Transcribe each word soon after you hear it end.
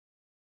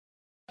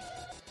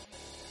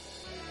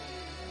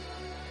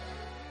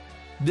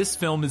This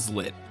Film is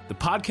Lit, the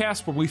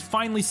podcast where we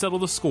finally settle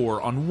the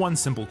score on one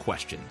simple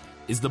question.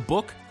 Is the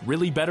book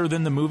really better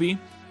than the movie?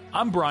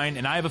 I'm Brian,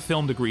 and I have a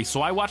film degree,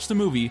 so I watch the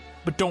movie,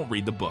 but don't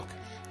read the book.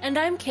 And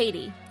I'm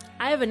Katie.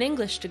 I have an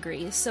English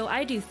degree, so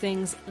I do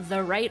things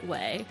the right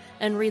way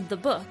and read the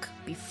book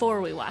before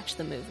we watch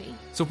the movie.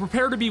 So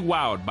prepare to be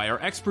wowed by our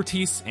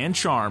expertise and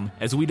charm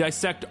as we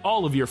dissect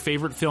all of your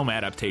favorite film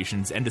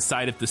adaptations and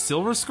decide if the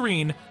silver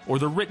screen or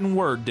the written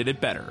word did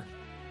it better.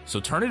 So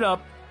turn it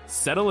up,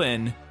 settle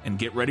in, and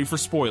get ready for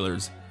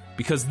spoilers,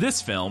 because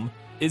this film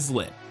is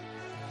lit.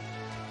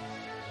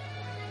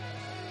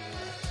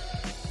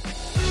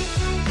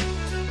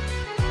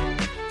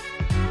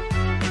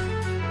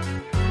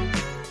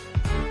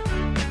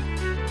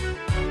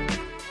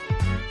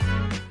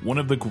 One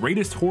of the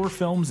greatest horror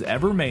films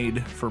ever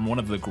made from one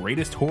of the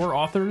greatest horror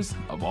authors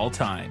of all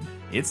time.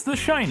 It's The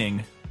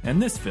Shining,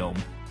 and this film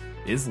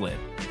is lit.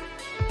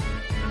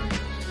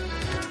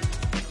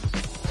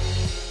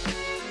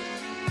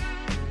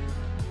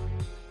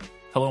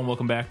 Hello and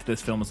welcome back to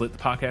This Film is Lit, the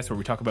podcast where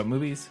we talk about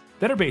movies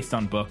that are based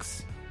on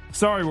books.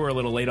 Sorry we're a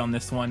little late on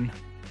this one,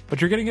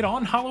 but you're getting it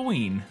on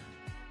Halloween,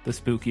 the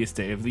spookiest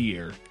day of the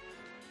year.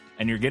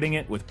 And you're getting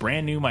it with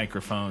brand new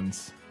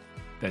microphones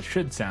that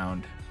should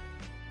sound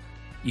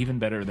even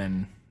better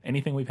than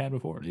anything we've had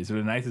before. These are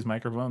the nicest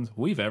microphones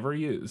we've ever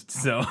used.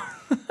 So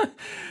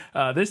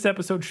this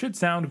episode should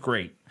sound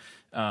great,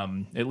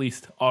 at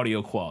least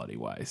audio quality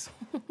wise.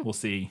 We'll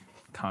see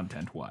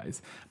content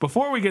wise.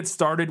 Before we get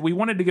started, we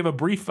wanted to give a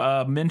brief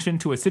mention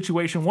to a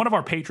situation one of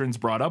our patrons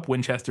brought up,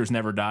 Winchesters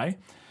Never Die.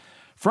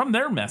 From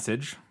their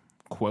message,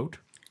 quote,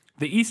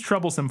 "The East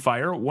Troublesome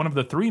Fire, one of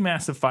the three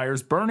massive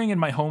fires burning in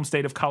my home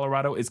state of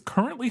Colorado, is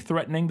currently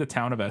threatening the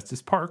town of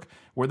Estes Park,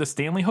 where the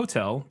Stanley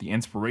Hotel, the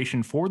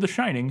inspiration for The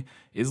Shining,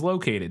 is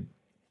located.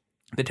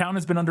 The town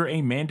has been under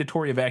a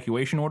mandatory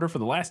evacuation order for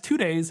the last 2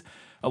 days,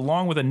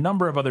 along with a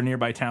number of other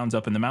nearby towns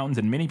up in the mountains,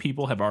 and many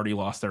people have already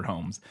lost their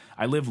homes.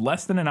 I live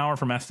less than an hour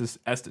from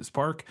Estes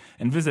Park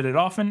and visit it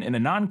often. In a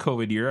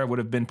non-COVID year, I would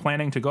have been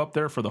planning to go up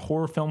there for the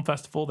horror film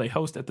festival they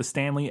host at the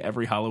Stanley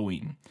every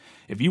Halloween.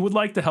 If you would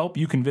like to help,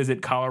 you can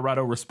visit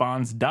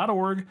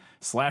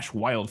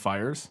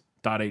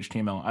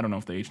coloradoresponds.org/wildfires.html. I don't know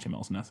if the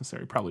HTML is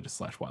necessary, probably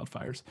just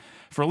 /wildfires,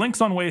 for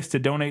links on ways to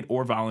donate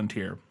or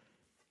volunteer."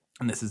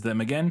 And this is them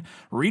again.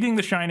 "Reading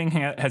The Shining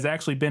has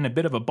actually been a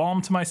bit of a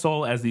balm to my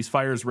soul as these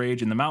fires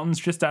rage in the mountains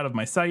just out of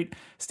my sight.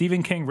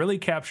 Stephen King really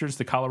captures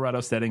the Colorado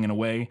setting in a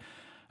way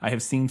I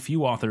have seen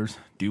few authors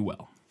do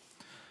well."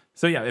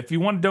 So yeah, if you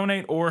want to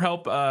donate or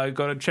help,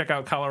 go to check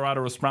out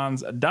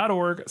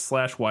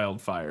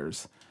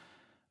coloradoresponds.org/wildfires.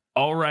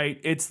 All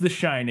right, it's The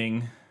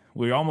Shining.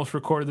 We almost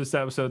recorded this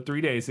episode 3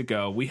 days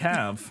ago. We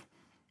have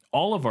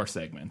all of our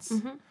segments,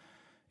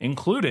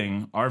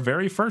 including our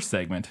very first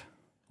segment,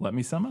 Let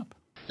Me Sum Up.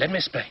 Let me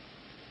explain.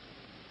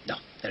 No,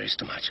 there is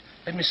too much.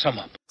 Let me sum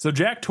up. So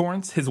Jack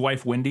Torrance, his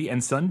wife Wendy,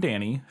 and son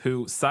Danny,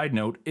 who, side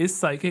note, is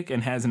psychic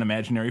and has an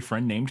imaginary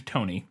friend named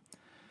Tony,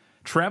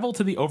 travel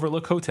to the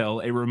Overlook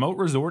Hotel, a remote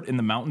resort in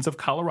the mountains of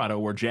Colorado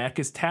where Jack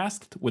is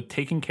tasked with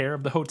taking care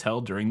of the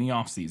hotel during the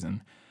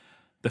off-season.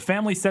 The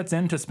family sets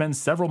in to spend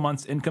several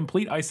months in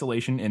complete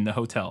isolation in the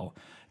hotel.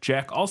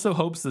 Jack also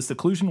hopes the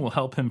seclusion will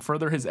help him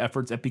further his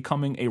efforts at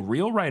becoming a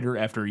real writer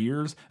after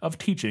years of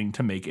teaching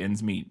to make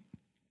ends meet.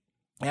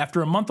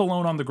 After a month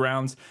alone on the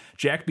grounds,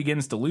 Jack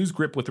begins to lose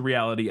grip with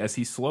reality as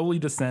he slowly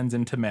descends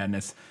into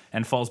madness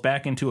and falls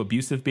back into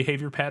abusive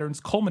behavior patterns,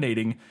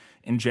 culminating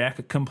in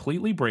Jack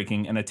completely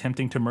breaking and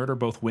attempting to murder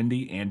both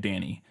Wendy and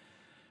Danny.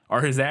 Are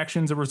his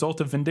actions a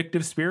result of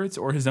vindictive spirits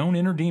or his own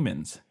inner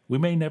demons? We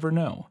may never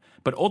know.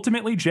 But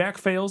ultimately, Jack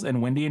fails,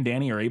 and Wendy and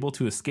Danny are able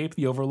to escape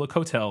the Overlook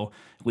Hotel,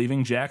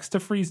 leaving Jack to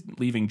freeze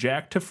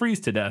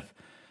to death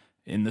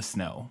in the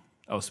snow.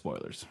 Oh,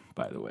 spoilers,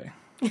 by the way.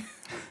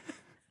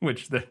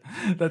 Which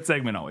that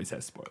segment always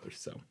has spoilers.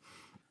 So,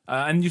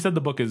 and you said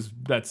the book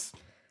that's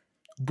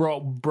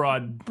broad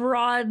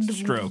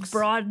strokes.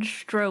 Broad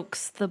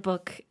strokes. The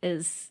book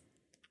is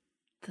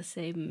the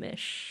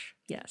same-ish.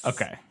 Yes.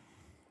 Okay.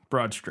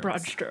 Broad strokes.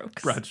 Broad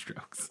strokes. Broad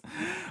strokes.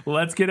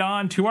 Let's get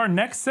on to our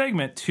next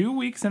segment. 2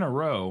 weeks in a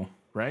row,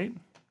 right?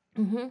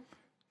 Mm-hmm.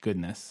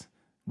 Goodness.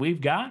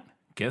 We've got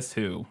Guess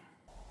Who.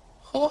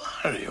 Who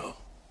are you?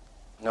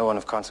 No one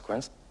of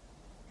consequence.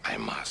 I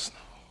must know.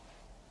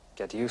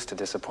 Get used to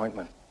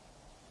disappointment.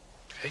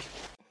 Okay.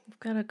 We've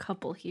got a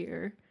couple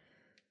here.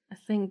 I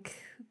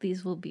think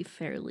these will be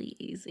fairly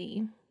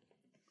easy.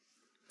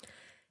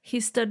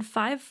 He stood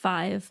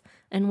 5'5",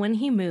 and when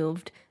he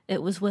moved,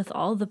 it was with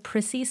all the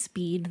prissy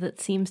speed that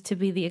seems to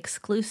be the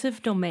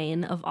exclusive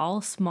domain of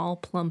all small,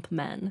 plump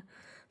men.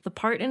 The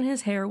part in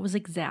his hair was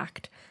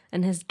exact,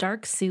 and his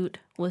dark suit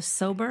was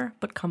sober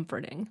but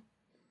comforting.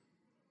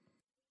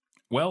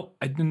 Well,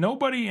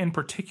 nobody in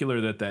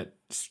particular that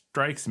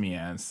strikes me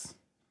as.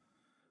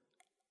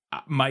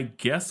 My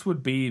guess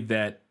would be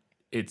that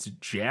it's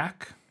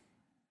Jack.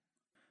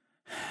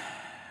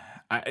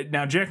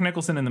 Now, Jack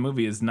Nicholson in the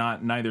movie is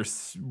neither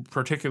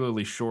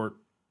particularly short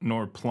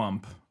nor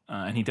plump,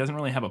 and he doesn't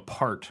really have a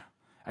part.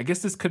 I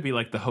guess this could be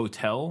like the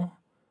hotel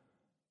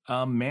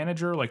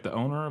manager, like the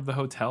owner of the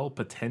hotel,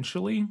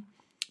 potentially,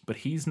 but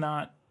he's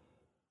not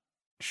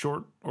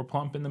short or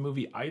plump in the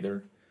movie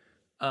either.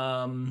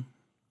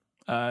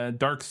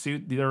 Dark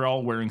suit. They're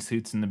all wearing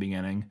suits in the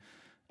beginning,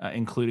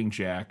 including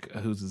Jack,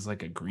 who's is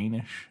like a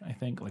greenish, I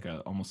think,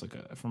 almost like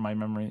a, from my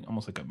memory,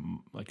 almost like a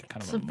kind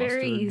of It's a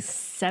very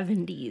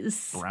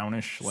 70s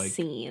brownish like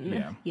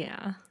scene.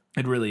 Yeah.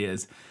 It really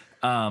is.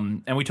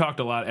 And we talked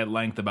a lot at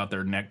length about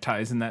their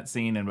neckties in that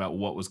scene and about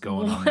what was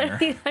going on there.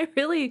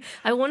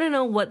 I want to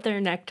know what their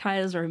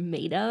neckties are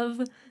made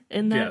of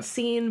in that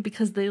scene,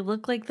 because they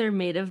look like they're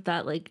made of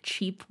that like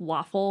cheap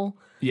waffle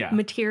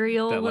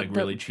material. That like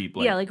really cheap,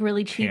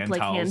 really cheap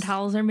hand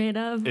towels are made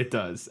of. It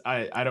does.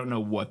 I don't know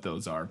what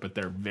those are, but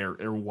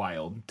they're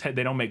wild.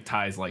 They don't make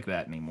ties like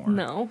that anymore.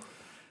 No.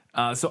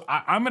 So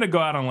I'm going to go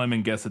out on a limb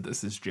and guess that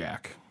this is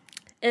Jack.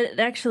 It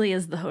actually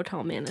is the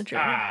hotel manager.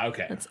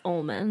 Okay. It's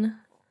Ullman.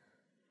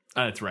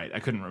 That's right. I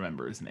couldn't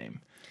remember his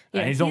name.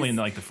 Yeah, he's only in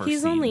like the first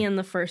He's scene. only in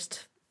the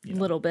first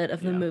little bit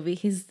of the movie.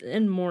 He's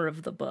in more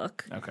of the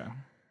book. Okay.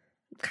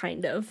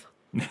 Kind of.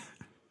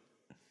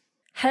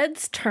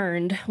 Heads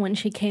turned when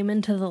she came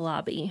into the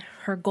lobby,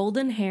 her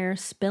golden hair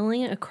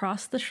spilling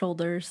across the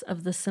shoulders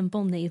of the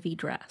simple navy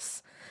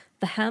dress.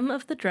 The hem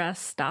of the dress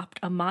stopped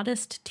a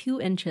modest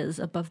 2 inches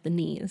above the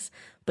knees,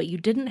 but you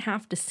didn't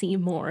have to see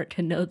more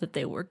to know that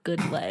they were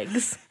good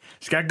legs.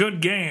 She's got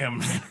good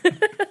gams.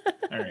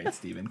 All right,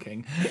 Stephen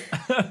King.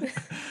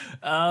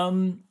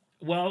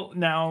 Well,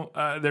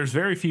 now, there's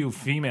very few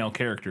female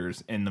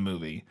characters in the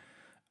movie.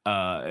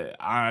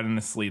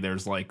 Honestly,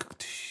 there's like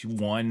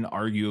one,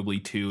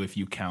 arguably two, if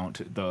you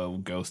count the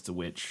ghost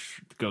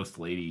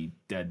lady,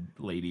 dead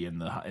lady in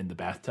the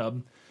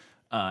bathtub.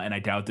 And I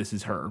doubt this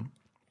is her.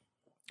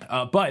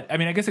 But I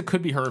mean, I guess it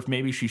could be her if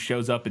maybe she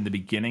shows up in the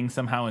beginning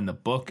somehow in the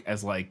book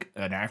as like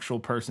an actual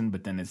person,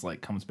 but then is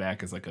like comes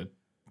back as like a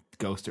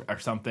ghost or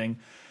something.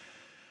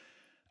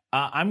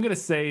 I'm gonna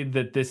say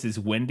that this is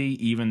Wendy,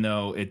 even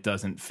though it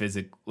doesn't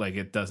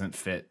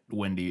fit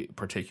Wendy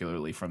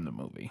particularly from the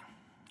movie.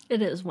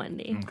 It is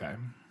Wendy. Okay.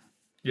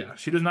 Yeah,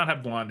 she does not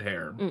have blonde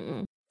hair.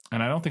 Mm-mm.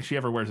 And I don't think she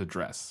ever wears a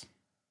dress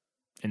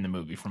in the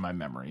movie from my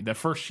memory. The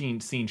first scene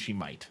she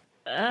might.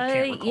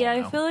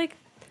 I feel like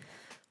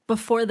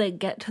before they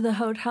get to the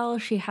hotel,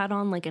 she had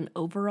on like an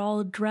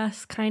overall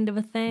dress kind of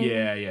a thing.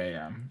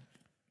 Yeah.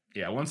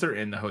 Yeah, once they're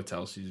in the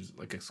hotel, she's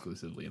like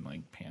exclusively in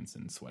like pants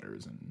and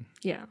sweaters and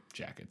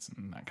jackets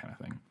and that kind of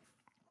thing.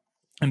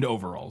 And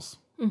overalls.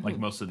 Mm-hmm. Like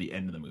most of the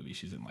end of the movie,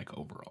 she's in like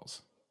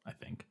overalls, I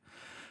think.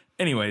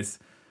 Anyways,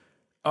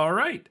 all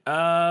right.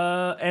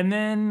 And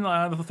then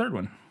the third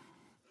one.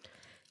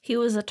 He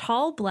was a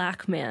tall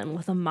black man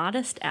with a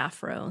modest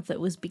afro that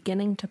was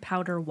beginning to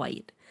powder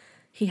white.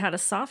 He had a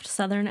soft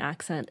southern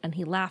accent and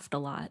he laughed a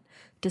lot,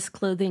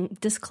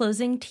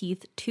 disclosing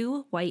teeth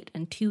too white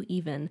and too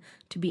even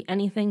to be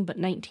anything but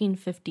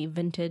 1950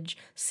 vintage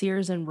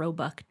Sears and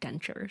Roebuck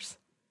dentures.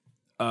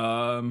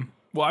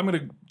 Well, I'm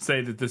going to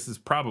say that this is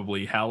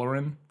probably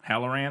Halloran.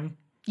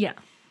 Yeah.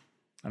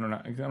 I don't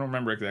know. I don't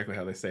remember exactly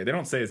how they say it. They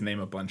don't say his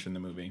name a bunch in the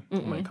movie,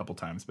 only a couple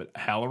times, but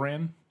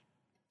Halloran?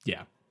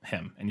 Yeah,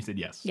 him. And you said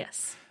yes.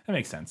 Yes. That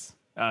makes sense.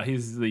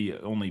 He's the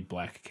only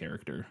black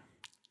character.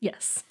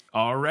 Yes.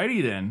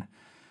 Alrighty then.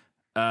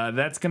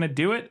 That's going to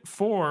do it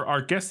for our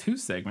Guess Who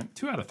segment.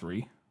 2 out of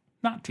 3.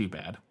 Not too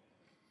bad.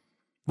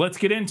 Let's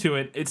get into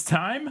it. It's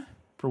time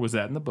for Was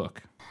That in the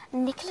Book?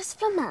 Nicholas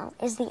Flamel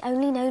is the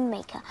only known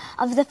maker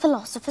of the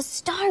Philosopher's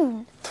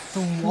Stone.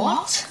 The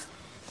what?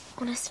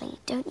 Honestly,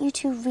 don't you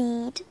two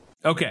read?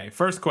 Okay,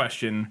 first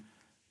question.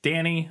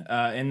 Danny,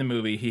 in the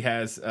movie, he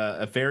has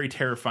a very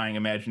terrifying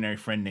imaginary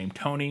friend named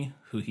Tony,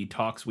 who we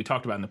talked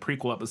about in the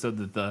prequel episode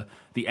that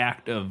the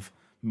act of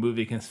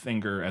moving his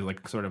finger as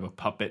like sort of a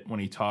puppet when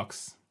he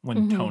talks,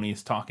 when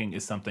Tony's talking,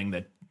 is something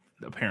that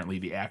apparently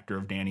the actor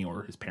of Danny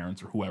or his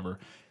parents or whoever,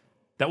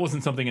 that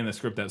wasn't something in the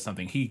script, that was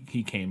something he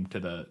came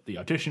to the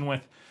audition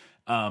with.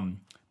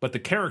 But the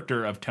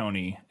character of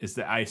Tony is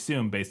that, I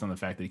assume, based on the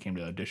fact that he came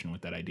to the audition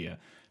with that idea,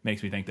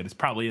 makes me think that it's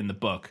probably in the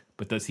book.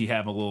 But does he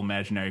have a little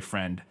imaginary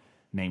friend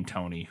named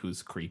Tony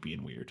who's creepy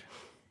and weird?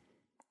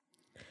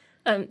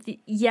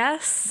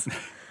 Yes.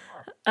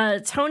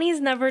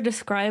 Tony's never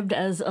described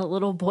as a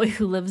little boy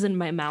who lives in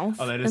my mouth.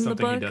 Oh, that is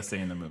something he does say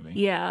in the movie.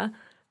 Yeah.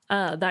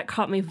 That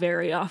caught me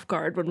very off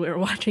guard when we were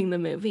watching the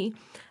movie.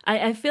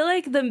 I feel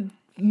like the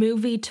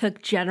movie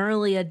took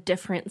generally a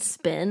different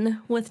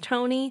spin with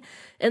Tony.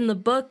 In the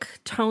book,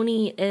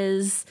 Tony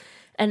is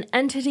an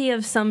entity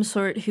of some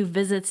sort who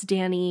visits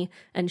Danny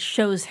and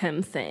shows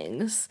him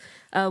things.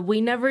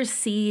 We never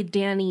see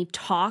Danny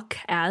talk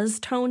as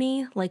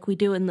Tony like we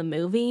do in the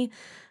movie.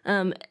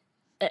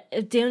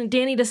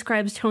 Danny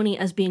describes Tony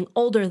as being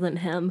older than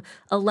him,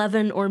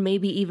 11 or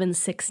maybe even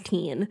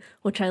 16,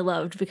 which I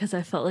loved because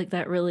I felt like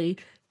that really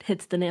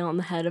hits the nail on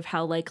the head of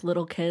how like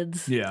little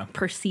kids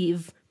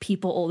perceive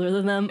people older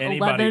than them.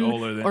 Anybody 11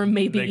 older than, or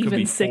maybe they could even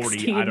be 40,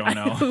 16. I don't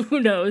know. Who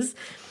knows?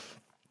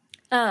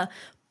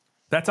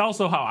 That's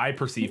also how I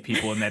perceive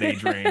people in that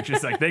age range.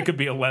 It's like they could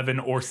be 11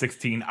 or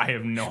 16. I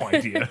have no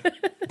idea.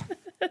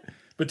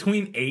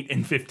 Between 8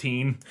 and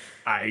 15,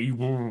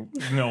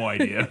 no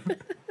idea.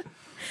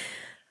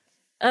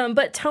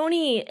 But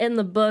Tony in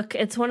the book,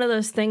 it's one of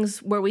those things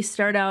where we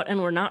start out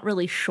and we're not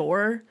really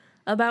sure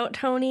about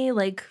Tony.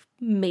 Like,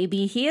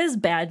 maybe he is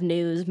bad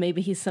news.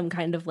 Maybe he's some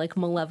kind of like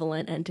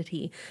malevolent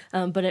entity.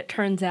 But it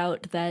turns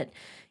out that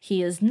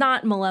he is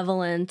not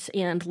malevolent.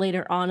 And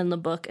later on in the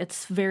book,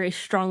 it's very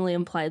strongly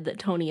implied that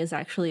Tony is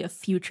actually a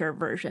future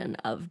version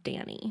of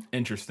Danny.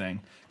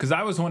 Interesting. Because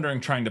I was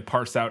wondering, trying to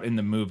parse out in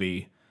the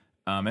movie,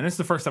 and this is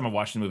the first time I've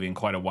watched the movie in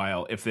quite a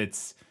while, if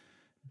it's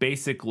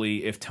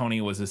basically if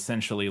Tony was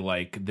essentially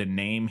like the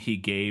name he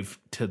gave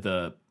to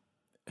the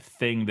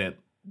thing that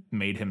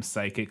made him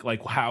psychic,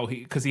 like how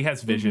because he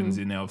has visions,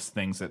 of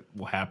things that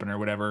will happen or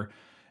whatever.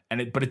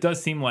 But it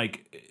does seem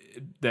like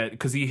that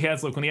because he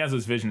has when he has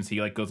those visions,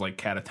 he like goes like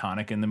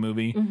catatonic in the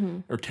movie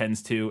or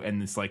tends to,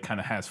 and it's like kind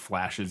of has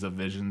flashes of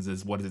visions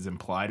is what is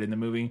implied in the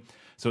movie.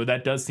 So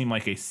that does seem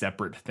like a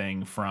separate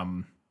thing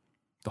from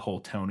the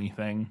whole Tony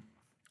thing.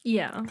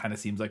 Yeah. Kind of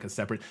seems like a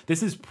separate.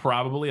 This is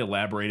probably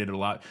elaborated a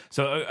lot.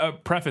 So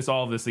preface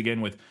all of this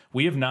again with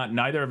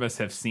neither of us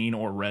have seen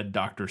or read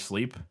Dr.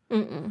 Sleep.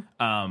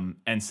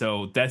 And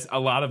so that's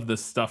a lot of the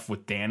stuff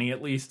with Danny, at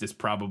least, is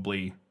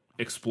probably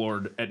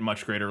explored at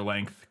much greater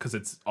length because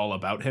it's all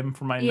about him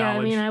from my knowledge. Yeah,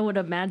 I mean, I would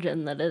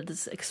imagine that it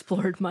is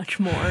explored much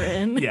more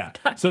in yeah.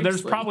 Dr. So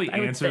there's Sleep, probably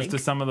answers to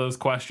some of those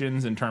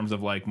questions in terms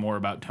of like more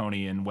about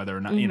Tony and whether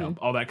or not,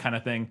 all that kind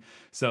of thing.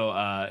 So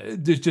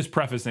just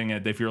prefacing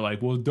it, if you're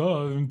like, well,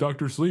 duh, in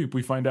Dr. Sleep,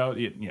 we find out,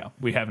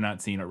 we have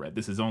not seen or read.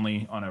 This is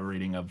only on a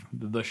reading of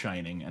The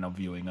Shining and a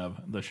viewing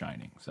of The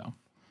Shining. So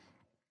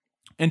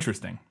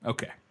interesting.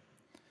 Okay.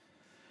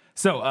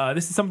 So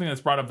this is something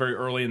that's brought up very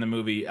early in the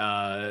movie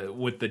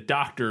with the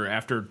doctor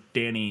after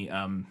Danny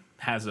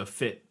has a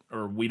fit,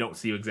 or we don't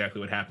see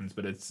exactly what happens,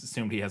 but it's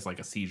assumed he has like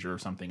a seizure or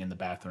something in the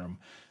bathroom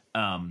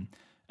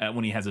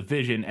when he has a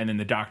vision, and then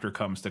the doctor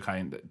comes to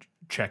kind of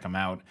check him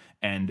out,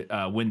 and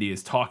Wendy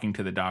is talking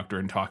to the doctor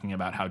and talking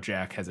about how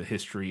Jack has a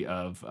history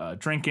of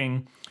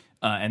drinking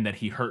and that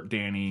he hurt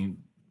Danny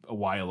a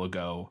while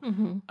ago.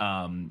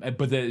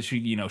 But then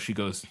she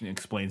goes and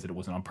explains that it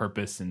wasn't on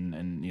purpose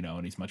and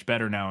he's much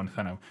better now, and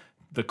kind of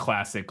the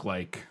classic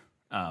like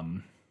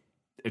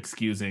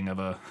excusing of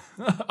a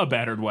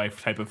battered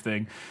wife type of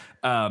thing.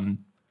 And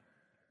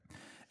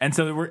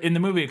so we're in the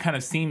movie, it kind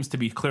of seems to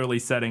be clearly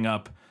setting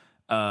up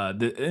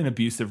an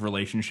abusive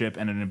relationship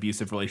and an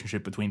abusive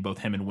relationship between both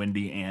him and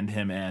Wendy and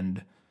him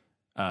and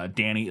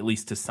Danny, at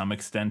least to some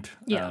extent.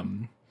 Yeah.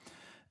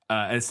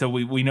 And so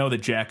we know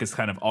that Jack is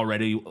kind of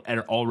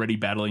already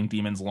battling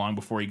demons long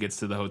before he gets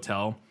to the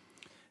hotel.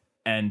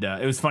 And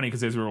it was funny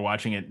because as we were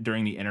watching it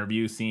during the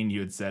interview scene,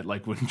 you had said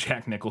like when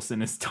Jack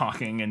Nicholson is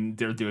talking and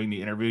they're doing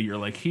the interview, you're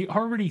like, he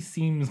already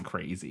seems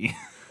crazy.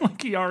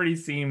 Like he already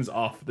seems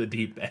off the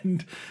deep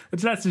end,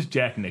 which that's just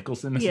Jack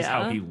Nicholson. This is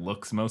how he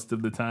looks most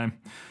of the time.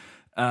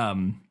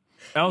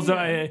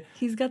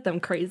 He's got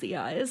them crazy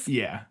eyes.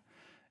 Yeah.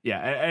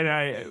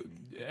 And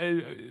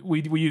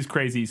we use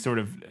crazy sort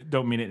of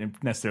don't mean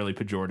it necessarily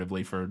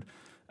pejoratively for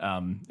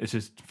it's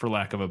just for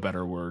lack of a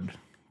better word.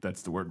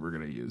 That's the word we're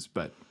going to use.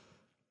 But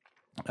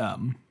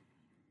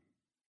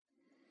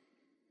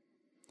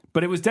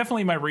it was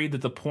definitely my read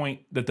that the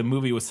point that the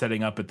movie was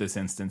setting up at this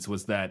instance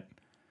was that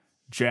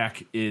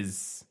Jack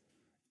is,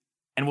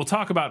 and we'll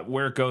talk about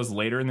where it goes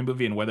later in the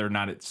movie and whether or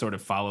not it sort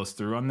of follows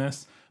through on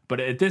this. But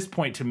at this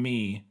point, to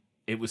me,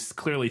 it was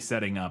clearly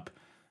setting up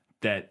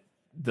that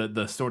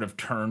the sort of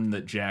turn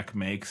that Jack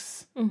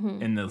makes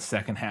in the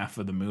second half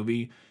of the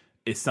movie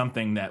is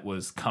something that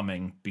was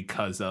coming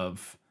because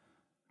of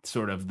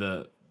sort of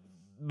the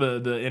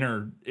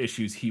inner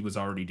issues he was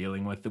already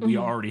dealing with. That we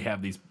already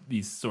have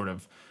these sort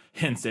of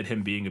hints at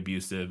him being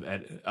abusive,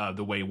 at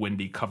the way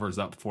Wendy covers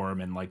up for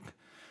him and like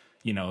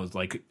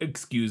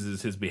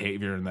excuses his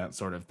behavior and that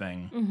sort of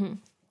thing.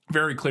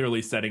 Very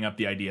clearly setting up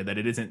the idea that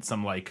it isn't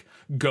some like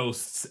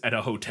ghosts at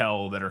a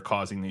hotel that are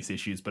causing these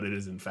issues, but it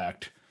is in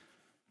fact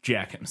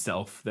Jack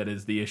himself that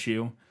is the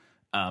issue.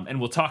 And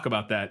we'll talk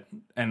about that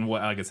and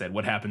what, like I said,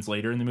 what happens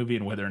later in the movie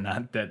and whether or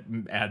not that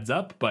adds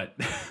up, but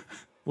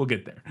we'll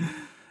get there.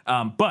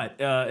 But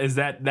is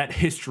that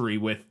history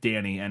with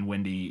Danny and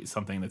Wendy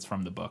something that's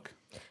from the book?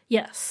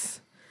 Yes.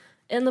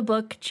 In the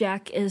book,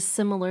 Jack is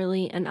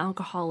similarly an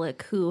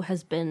alcoholic who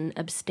has been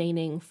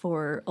abstaining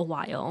for a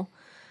while.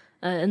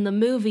 In the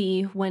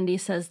movie, Wendy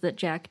says that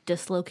Jack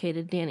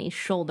dislocated Danny's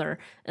shoulder.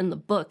 In the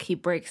book, he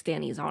breaks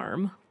Danny's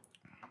arm.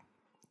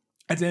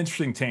 That's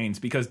interesting, Taines,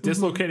 because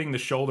dislocating the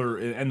shoulder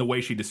and the way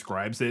she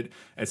describes it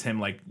as him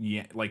like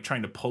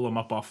trying to pull him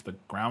up off the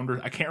ground,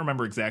 or I can't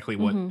remember exactly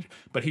what,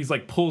 but he's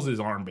like pulls his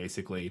arm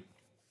basically,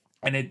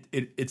 and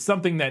it's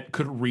something that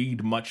could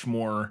read much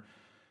more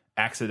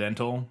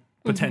accidental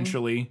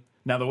potentially.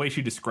 Now the way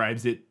she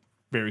describes it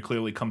very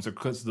clearly comes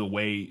across the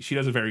way she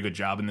does a very good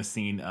job in the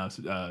scene.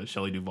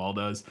 Shelley Duvall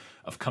does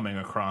of coming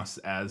across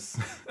as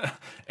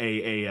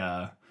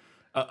a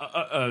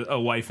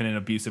wife in an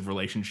abusive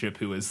relationship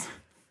who is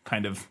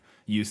kind of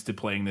used to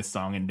playing this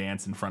song and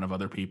dance in front of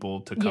other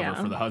people to cover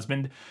for the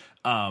husband.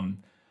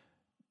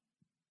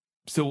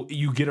 So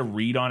you get a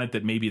read on it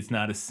that maybe it's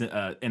not as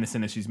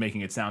innocent as she's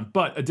making it sound.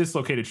 But a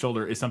dislocated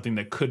shoulder is something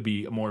that could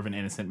be more of an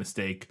innocent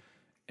mistake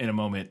in a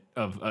moment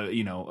of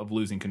of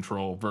losing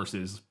control,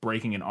 versus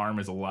breaking an arm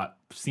is a lot,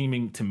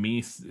 seeming to me,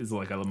 is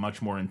like a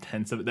much more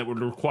intensive, that would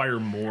require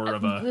more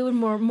of a... It would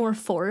more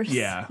force.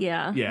 Yeah.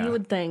 You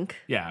would think.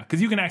 Yeah,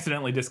 because you can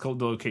accidentally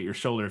dislocate your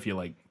shoulder if you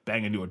like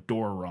bang into a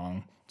door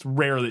wrong. It's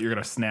rare that you're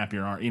going to snap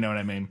your arm, you know what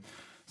I mean?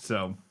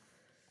 So,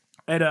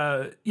 it's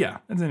an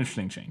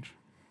interesting change.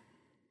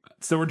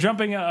 So we're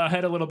jumping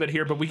ahead a little bit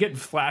here, but we get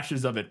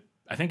flashes of it,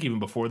 I think even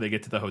before they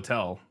get to the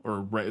hotel,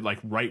 or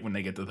right when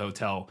they get to the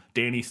hotel.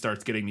 Danny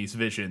starts getting these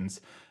visions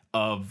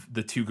of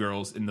the two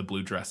girls in the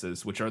blue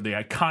dresses, which are the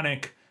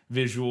iconic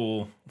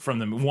visual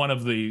from one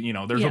of the,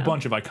 there's a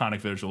bunch of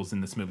iconic visuals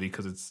in this movie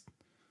because it's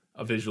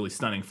a visually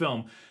stunning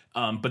film.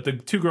 But the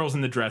two girls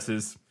in the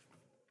dresses,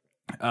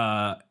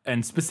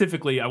 and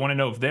specifically, I want to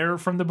know if they're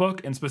from the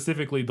book, and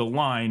specifically the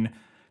line,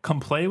 come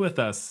play with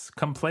us,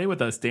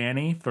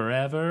 Danny,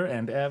 forever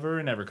and ever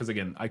and ever. Because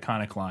again,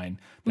 iconic line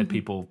that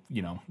people,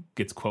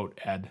 gets quote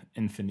ad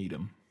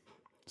infinitum.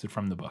 Is it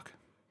from the book?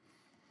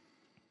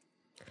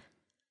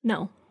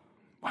 No.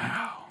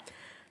 Wow.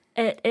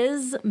 It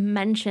is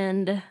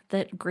mentioned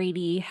that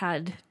Grady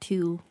had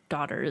 2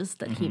 daughters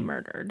that he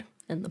murdered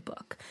in the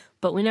book,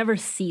 but we never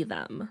see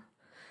them.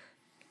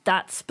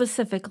 That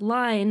specific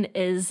line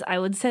is, I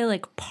would say,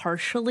 like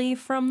partially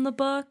from the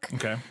book.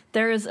 Okay.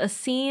 There is a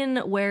scene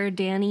where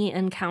Danny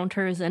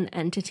encounters an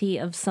entity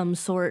of some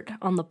sort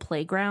on the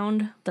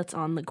playground that's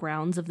on the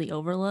grounds of the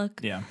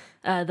Overlook. Yeah.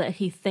 That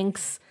he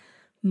thinks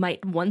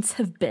might once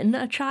have been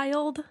a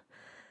child.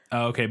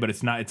 Oh, okay, but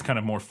it's not. It's kind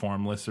of more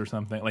formless or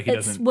something. Like he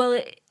doesn't. Well,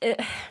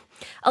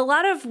 a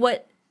lot of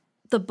what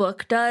the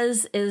book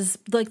does is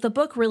like the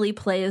book really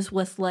plays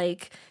with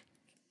like,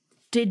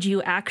 did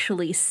you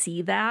actually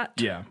see that?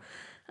 Yeah.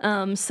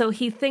 So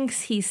he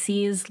thinks he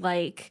sees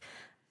like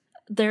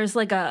there's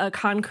like a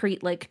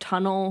concrete like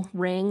tunnel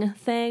ring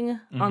thing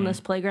on this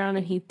playground,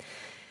 and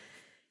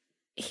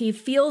he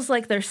feels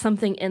like there's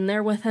something in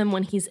there with him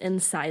when he's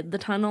inside the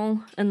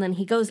tunnel, and then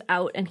he goes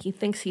out and he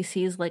thinks he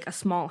sees like a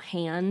small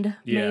hand,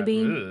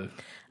 maybe.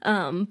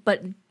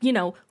 But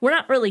we're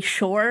not really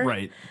sure.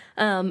 Right.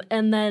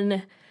 And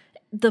then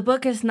the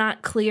book is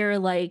not clear,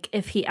 like,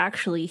 if he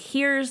actually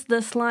hears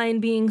this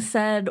line being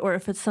said, or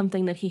if it's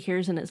something that he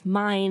hears in his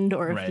mind,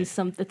 or if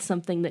it's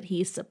something that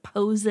he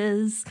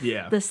supposes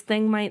this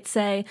thing might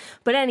say.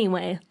 But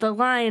anyway, the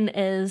line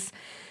is,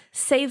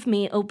 save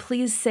me, oh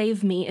please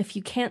save me. If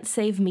you can't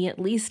save me, at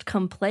least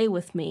come play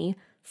with me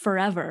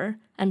forever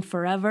and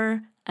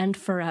forever and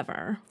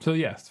forever. So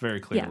yes, very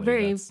clearly.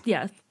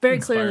 Very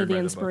clearly the by the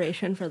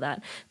inspiration for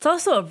that. It's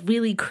also a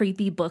really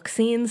creepy book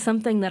scene,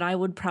 something that I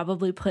would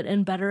probably put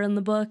in better in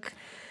the book.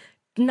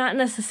 Not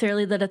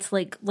necessarily that it's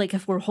like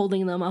if we're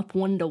holding them up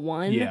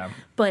 1-to-1,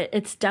 but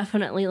it's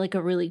definitely like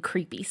a really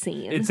creepy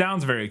scene. It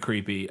sounds very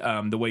creepy,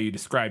 the way you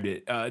described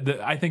it.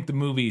 I think the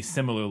movie,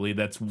 similarly,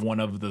 that's one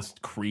of the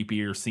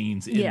creepier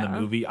scenes in the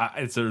movie.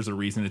 There's a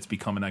reason it's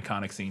become an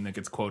iconic scene that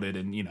gets quoted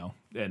and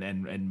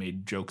and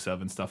made jokes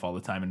of and stuff all the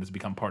time, and has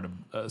become part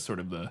of sort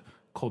of the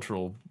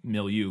cultural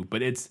milieu.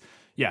 But it's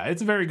a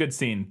very good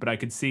scene. But I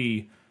could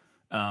see.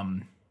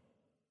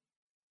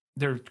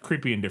 They're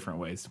creepy in different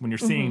ways. When you're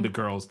seeing the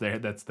girls there,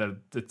 that's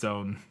its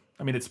own.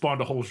 I mean, it spawned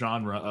a whole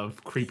genre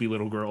of creepy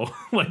little girl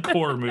like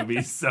horror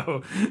movies.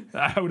 So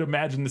I would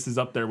imagine this is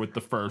up there with the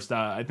first.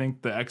 I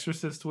think The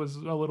Exorcist was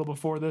a little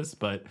before this,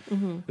 but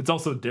it's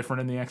also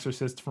different in The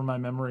Exorcist from my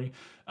memory,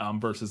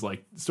 versus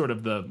like sort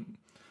of the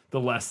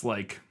less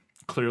like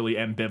clearly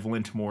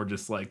ambivalent, more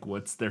just like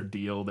what's their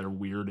deal? They're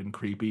weird and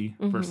creepy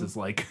versus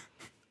like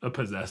a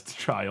possessed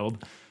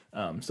child.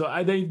 So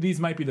I think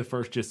these might be the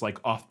first just like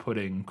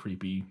off-putting,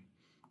 creepy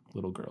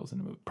little girls in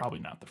the movie. Probably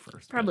not the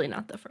first. Probably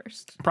not the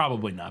first.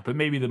 Probably not, but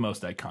maybe the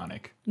most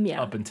iconic.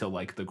 Yeah. Up until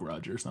like The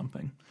Grudge or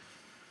something.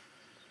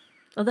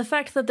 Well, the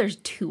fact that there's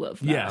 2 of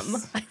them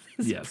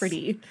is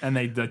pretty. And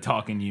they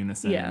talk in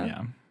unison.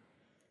 Yeah.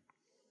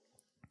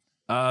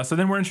 So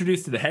then we're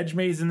introduced to the hedge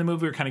maze in the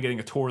movie. We're kind of getting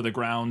a tour of the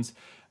grounds.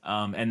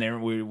 And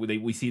then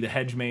we see the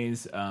hedge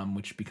maze,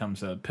 which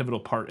becomes a pivotal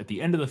part at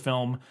the end of the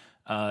film.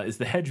 Is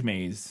the hedge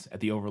maze at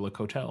the Overlook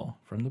Hotel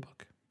from the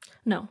book?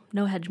 No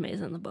hedge maze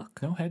in the book.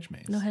 No hedge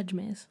maze. No hedge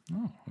maze.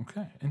 Oh,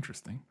 okay.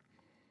 Interesting.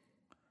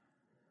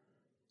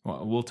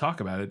 Well, we'll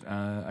talk about it,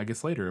 I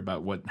guess, later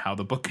about how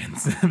the book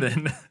ends.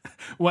 Then,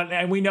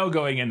 and we know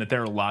going in that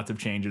there are lots of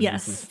changes.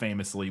 Yes. This is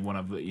famously one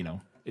of the,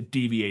 it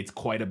deviates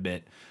quite a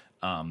bit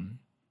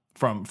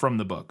from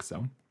the book.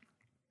 So,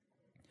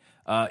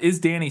 is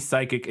Danny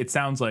psychic? It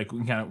sounds like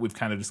we've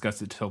kind of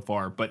discussed it so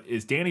far, but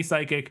is Danny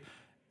psychic?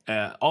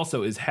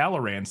 Also, is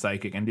Halloran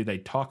psychic, and do they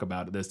talk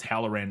about it? Does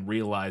Halloran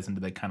realize, and do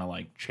they kind of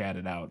like chat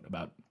it out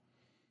about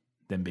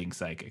them being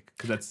psychic?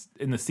 Because that's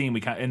in the scene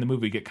in the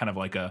movie we get kind of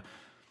like an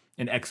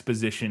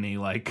exposition-y,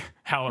 like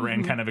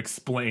Halloran kind of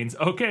explains,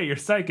 okay, you're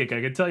psychic.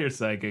 I can tell you're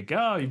psychic.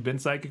 Oh, you've been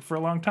psychic for a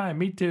long time.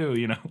 Me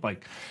too.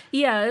 Like.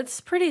 Yeah,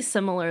 it's pretty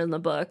similar in the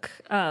book.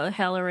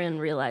 Halloran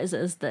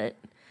realizes that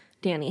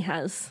Danny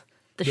has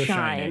The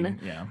Shine. Shining,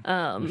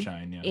 yeah. The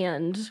Shine, yeah.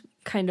 And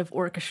kind of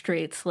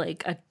orchestrates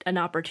like an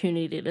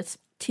opportunity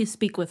to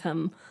speak with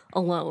him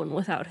alone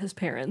without his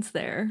parents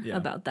there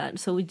about that.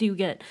 So we do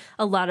get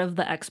a lot of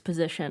the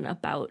exposition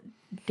about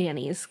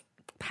Danny's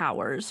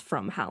powers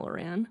from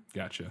Halloran.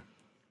 Gotcha.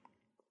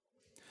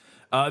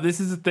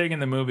 This is a thing in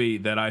the movie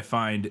that I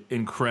find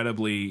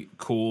incredibly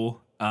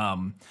cool,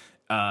 and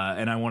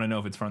I want to know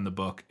if it's from the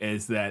book,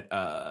 is that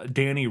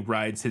Danny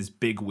rides his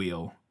big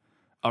wheel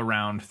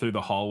around through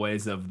the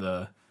hallways of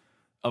the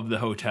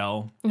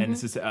hotel, and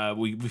this is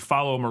we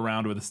follow him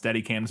around with a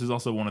Steadicam. This is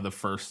also one of the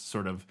first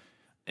sort of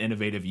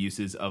innovative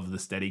uses of the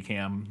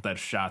Steadicam, that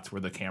shots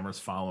where the camera's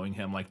following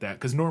him like that,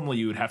 because normally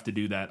you would have to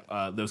do that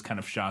those kind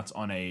of shots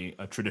on a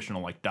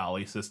traditional like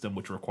dolly system,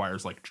 which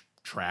requires like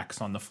tracks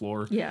on the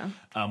floor,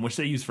 which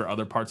they use for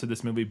other parts of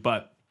this movie,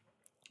 but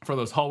for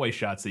those hallway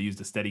shots they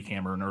used a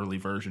Steadicam or an early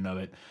version of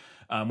it,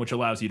 which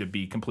allows you to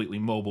be completely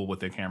mobile with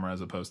the camera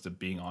as opposed to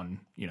being on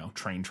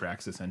train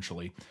tracks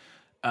essentially.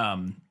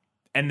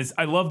 And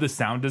I love the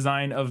sound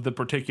design of the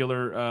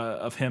particular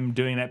of him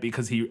doing that,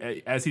 because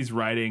as he's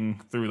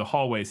riding through the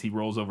hallways, he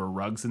rolls over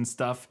rugs and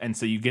stuff, and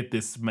so you get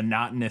this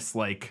monotonous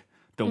like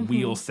the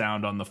wheel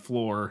sound on the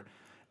floor,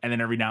 and then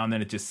every now and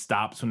then it just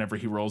stops whenever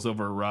he rolls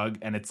over a rug,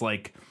 and it's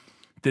like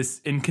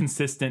this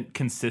inconsistent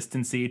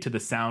consistency to the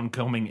sound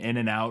coming in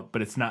and out,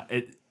 but it's not.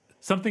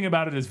 Something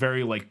about it is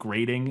very like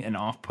grating and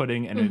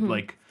off-putting, and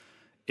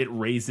it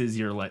raises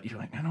your you're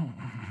like I don't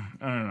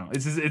know.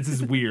 It's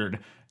just weird.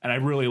 And I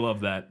really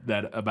love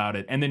that about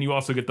it. And then you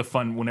also get the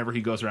fun whenever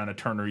he goes around a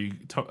turn or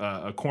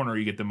a corner,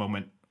 you get the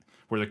moment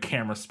where the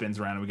camera spins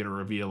around and we get a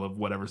reveal of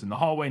whatever's in the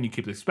hallway, and you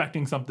keep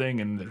expecting something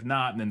and there's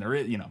not, and then there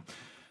is,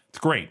 It's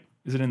great.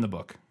 Is it in the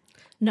book?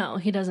 No,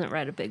 he doesn't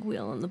ride a big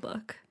wheel in the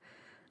book.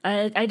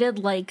 I did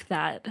like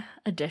that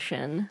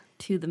addition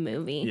to the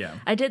movie. Yeah.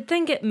 I did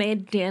think it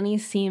made Danny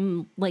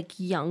seem like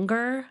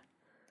younger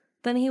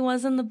than he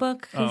was in the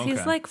book, because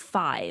he's like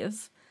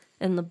 5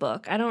 in the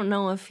book. I don't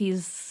know if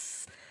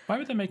he's... Why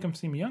would that make him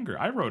seem younger?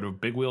 I rode a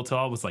big wheel till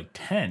I was like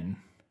 10.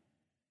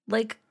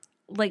 Like,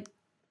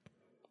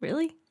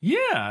 really?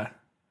 Yeah.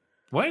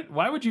 What?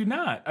 Why would you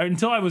not?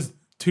 Until I was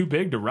too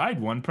big to ride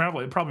one.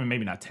 Probably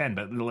maybe not 10,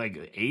 but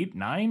like 8,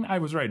 9, I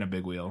was riding a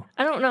big wheel.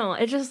 I don't know.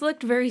 It just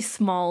looked very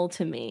small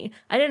to me.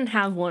 I didn't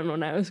have one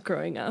when I was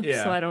growing up,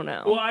 so I don't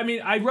know. Well, I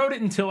mean, I rode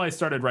it until I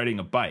started riding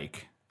a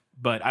bike.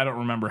 But I don't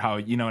remember how,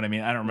 you know what I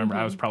mean? I don't remember.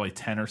 I was probably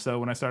 10 or so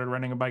when I started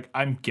riding a bike.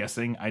 I'm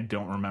guessing. I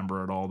don't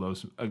remember at all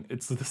those.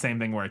 It's the same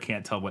thing where I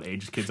can't tell what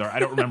age kids are. I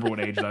don't remember what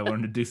age I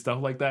learned to do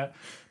stuff like that.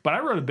 But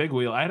I rode a big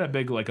wheel. I had a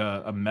big, like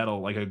a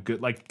metal, like a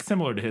good, like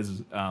similar to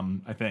his,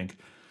 I think.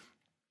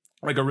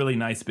 Like a really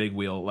nice big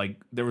wheel. Like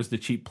there was the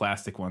cheap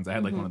plastic ones. I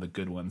had like one of the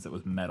good ones that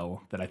was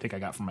metal that I think I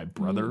got from my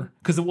brother.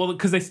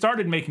 Because they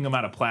started making them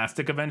out of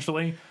plastic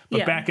eventually.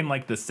 But back in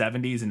like the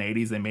 70s and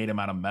 80s, they made them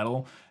out of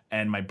metal.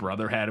 And my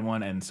brother had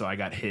one, and so I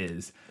got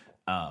his.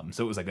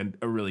 So it was like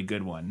a really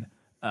good one.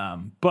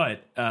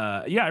 But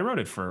I rode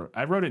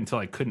it until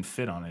I couldn't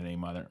fit on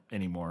it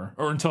anymore,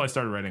 or until I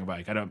started riding a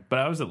bike. But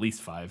I was at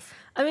least 5.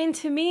 I mean,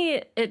 to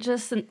me, it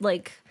just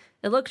like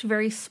it looked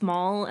very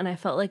small, and I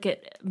felt like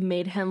it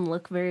made him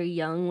look very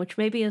young, which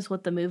maybe is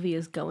what the movie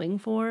is going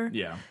for.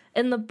 Yeah.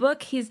 In the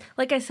book, he's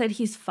like I said,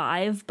 he's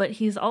 5, but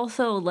he's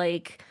also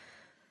like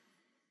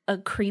a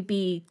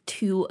creepy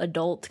too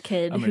adult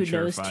kid who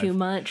knows 5. too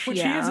much.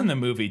 Which he is in the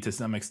movie to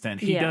some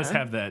extent. He does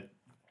have that.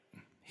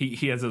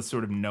 He has a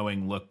sort of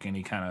knowing look, and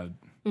he kind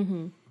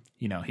of,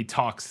 he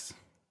talks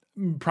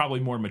probably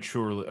more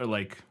maturely, or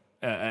like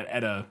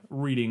at a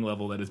reading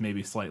level that is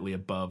maybe slightly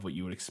above what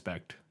you would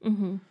expect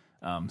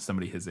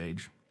somebody his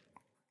age.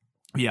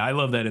 Yeah, I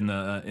love that in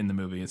the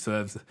movie.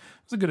 So it's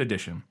a good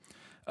addition.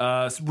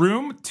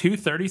 Room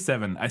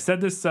 237. I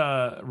said this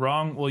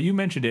wrong. Well, you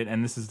mentioned it,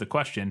 and this is the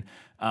question.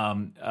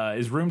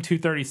 Is room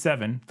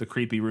 237 the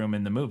creepy room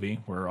in the movie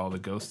where all the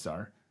ghosts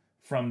are?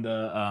 From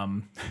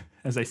the,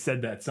 as I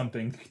said that,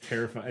 something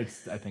terrifying.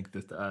 I think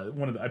that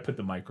I put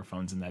the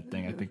microphones in that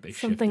thing. I think they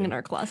shifted. Something in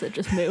our closet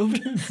just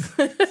moved.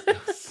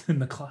 In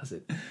the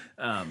closet.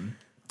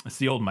 It's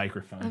the old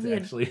microphones,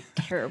 actually.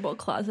 A terrible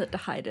closet to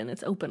hide in.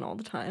 It's open all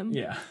the time.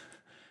 Yeah.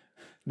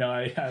 No,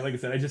 I like I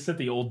said, I just set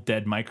the old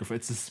dead microphone.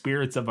 It's the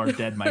spirits of our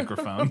dead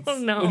microphones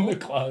in the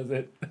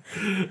closet.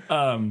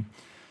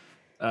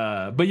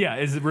 But yeah,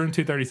 is it room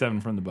 237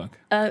 from the book?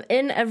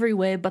 In every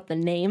way but the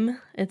name,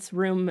 it's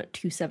room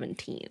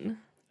 217.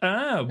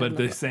 Oh, but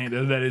the same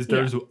that is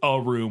there's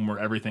a room where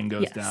everything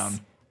goes down.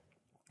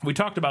 We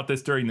talked about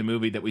this during the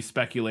movie, that we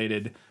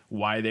speculated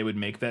why they would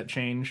make that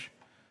change.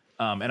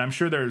 And I'm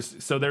sure there's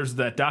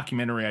that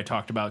documentary I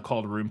talked about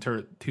called Room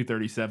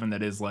 237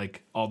 that is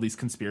like all these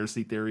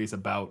conspiracy theories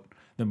about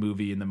the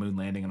movie and the moon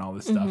landing and all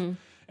this stuff.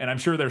 And I'm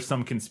sure there's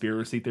some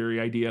conspiracy theory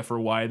idea for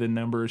why the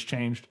number has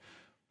changed.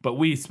 But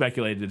we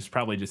speculated it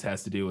probably just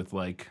has to do with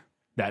like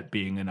that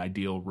being an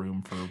ideal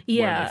room for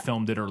where they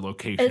filmed it, or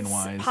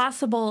location-wise. It's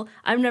possible.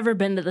 I've never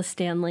been to the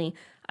Stanley.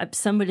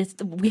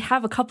 we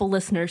have a couple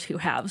listeners who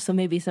have, so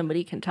maybe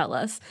somebody can tell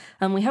us.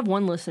 We have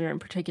one listener in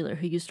particular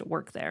who used to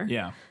work there.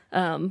 Yeah.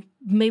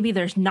 Maybe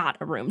there's not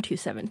a room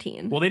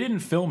 217. Well, they didn't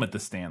film at the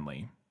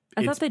Stanley.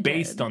 I thought It's they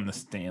based did. on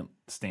the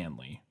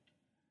Stanley.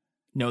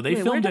 No, they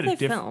Wait, filmed where at did a they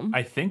different. film?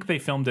 I think they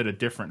filmed at a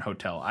different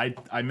hotel.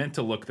 I meant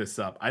to look this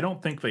up. I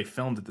don't think they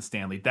filmed at the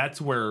Stanley.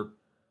 That's where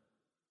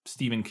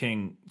Stephen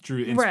King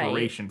drew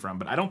inspiration from,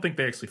 but I don't think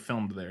they actually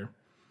filmed there.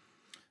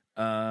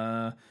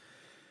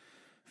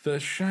 The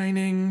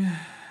Shining.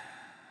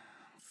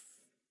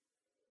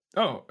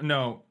 Oh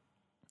no,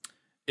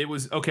 it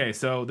was okay.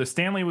 So the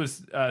Stanley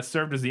was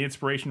served as the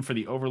inspiration for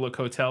the Overlook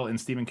Hotel in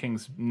Stephen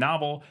King's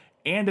novel,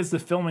 and as the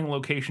filming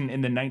location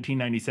in the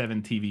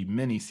 1997 TV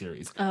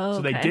miniseries. Oh,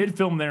 So they okay. did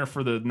film there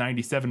for the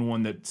 97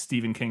 one that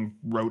Stephen King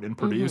wrote and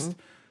produced.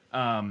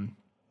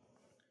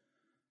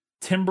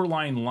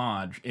 Timberline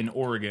Lodge in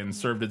Oregon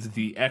served as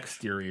the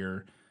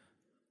exterior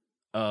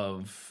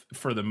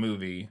for the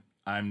movie.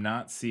 I'm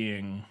not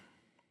seeing,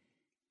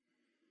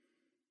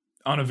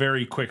 on a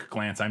very quick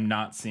glance, I'm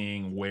not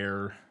seeing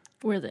where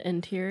the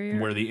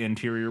interior. the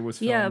interior was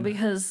filmed. Yeah,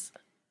 because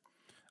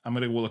I'm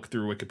going to look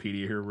through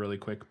Wikipedia here really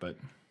quick, but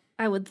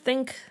I would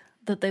think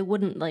that they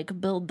wouldn't like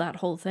build that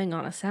whole thing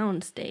on a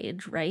sound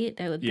stage, right?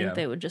 I would Yeah. think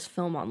they would just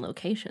film on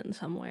location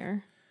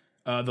somewhere.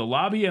 the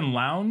lobby and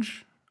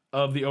lounge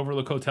of the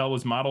Overlook Hotel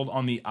was modeled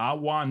on the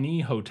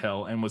Ahwahnee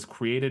Hotel and was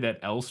created at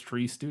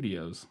Elstree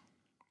Studios.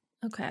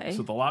 Okay.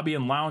 So the lobby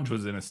and lounge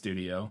was in a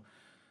studio.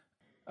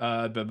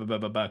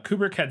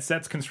 Kubrick had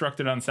sets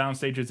constructed on sound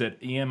stages at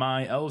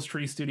EMI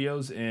Elstree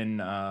Studios in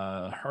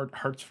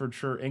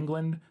Hertfordshire,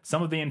 England.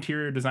 Some of the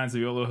interior designs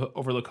of the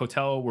Overlook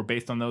Hotel were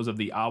based on those of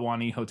the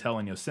Ahwahnee Hotel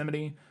in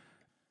Yosemite.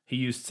 He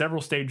used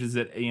several stages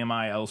at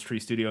EMI Elstree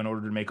Studio in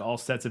order to make all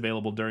sets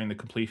available during the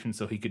completion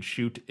so he could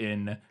shoot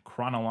in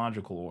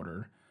chronological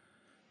order.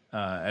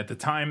 At the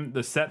time,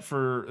 the set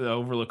for the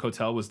Overlook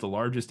Hotel was the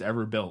largest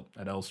ever built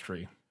at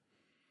Elstree.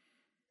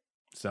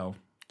 So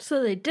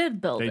they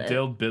did build they it.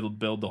 did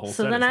build the whole set.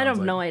 So then it I sounds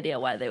have no like. idea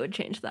why they would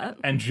change that.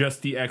 And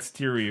just the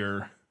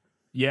exterior.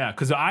 Yeah,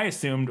 because I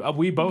assumed,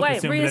 we both Right,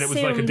 assumed we that it was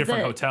like a assumed different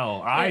that-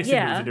 hotel. I assumed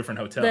it was a different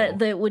hotel.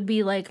 That would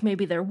be like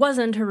maybe there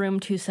wasn't a room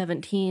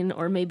 217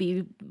 or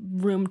maybe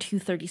room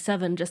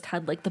 237 just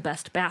had like the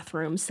best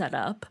bathroom set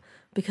up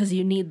because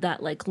you need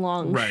that like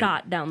long Right.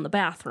 shot down the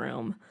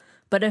bathroom.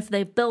 But if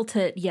they built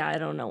it, yeah, I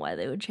don't know why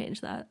they would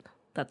change that.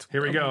 That's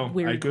Here we a go.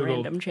 Weird I Googled.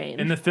 random change.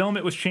 In the film,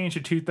 it was changed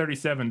to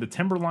 237. The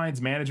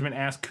Timberline's management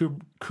asked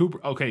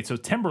Kubrick. Okay, so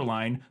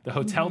Timberline, the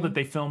hotel that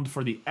they filmed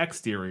for the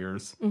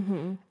exteriors,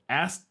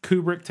 asked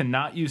Kubrick to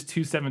not use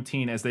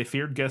 217 as they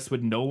feared guests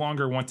would no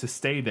longer want to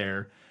stay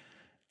there.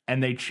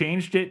 And they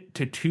changed it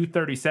to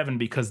 237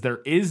 because there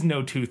is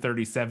no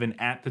 237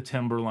 at the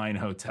Timberline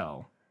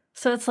Hotel.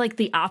 So it's like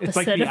the opposite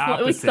like the of what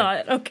we opposite.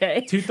 thought.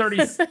 Okay.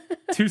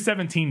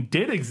 217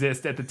 did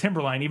exist at the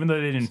Timberline, even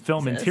though they didn't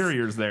film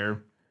interiors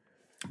there.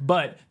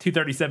 But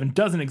 237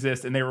 doesn't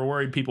exist, and they were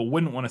worried people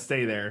wouldn't want to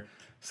stay there.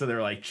 So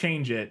they're like,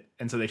 change it.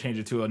 And so they changed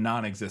it to a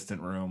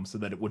non-existent room so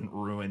that it wouldn't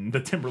ruin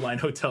the Timberline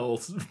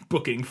Hotel's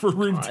booking for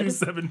room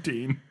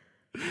 217.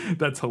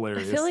 That's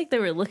hilarious. I feel like they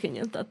were looking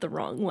at that the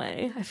wrong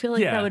way. I feel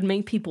like Yeah. that would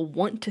make people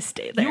want to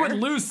stay there. you would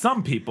lose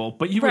some people,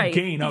 but you would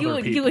gain other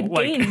people. You would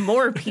Like, gain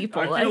more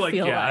people, I feel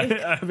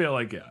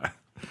like, like.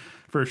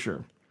 for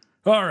sure.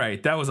 All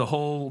right, that was a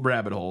whole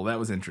rabbit hole. That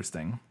was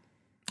interesting.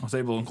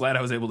 I'm glad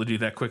I was able to do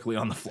that quickly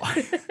on the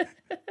fly.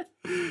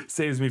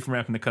 Saves me from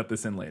having to cut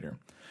this in later.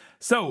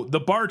 So the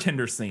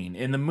bartender scene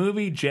in the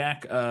movie,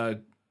 Jack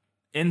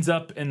ends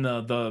up in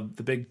the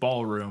big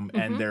ballroom,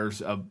 and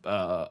there's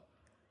a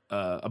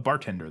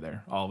bartender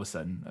there. All of a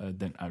sudden,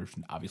 then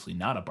obviously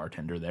not a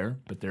bartender there,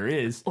 but there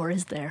is, Or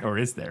is there? or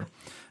is there?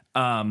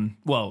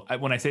 Well,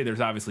 when I say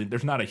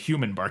there's not a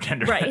human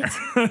bartender, Right.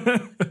 there.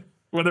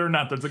 Whether or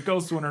not there's a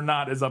ghost one or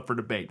not is up for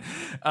debate.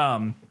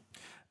 And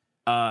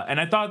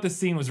I thought this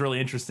scene was really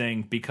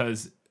interesting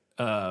because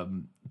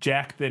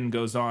Jack then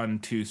goes on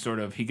to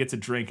he gets a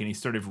drink and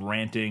he's sort of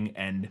ranting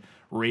and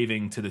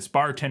raving to this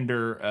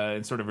bartender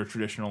in sort of a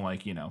traditional,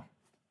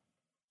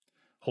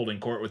 holding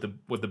court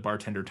with the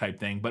bartender type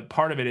thing. But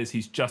part of it is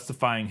he's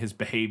justifying his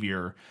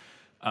behavior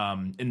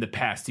in the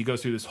past. He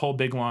goes through this whole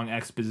big long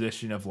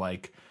exposition of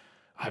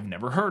I would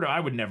never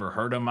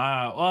hurt him.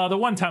 The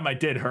one time I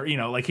did hurt,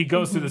 he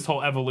goes through this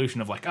whole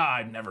evolution of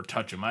I'd never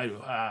touch him.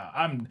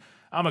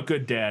 I'm a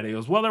good dad. He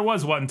goes, well, there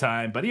was one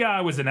time, but yeah,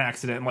 it was an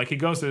accident. And he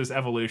goes through this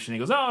evolution. He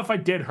goes, oh, if I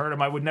did hurt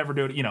him, I would never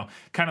do it.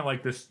 Kind of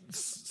like this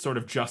sort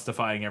of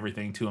justifying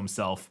everything to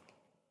himself.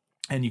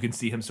 And you can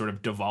see him sort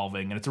of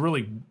devolving. And it's a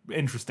really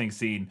interesting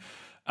scene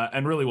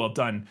and really well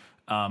done.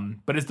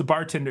 But is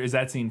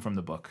that scene from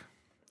the book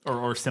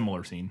or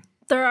similar scene?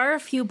 There are a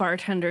few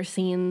bartender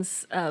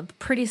scenes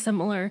pretty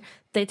similar.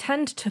 They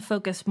tend to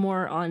focus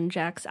more on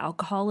Jack's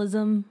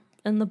alcoholism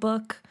in the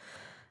book.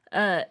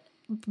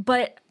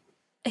 But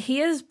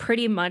he is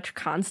pretty much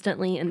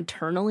constantly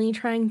internally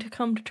trying to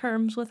come to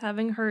terms with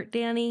having hurt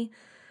Danny.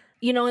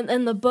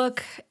 In the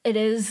book, it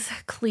is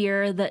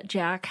clear that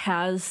Jack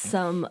has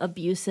some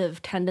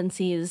abusive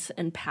tendencies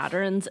and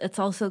patterns. It's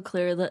also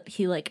clear that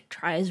he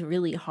tries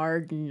really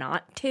hard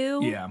not to.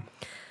 Yeah.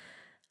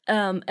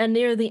 And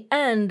near the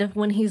end,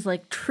 when he's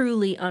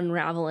truly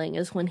unraveling,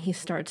 is when he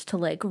starts to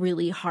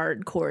really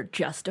hardcore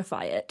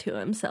justify it to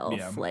himself.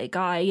 Yeah.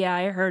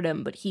 I hurt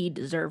him, but he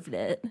deserved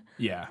it.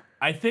 Yeah.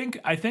 I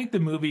think the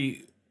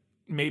movie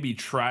maybe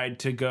tried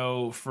to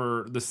go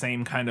for the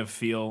same kind of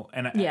feel,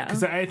 and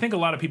because I think a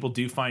lot of people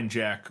do find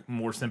Jack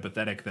more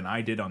sympathetic than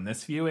I did on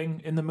this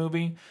viewing in the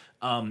movie.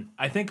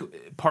 I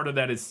think part of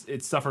that is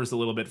it suffers a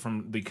little bit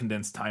from the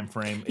condensed time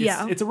frame.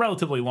 It's a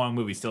relatively long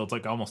movie still.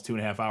 It's almost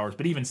 2.5 hours,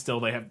 but even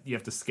still, you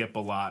have to skip a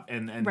lot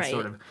and right.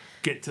 sort of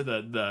get to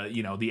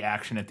the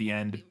action at the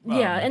end.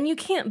 And you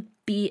can't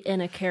be in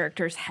a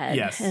character's head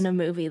Yes. in a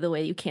movie the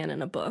way you can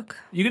in a book.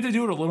 You get to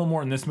do it a little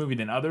more in this movie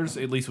than others,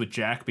 at least with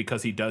Jack,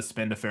 because he does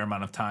spend a fair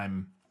amount of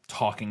time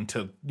talking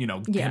to,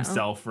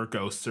 himself or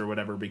ghosts or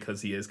whatever,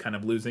 because he is kind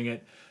of losing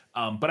it.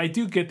 But I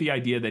do get the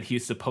idea that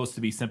he's supposed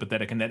to be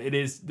sympathetic and that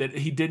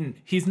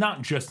he's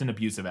not just an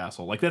abusive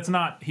asshole.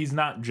 He's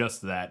not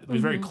just that.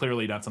 It's very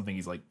clearly not something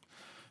he's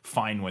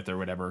fine with or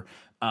whatever.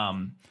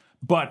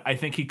 But I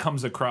think he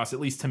comes across,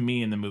 at least to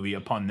me in the movie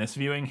upon this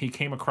viewing, he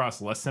came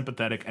across less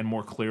sympathetic and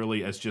more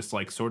clearly as just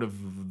sort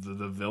of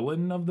the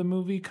villain of the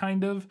movie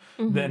kind of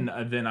than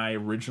I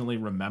originally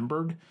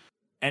remembered.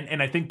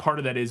 And I think part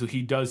of that is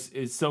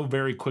is so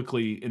very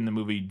quickly in the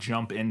movie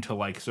jump into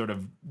sort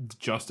of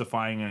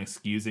justifying and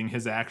excusing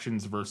his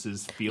actions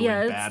versus feeling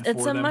bad for them.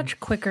 It's a much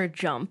quicker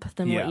jump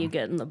than what you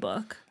get in the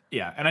book.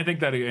 Yeah, and I think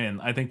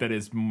that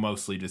is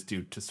mostly just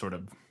due to sort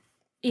of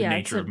the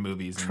nature of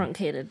movies.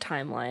 Truncated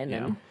timeline.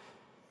 Yeah. And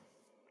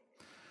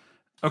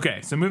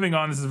okay, so moving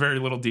on, this is very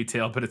little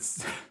detail, but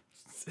it's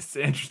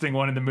an interesting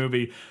one in the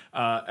movie.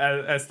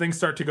 As things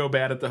start to go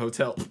bad at the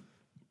hotel.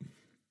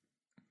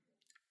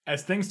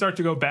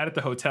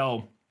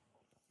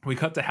 We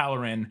cut to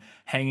Halloran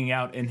hanging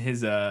out in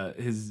his I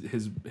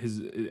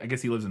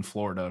guess he lives in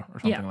Florida or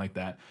something like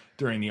that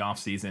during the off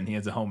season. He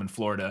has a home in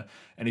Florida,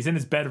 and he's in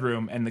his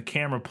bedroom, and the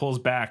camera pulls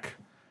back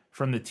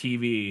from the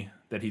TV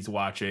that he's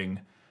watching,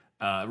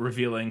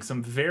 revealing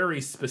some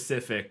very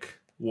specific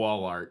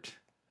wall art.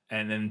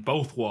 And then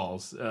both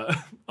walls,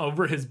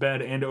 over his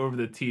bed and over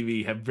the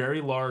TV, have very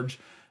large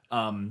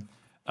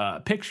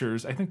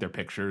pictures. I think they're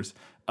pictures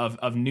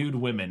of nude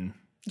women.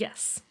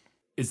 yes.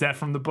 Is that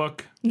from the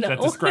book? No. Is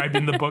that described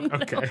in the book?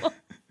 Okay.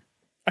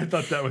 I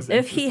thought that was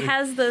If he interesting.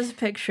 has those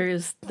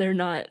pictures, they're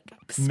not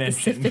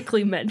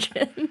specifically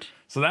mentioned.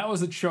 So that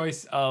was a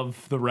choice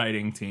of the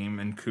writing team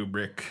and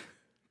Kubrick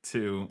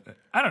to,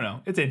 I don't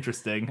know, it's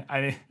interesting.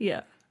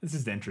 Yeah. This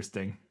is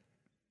interesting.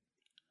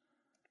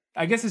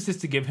 I guess it's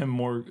just to give him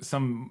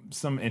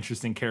some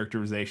interesting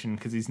characterization,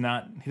 because he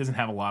doesn't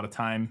have a lot of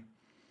time.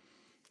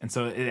 And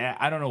so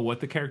I don't know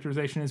what the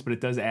characterization is, but it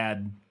does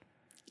add.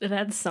 It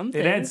adds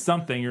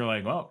something. You're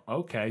like, well,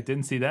 okay,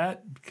 didn't see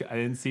that. I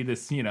didn't see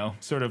this,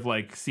 sort of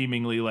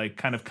seemingly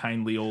kind of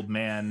kindly old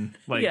man,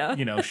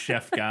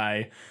 chef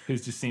guy who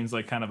just seems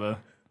like kind of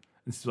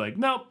it's like,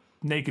 nope,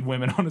 naked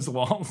women on his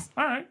walls.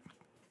 All right.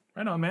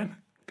 Right on, man.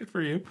 Good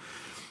for you.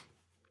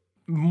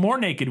 More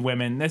naked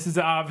women. This is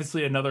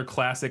obviously another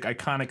classic,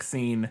 iconic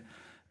scene.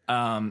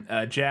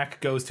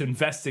 Jack goes to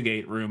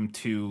investigate room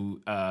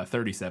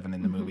 237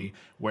 in the movie,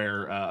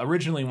 where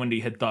originally Wendy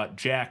had thought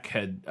Jack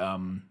had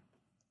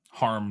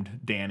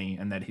harmed Danny,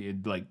 and that he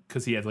had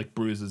because he had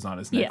bruises on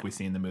his neck. Yeah. We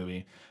see in the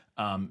movie,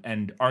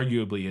 and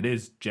arguably it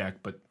is Jack,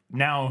 but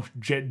now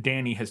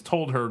Danny has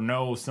told her,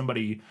 no,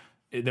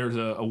 there's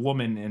a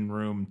woman in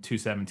room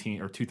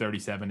 217 or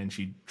 237, and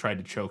she tried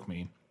to choke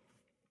me.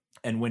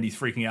 And Wendy's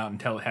freaking out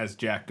until it has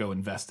Jack go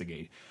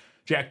investigate.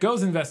 Jack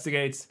goes,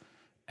 investigates,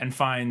 and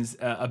finds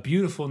a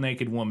beautiful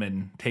naked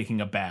woman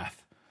taking a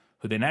bath,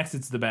 who then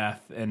exits the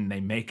bath and they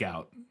make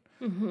out.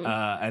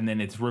 And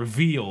then it's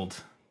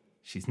revealed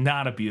she's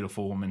not a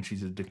beautiful woman.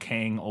 She's a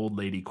decaying old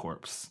lady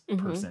corpse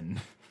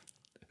person.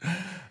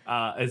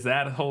 Is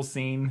that whole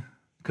scene?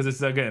 Because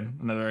it's, again,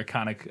 another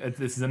iconic.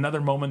 This is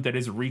another moment that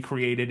is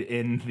recreated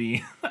in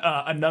the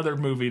another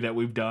movie that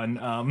we've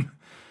done.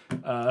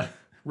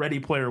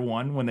 Ready Player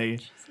One, when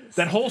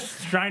that whole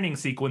Shining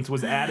sequence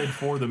was added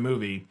for the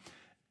movie.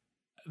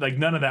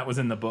 None of that was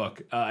in the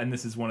book, and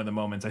this is one of the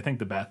moments. I think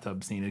the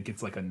bathtub scene, it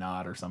gets a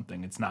nod or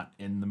something. It's not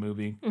in the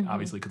movie,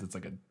 obviously, because it's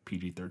a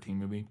PG-13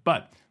 movie,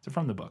 but it's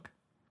from the book.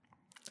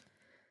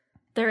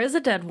 There is a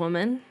dead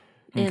woman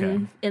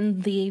in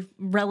the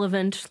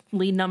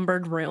relevantly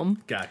numbered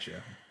room.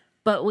 Gotcha.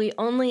 But we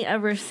only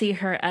ever see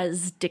her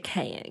as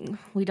decaying.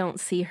 We don't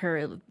see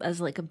her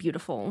as a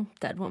beautiful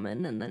dead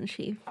woman, and then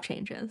she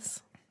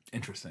changes.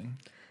 Interesting.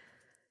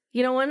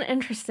 One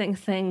interesting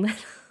thing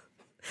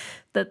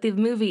that the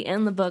movie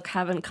and the book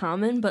have in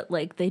common, but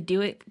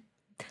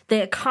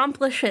they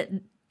accomplish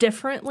it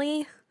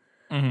differently,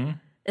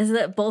 is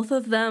that both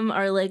of them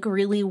are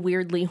really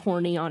weirdly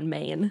horny on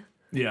Maine.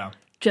 Yeah.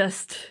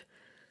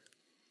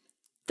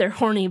 They're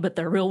horny, but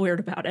they're real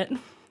weird about it.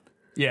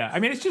 Yeah, I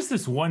mean, it's just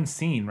this one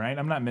scene, right?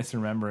 I'm not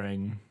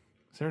misremembering.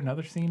 Is there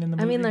another scene in the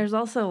I movie? mean, there's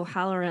also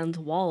Halloran's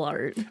wall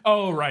art.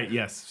 Oh, right.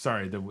 Yes.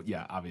 Sorry.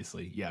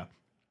 Obviously. Yeah.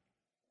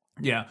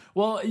 Yeah.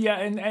 Well, yeah.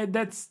 And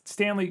that's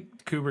Stanley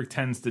Kubrick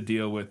tends to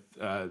deal with,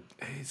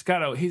 he's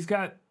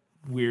got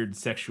weird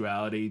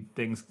sexuality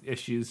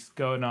issues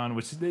going on,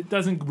 which it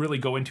doesn't really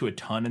go into a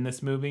ton in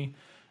this movie.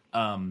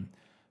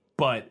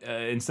 But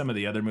in some of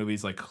the other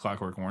movies like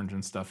Clockwork Orange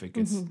and stuff, it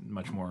gets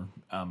much more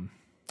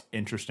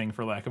interesting,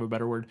 for lack of a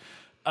better word.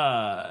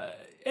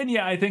 And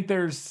yeah, I think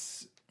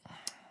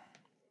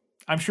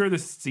I'm sure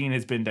this scene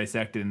has been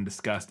dissected and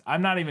discussed.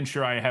 I'm not even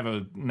sure I have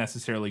a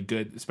necessarily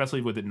good,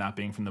 especially with it not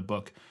being from the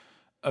book,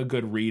 a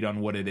good read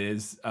on what it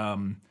is.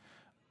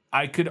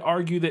 I could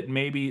argue that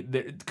maybe,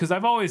 because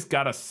I've always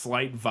got a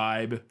slight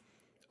vibe,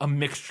 a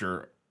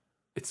mixture.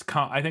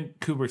 I think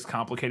Kubrick's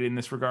complicated in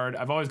this regard.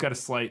 I've always got a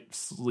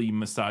slightly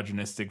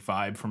misogynistic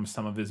vibe from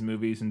some of his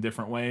movies in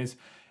different ways.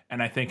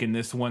 And I think in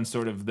this one,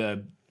 sort of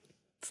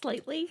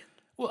Slightly?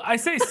 Well, I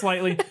say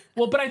slightly.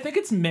 Well, but I think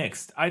it's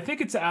mixed. I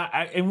think it's,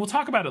 and we'll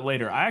talk about it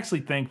later. I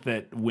actually think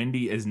that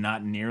Wendy is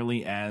not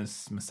nearly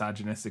as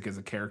misogynistic as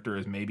a character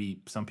as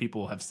maybe some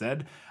people have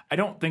said. I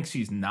don't think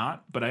she's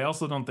not, but I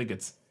also don't think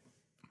it's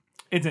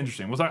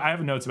interesting. I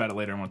have notes about it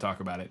later. I want to talk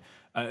about it.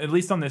 At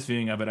least on this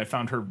viewing of it, I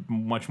found her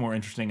much more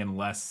interesting and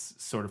less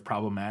sort of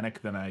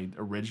problematic than I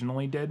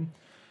originally did,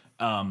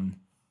 or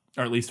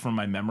at least from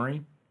my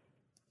memory.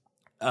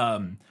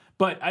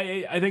 But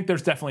I think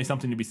there's definitely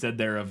something to be said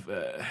there of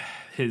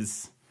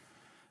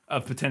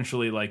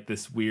potentially like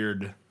this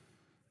weird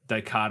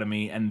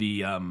dichotomy and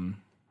the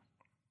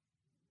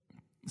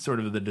sort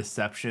of the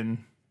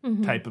deception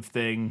type of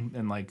thing,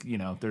 and like, you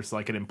know, there's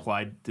like an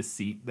implied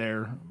deceit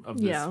there of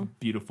this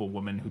beautiful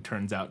woman who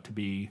turns out to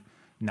be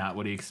not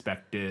what he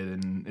expected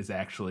and is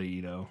actually,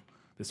 you know,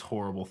 this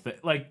horrible thing.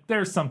 Like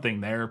there's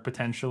something there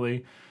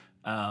potentially.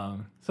 So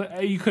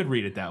you could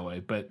read it that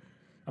way, but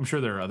I'm sure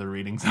there are other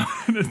readings on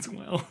it as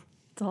well.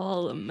 It's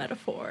all a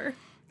metaphor.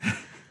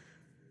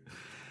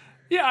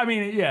 Yeah, I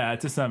mean, yeah,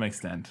 to some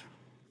extent.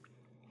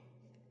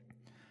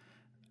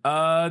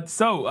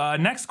 So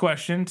next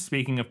question,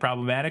 speaking of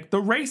problematic,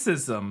 the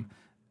racism.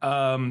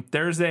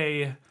 There's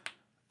a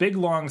big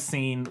long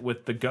scene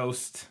with the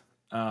ghost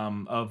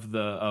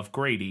of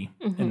Grady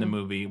in the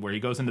movie where he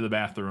goes into the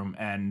bathroom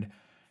and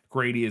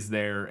Grady is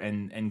there,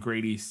 and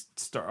Grady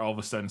all of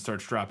a sudden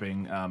starts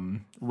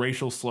dropping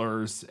racial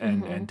slurs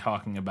and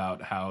talking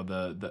about how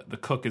the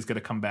cook is going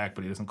to come back,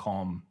 but he doesn't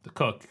call him the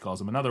cook, he calls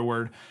him another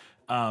word.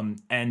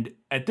 And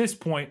at this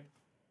point,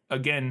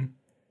 again,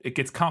 it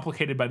gets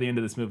complicated by the end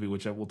of this movie,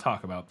 which I will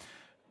talk about.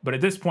 But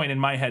at this point in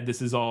my head, this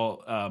is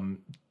all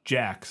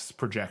Jack's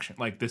projection.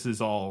 Like, this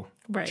is all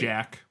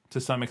Jack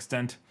to some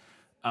extent.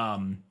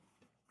 And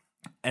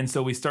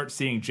so we start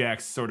seeing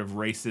Jack's sort of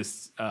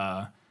racist,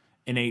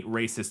 innate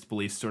racist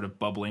beliefs sort of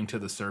bubbling to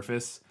the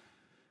surface.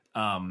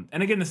 And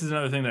again, this is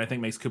another thing that I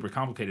think makes Kubrick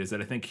complicated, is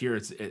that I think here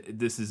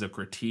this is a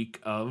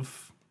critique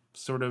of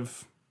sort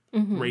of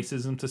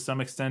racism to some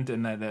extent.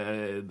 And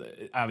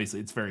that obviously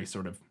it's very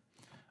sort of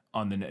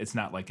it's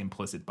not like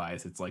implicit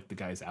bias. It's like the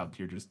guy's out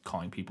here just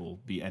calling people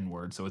the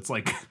N-word. So it's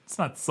like, it's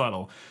not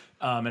subtle.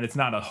 And it's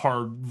not a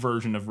hard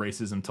version of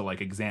racism to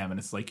like examine.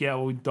 It's like, yeah,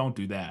 well, we don't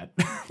do that.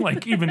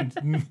 Like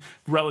even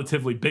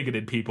relatively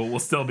bigoted people will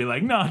still be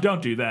like, no,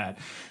 don't do that.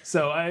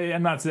 So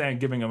I'm not saying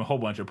giving him a whole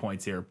bunch of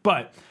points here,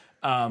 but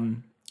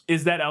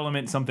is that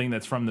element something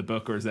that's from the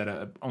book, or is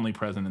that only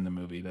present in the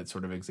movie, that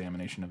sort of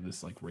examination of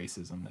this like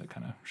racism that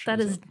kind of shows That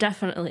is up?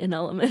 definitely an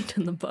element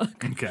in the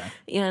book. Okay.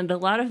 And a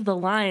lot of the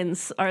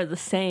lines are the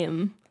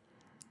same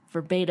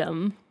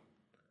verbatim.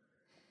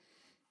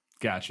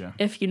 Gotcha.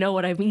 If you know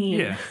what I mean.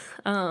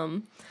 Yeah.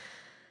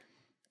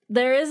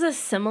 There is a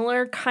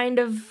similar kind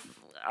of,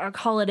 I'll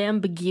call it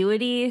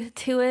ambiguity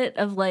to it,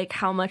 of like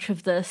how much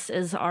of this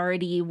is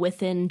already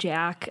within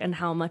Jack and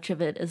how much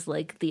of it is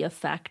like the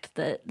effect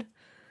that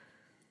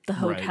the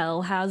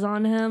hotel has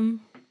on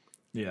him.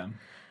 Yeah.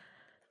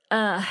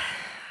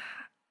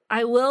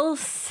 I will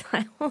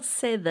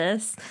say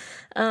this.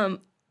 I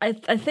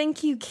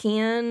think you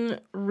can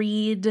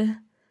read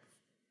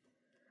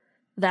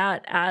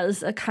that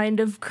as a kind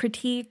of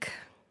critique.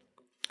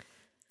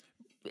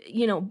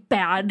 You know,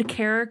 bad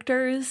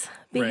characters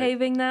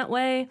behaving that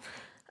way.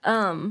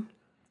 In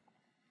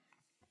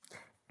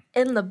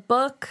the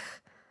book,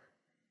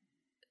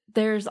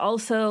 there's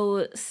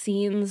also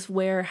scenes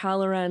where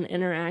Halloran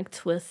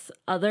interacts with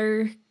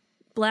other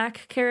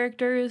black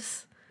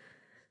characters,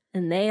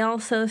 and they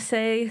also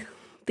say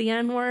the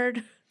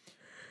N-word.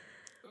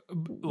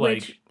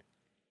 Like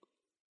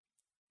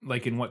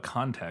in what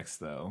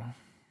context, though?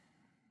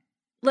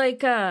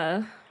 Like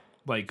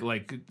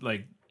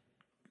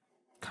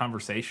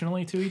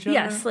conversationally to each other?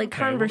 Yes, like Okay,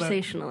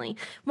 conversationally.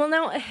 Well,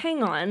 now,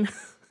 hang on.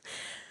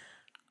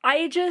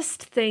 I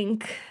just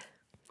think,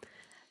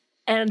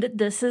 and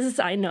this is,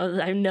 I know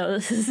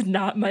this is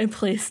not my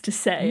place to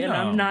say,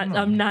 and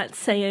I'm not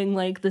saying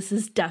like this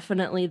is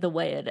definitely the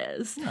way it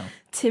is. No.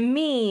 To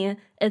me,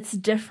 it's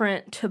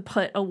different to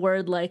put a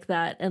word like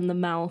that in the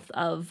mouth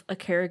of a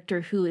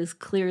character who is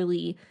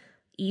clearly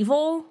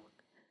evil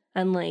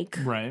and like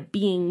Right.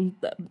 being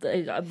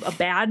a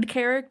bad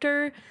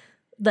character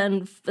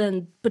than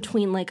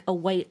between like a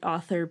white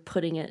author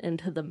putting it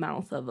into the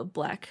mouth of a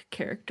black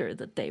character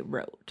that they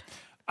wrote.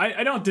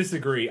 I don't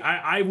disagree.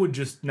 I would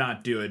just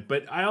not do it,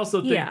 but I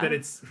also think Yeah. that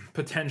it's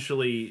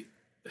potentially,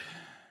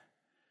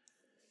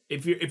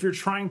 if you're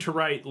trying to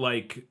write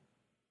like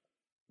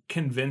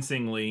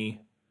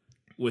convincingly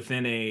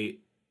within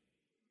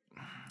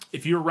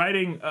if you're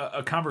writing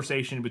a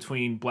conversation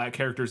between black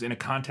characters in a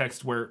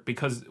context where,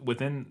 because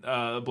within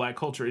black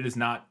culture it is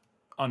not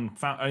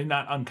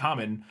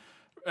uncommon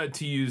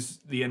to use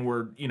the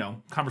N-word,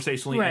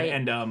 conversationally, Right.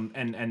 and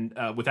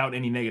without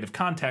any negative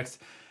context.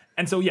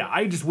 And so, yeah,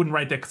 I just wouldn't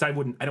write that because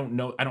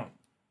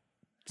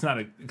it's not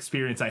an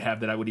experience I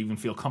have that I would even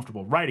feel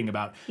comfortable writing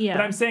about. Yeah.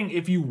 But I'm saying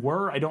if you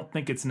were, I don't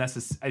think it's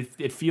necessary.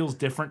 It feels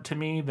different to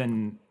me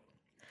than,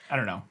 I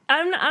don't know.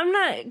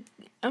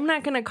 I'm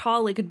not gonna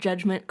call like a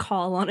judgment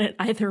call on it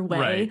either way.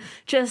 Right.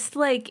 Just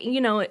like,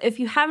 if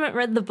you haven't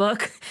read the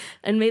book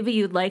and maybe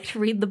you'd like to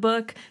read the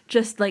book,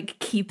 just like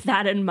keep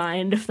that in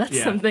mind if that's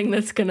Yeah. something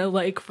that's gonna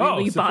like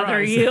really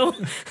bother surprise. you.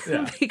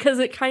 Yeah. Because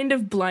it kind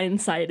of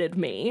blindsided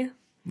me.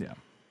 Yeah.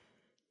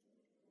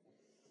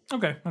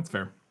 Okay, that's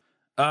fair.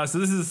 So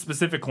this is a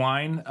specific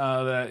line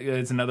that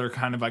is another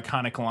kind of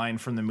iconic line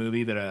from the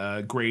movie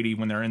that Grady,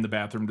 when they're in the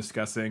bathroom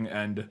discussing,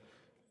 and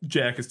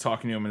Jack is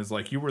talking to him and is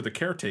like, "You were the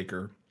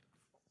caretaker."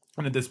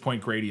 And at this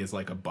point, Grady is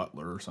like a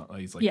butler or something.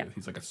 He's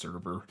like a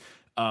server.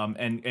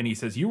 And he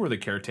says, "You were the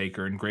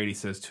caretaker." And Grady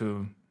says to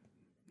him,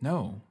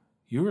 "No,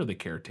 you were the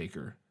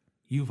caretaker.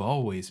 You've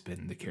always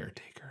been the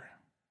caretaker."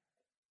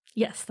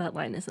 Yes, that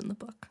line is in the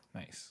book.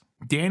 Nice.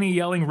 Danny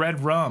yelling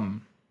 "Red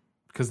Rum,"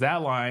 because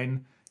that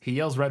line, he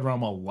yells "Red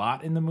Rum" a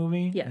lot in the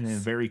movie. Yes. In a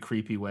very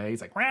creepy way.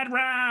 He's like, "Red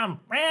Rum!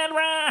 Red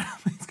Rum!"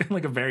 It's kind of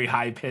like a very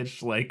high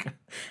pitched, like,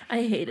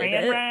 I hated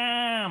 "Red it.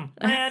 Rum!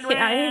 Red Rum!"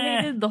 I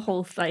hated the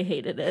whole I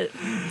hated it.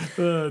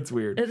 It's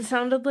weird. It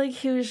sounded like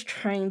he was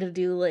trying to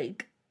do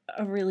like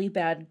a really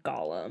bad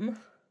Gollum.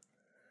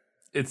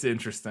 It's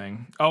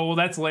interesting. Oh, well,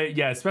 that's late.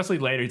 Yeah, especially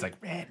later. He's like,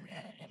 "Red Rum."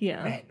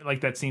 Yeah. Red.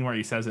 Like that scene where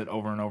he says it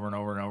over and over and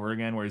over and over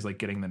again, where he's like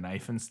getting the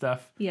knife and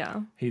stuff.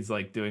 Yeah. He's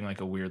like doing like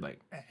a weird, like,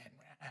 "Red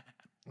Rum,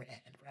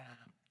 Red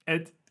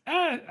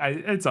Rum."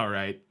 It's all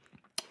right.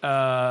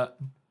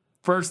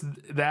 First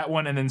that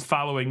one, and then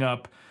following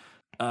up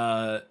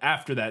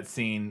after that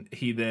scene,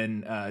 he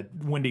then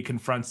Wendy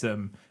confronts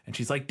him, and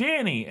she's like,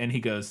 "Danny," and he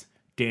goes,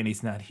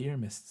 "Danny's not here,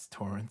 Mrs.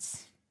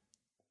 Torrance,"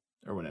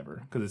 or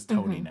whatever, because it's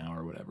Tony now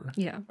or whatever.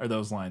 Yeah. Are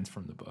those lines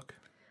from the book?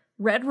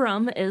 Red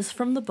Rum is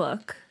from the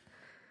book.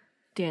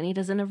 Danny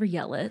doesn't ever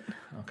yell it.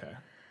 Okay.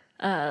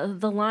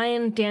 The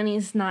line,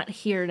 "Danny's not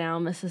here now,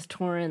 Mrs.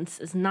 Torrance,"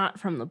 is not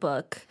from the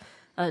book.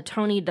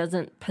 Tony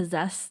doesn't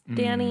possess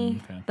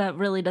Danny. okay. That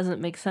really doesn't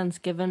make sense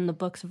given the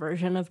book's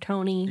version of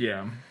Tony.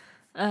 Yeah.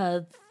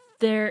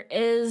 There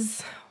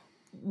is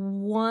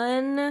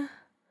one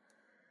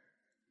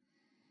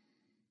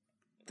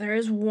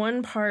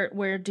part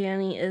where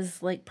Danny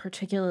is like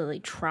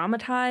particularly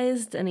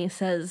traumatized, and he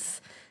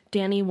says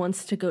Danny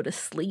wants to go to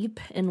sleep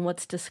in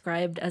what's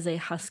described as a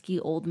husky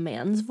old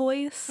man's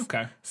voice.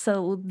 Okay.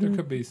 So There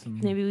could be some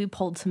maybe we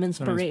pulled some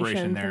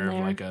inspiration, from there there.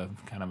 of like a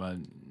kind of a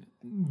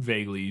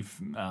vaguely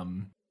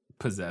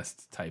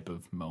possessed type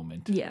of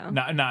moment. Yeah.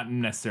 Not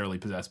necessarily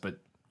possessed, but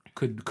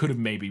could have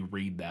maybe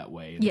read that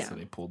way, and Yeah. so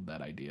they pulled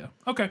that idea.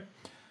 Okay.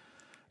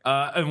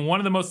 And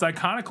one of the most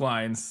iconic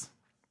lines,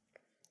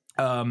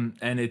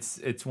 and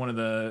it's one of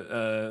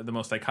the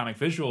most iconic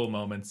visual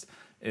moments,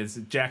 is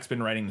Jack's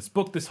been writing this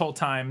book this whole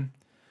time,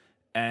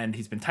 and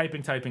he's been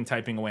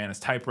typing away on his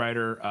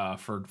typewriter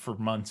for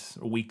months,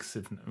 weeks,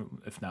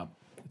 if not.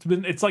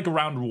 It's like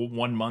around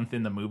 1 month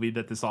in the movie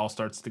that this all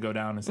starts to go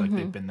down. It's like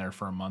they've been there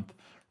for a month,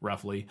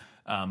 roughly,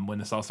 when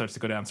this all starts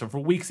to go down. So for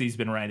weeks he's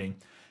been writing.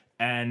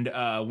 And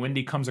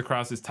Wendy comes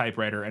across his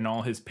typewriter and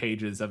all his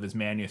pages of his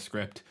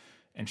manuscript,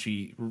 and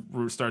she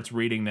starts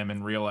reading them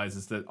and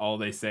realizes that all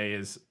they say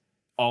is,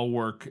 "All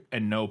work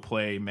and no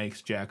play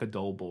makes Jack a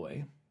dull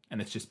boy."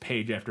 And it's just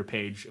page after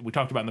page. We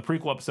talked about in the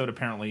prequel episode,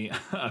 apparently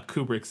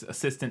Kubrick's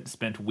assistant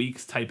spent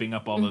weeks typing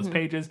up all those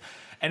pages.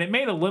 And it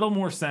made a little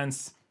more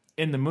sense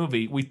in the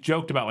movie. We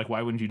joked about, like,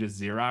 why wouldn't you just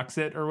Xerox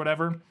it or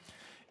whatever?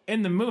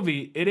 In the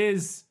movie, it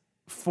is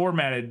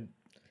formatted.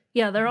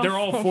 Yeah, they're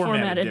all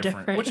formatted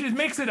different. Which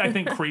makes it, I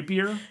think,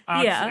 creepier,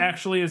 Yeah.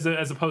 actually, as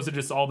opposed to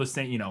just all the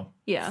same,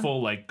 Yeah.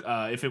 full, like,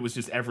 if it was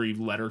just every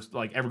letter,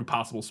 like, every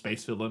possible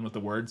space filled in with the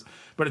words.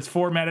 But it's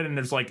formatted, and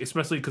there's, like,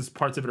 especially because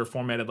parts of it are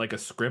formatted like a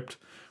script,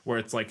 where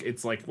it's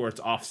where it's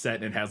offset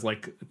and it has,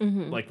 like,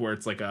 like, where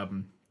it's, like,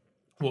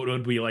 what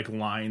would be, like,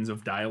 lines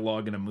of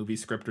dialogue in a movie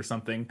script or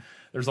something.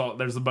 There's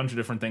a bunch of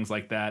different things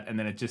like that, and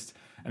then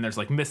and there's,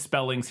 like,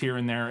 misspellings here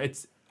and there.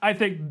 I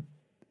think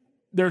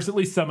there's at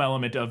least some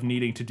element of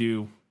needing to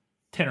do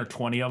 10 or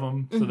 20 of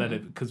them, so that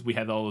because we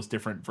had all those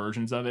different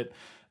versions of it.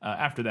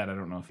 After that, I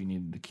don't know if you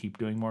needed to keep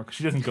doing more, because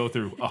she doesn't go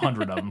through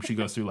 100 of them. She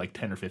goes through like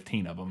 10 or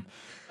 15 of them.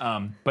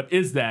 But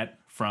is that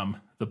from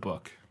the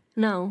book?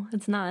 No,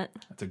 it's not.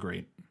 It's a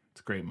great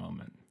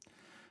moment.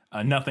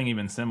 Nothing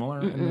even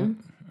similar in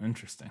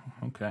Interesting.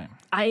 Okay.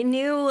 I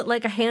knew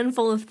like a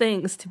handful of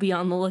things to be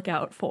on the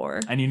lookout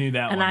for. And you knew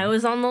that And one. I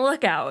was on the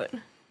lookout.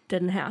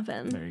 Didn't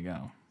happen. There you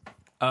go.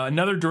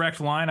 Another direct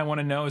line I want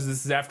to know is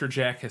this is after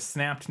Jack has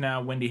snapped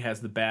now. Wendy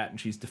has the bat and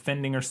she's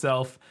defending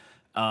herself.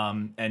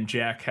 And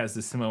Jack has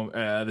this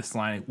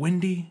line,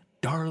 Wendy,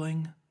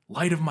 darling,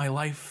 light of my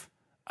life,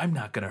 I'm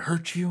not going to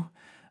hurt you.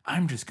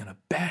 I'm just going to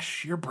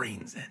bash your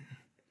brains in.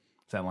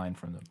 Is that line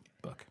from the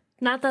book?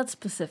 Not that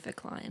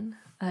specific line.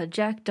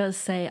 Jack does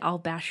say, I'll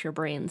bash your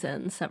brains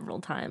in several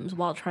times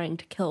while trying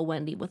to kill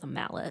Wendy with a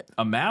mallet.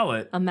 A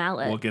mallet? A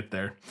mallet. We'll get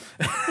there.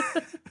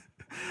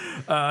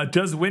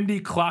 Does Wendy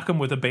clock him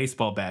with a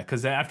baseball bat?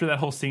 Because after that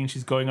whole scene,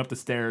 she's going up the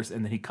stairs,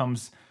 and then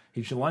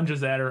she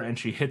lunges at her, and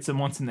she hits him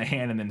once in the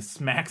hand, and then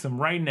smacks him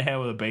right in the head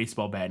with a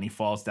baseball bat, and he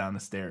falls down the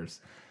stairs.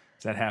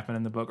 Does that happen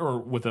in the book? Or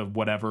with a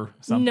whatever,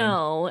 something?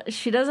 No,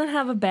 she doesn't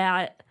have a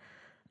bat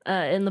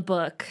in the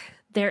book.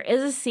 There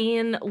is a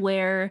scene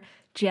where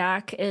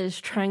Jack is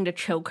trying to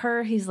choke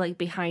her. He's like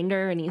behind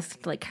her, and he's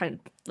like kind of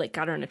like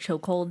got her in a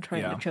chokehold,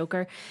 trying to choke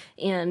her.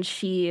 And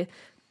she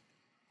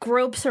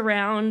gropes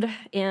around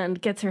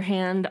and gets her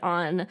hand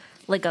on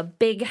like a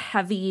big,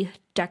 heavy,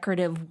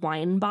 decorative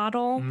wine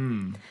bottle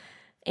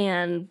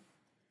and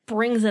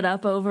brings it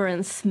up over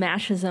and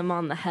smashes him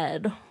on the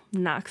head,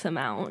 knocks him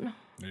out.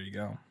 There you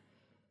go.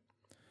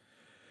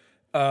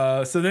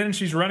 So then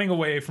she's running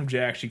away from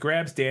Jack. She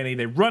grabs Danny.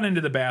 They run into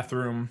the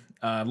bathroom,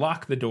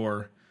 lock the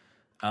door,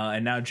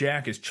 and now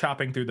Jack is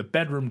chopping through the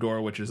bedroom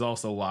door, which is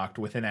also locked,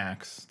 with an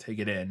axe to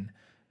get in.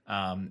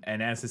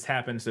 And as this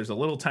happens, there's a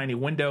little tiny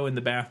window in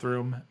the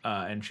bathroom,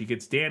 and she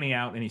gets Danny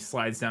out, and he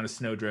slides down a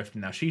snowdrift.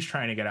 And now she's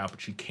trying to get out,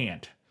 but she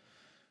can't.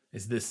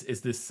 Is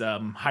this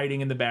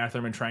hiding in the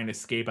bathroom and trying to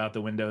escape out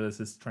the window? Does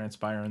this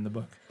transpire in the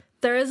book?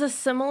 There is a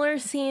similar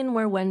scene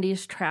where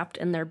Wendy's trapped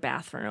in their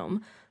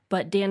bathroom,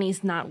 but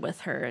Danny's not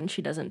with her, and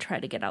she doesn't try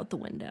to get out the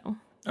window.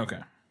 Okay.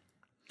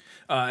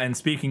 And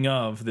speaking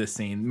of this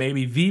scene,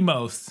 maybe the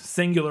most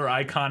singular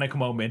iconic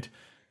moment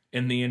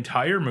in the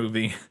entire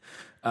movie,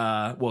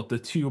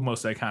 the two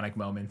most iconic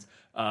moments,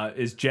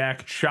 is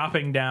Jack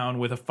chopping down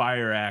with a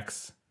fire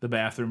axe the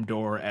bathroom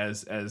door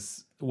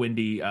as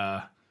Wendy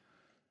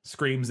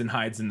screams and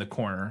hides in the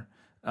corner.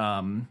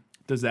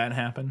 Does that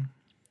happen?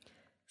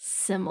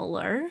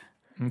 Similar.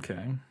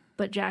 Okay.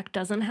 But Jack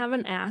doesn't have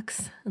an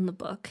axe in the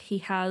book. He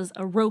has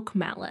a roque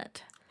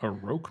mallet. A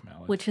roque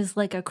mallet? Which is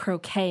like a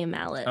croquet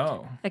mallet.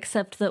 Oh.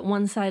 Except that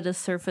one side is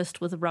surfaced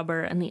with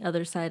rubber and the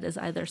other side is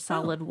either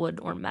solid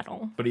wood or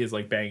metal. But he is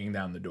like banging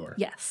down the door.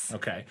 Yes.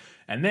 Okay.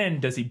 And then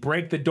does he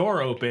break the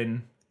door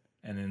open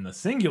and in the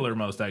singular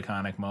most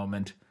iconic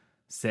moment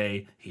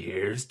say,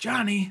 "Here's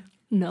Johnny"?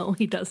 No,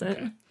 he doesn't.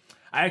 Okay.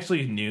 I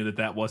actually knew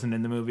that wasn't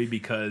in the movie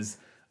because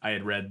I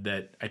had read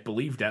that, I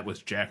believe that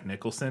was Jack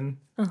Nicholson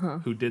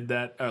who did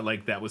that.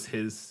 Like that was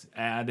his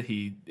ad.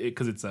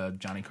 Because it's a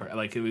Johnny Carson.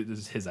 Like it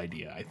was his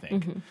idea, I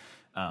think.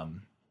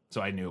 So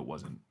I knew it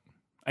wasn't.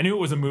 I knew it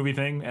was a movie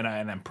thing, and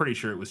I'm pretty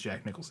sure it was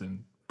Jack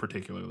Nicholson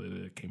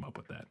particularly that came up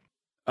with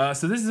that.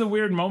 So this is a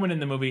weird moment in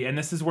the movie, and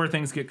this is where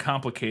things get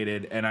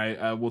complicated, and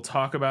I will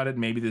talk about it.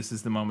 Maybe this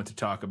is the moment to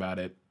talk about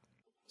it.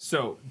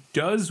 So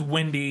does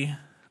Wendy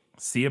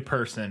see a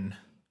person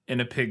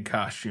in a pig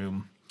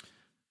costume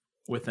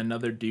with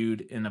another dude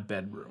in a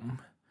bedroom?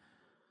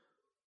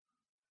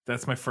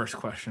 That's my first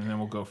question, and then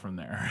we'll go from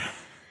there.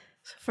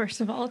 So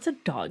first of all, it's a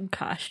dog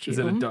costume. Is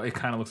it a dog? It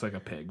kind of looks like a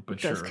pig, but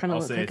sure,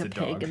 I'll say it's a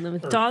dog. In the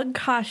dog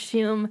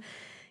costume,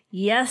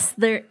 yes,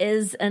 there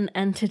is an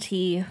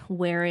entity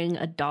wearing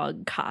a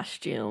dog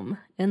costume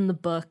in the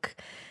book.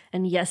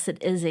 And yes,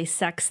 it is a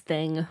sex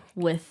thing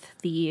with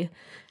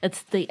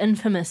it's the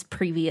infamous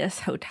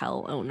previous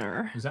hotel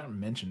owner. Is that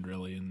mentioned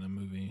really in the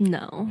movie?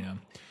 No.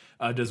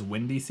 Yeah. Does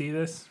Wendy see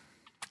this?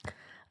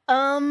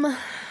 I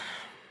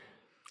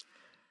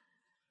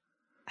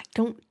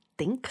don't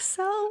think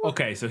so.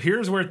 Okay, so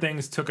here's where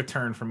things took a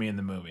turn for me in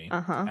the movie.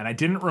 And I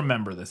didn't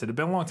remember this. It had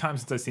been a long time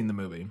since I'd seen the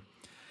movie.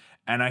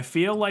 And I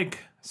feel like,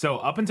 so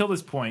up until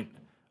this point,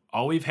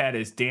 all we've had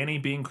is Danny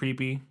being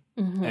creepy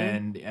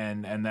and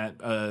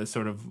that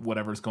sort of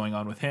whatever's going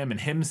on with him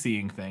and him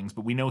seeing things,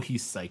 but we know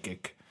he's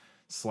psychic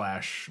 /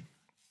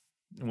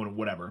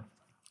 whatever.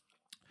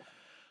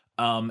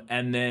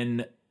 And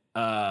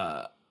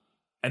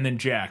then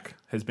Jack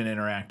has been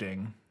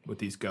interacting with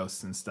these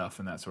ghosts and stuff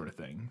and that sort of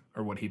thing,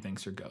 or what he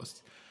thinks are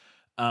ghosts.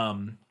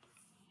 And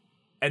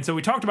so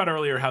we talked about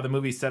earlier how the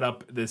movie set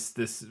up this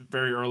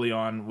very early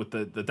on with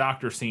the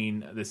doctor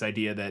scene, this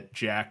idea that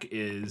Jack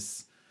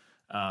is,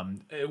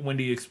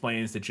 Wendy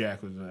explains that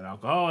Jack was an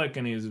alcoholic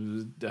and he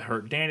was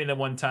hurt Danny that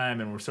one time,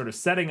 and we're sort of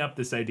setting up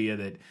this idea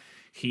that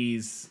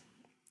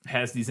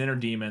has these inner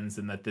demons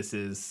and that this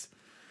is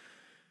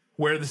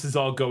where this is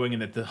all going,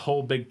 and that the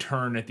whole big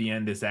turn at the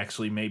end is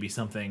actually maybe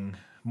something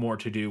more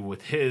to do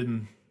with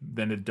him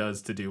than it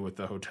does to do with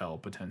the hotel,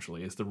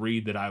 potentially, is the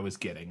read that I was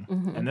getting.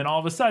 And then all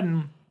of a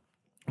sudden,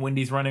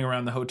 Wendy's running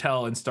around the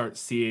hotel and starts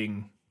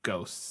seeing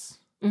ghosts.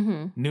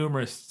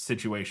 Numerous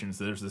situations.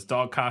 There's this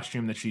dog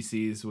costume that she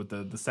sees with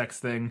the sex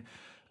thing.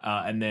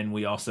 And then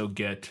we also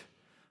get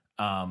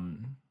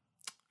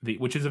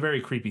which is a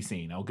very creepy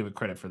scene. I'll give it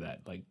credit for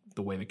that. Like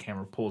the way the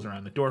camera pulls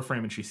around the door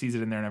frame and she sees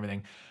it in there and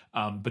everything.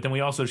 But then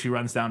she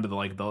runs down to the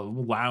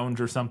lounge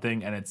or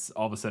something, and it's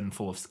all of a sudden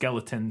full of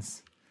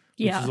skeletons.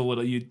 Yeah. Which is a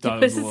little, you thought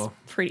it was a little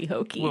pretty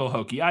hokey. A little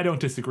hokey. I don't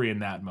disagree in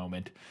that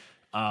moment.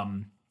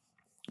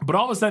 But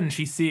all of a sudden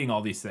she's seeing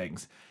all these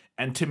things.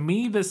 And to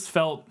me, this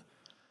felt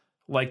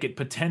like it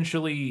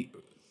potentially,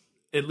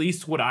 at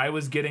least what I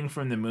was getting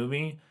from the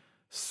movie,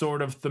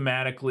 sort of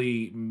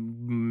thematically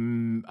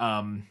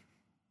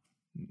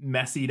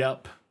messied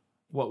up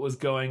what was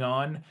going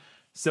on.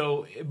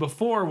 So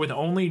before, with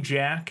only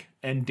Jack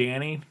and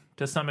Danny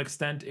to some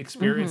extent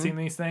experiencing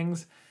these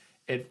things,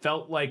 it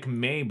felt like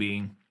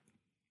maybe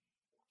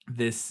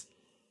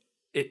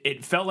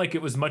it felt like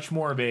it was much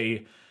more of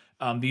a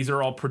these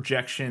are all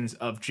projections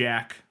of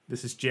Jack.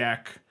 This is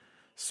Jack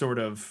sort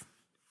of,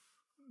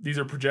 these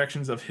are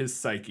projections of his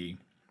psyche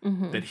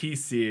that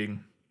he's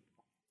seeing,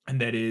 and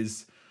that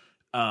is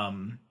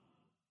and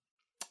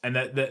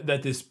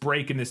that this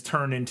break and this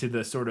turn into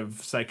the sort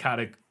of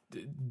psychotic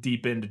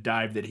deep end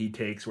dive that he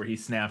takes where he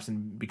snaps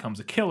and becomes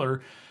a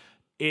killer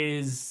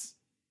is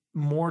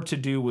more to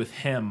do with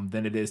him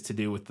than it is to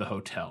do with the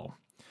hotel.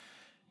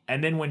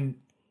 And then when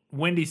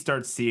Wendy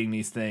starts seeing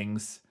these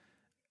things,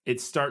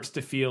 it starts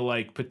to feel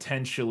like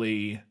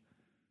potentially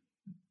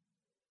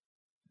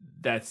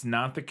that's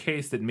not the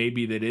case, that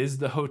maybe that is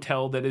the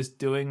hotel that is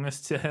doing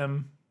this to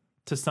him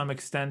to some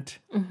extent.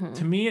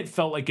 To me, it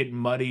felt like it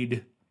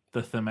muddied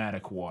the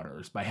thematic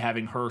waters by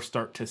having her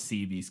start to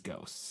see these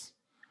ghosts.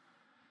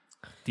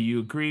 Do you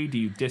agree? Do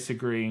you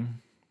disagree?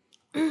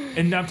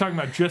 And I'm talking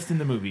about just in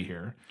the movie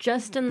here.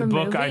 Just in the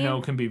book, movie? I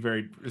know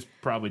is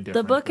probably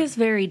different. The book is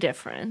very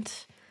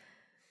different.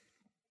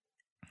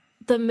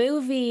 The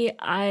movie,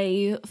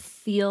 I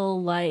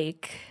feel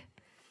like,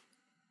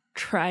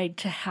 tried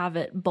to have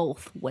it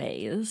both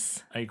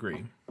ways. I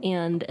agree.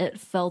 And it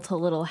felt a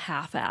little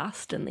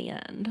half-assed in the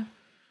end.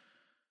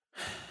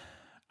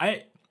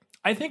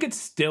 I think it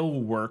still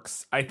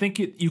works. I think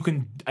you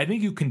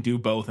can do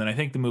both, and I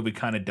think the movie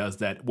kind of does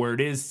that, where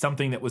it is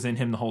something that was in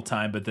him the whole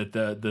time, but that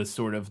the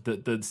sort of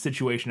the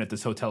situation at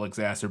this hotel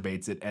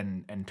exacerbates it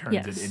and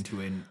turns it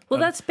into an. Well,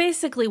 that's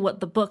basically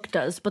what the book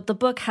does, but the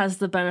book has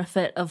the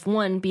benefit of,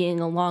 one, being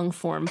a long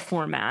form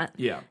format,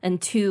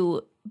 and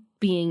two,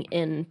 being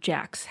in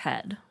Jack's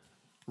head.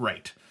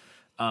 Right.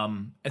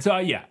 And so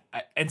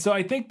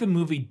I think the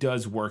movie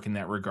does work in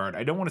that regard.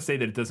 I don't want to say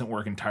that it doesn't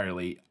work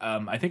entirely.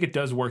 I think it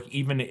does work,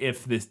 even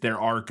if there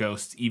are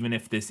ghosts, even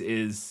if this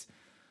is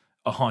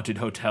a haunted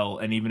hotel,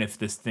 and even if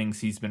this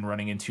things he's been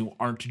running into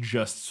aren't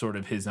just sort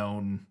of his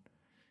own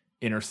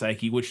inner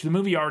psyche, which the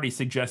movie already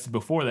suggested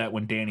before that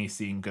when Danny's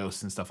seeing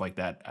ghosts and stuff like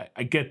that.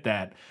 I get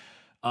that.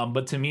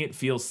 But to me, it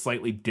feels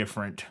slightly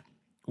different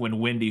when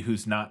Wendy,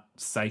 who's not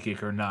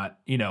psychic or not,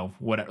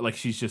 whatever, like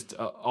she's just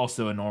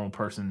also a normal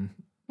person,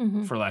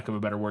 for lack of a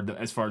better word,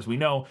 as far as we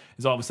know,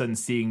 is all of a sudden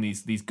seeing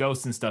these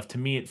ghosts and stuff. To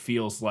me, it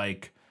feels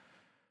like,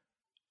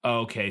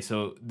 okay,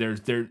 so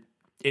to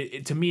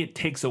me, it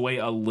takes away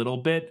a little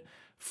bit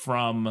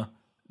from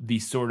the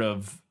sort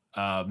of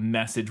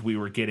message we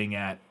were getting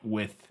at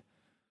with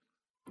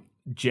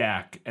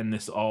Jack, and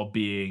this all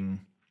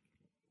being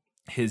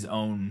his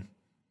own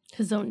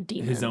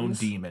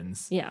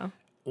demons. Yeah.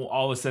 Well,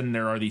 all of a sudden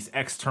there are these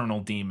external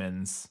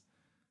demons.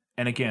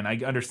 And again, I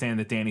understand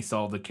that Danny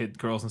saw the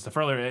girls and stuff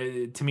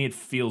earlier. To me, it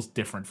feels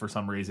different for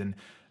some reason.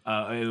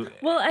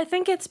 Well, I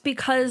think it's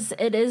because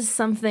it is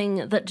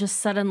something that just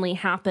suddenly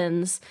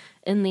happens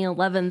in the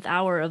 11th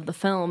hour of the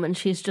film, and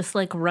she's just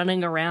like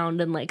running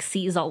around and like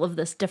sees all of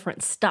this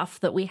different stuff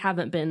that we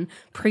haven't been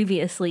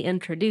previously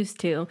introduced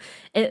to.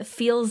 It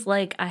feels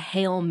like a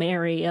Hail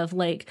Mary of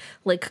like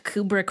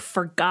Kubrick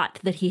forgot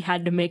that he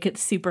had to make it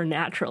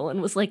supernatural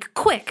and was like,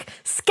 quick,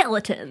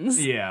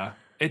 skeletons. Yeah.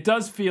 It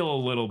does feel a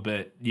little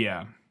bit,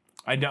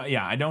 I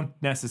don't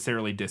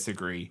necessarily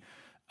disagree.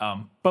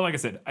 But like I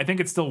said, I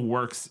think it still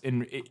works in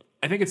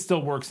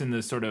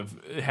the sort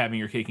of having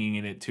your cake and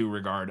eating it too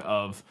regard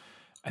of,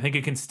 I think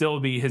it can still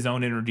be his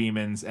own inner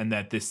demons, and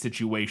that this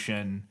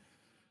situation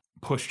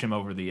pushed him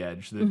over the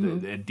edge,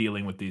 the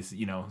dealing with these,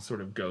 sort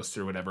of ghosts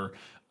or whatever.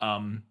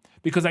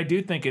 Because I do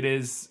think it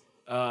is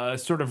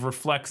sort of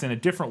reflects in a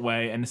different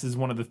way, and this is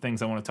one of the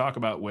things I want to talk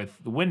about with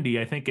Wendy.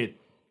 I think it,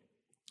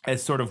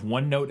 as sort of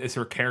one note as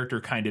her character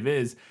kind of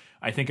is,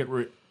 I think it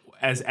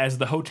as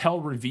the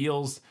hotel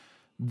reveals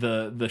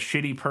the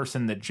shitty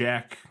person that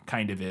Jack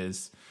kind of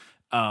is,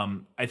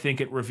 I think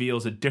it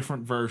reveals a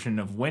different version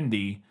of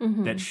Wendy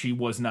that she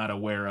was not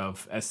aware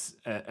of as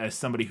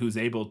somebody who's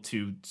able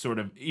to sort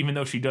of, even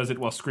though she does it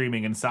while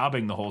screaming and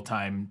sobbing the whole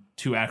time,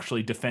 to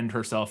actually defend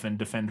herself and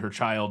defend her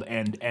child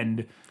and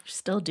you're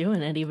still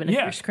doing it even if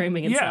you're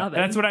screaming and sobbing.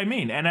 That's what I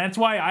mean. And that's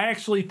why I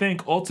actually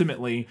think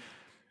ultimately,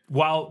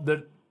 while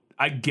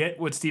I get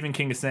what Stephen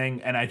King is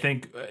saying, and I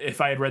think if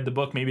I had read the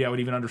book, maybe I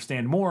would even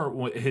understand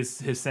more his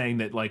saying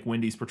that like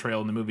Wendy's portrayal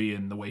in the movie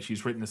and the way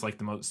she's written is like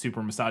the most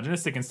super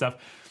misogynistic and stuff.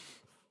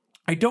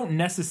 I don't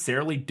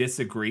necessarily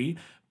disagree,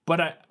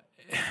 but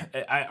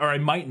I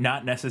might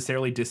not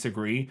necessarily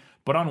disagree,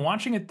 but on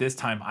watching it this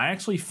time, I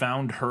actually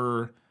found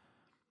her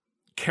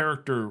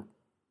character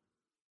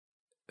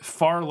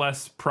far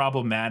less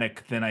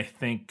problematic than I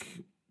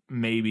think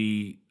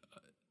maybe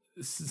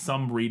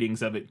some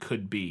readings of it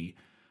could be.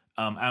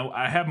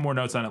 I have more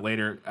notes on it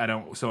later.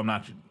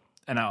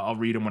 I'll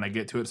read them when I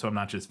get to it, so I'm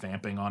not just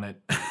vamping on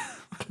it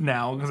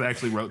now, because I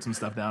actually wrote some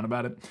stuff down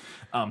about it.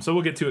 So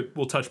we'll get to it.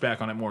 We'll touch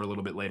back on it more a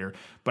little bit later.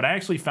 But I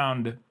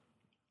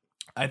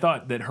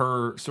thought that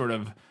her sort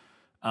of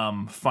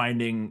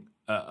finding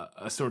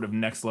a sort of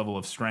next level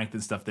of strength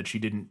and stuff that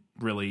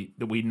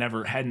we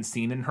hadn't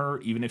seen in her,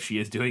 even if she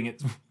is doing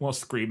it while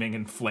screaming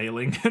and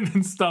flailing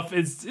and stuff,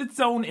 is its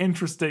own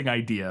interesting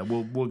idea.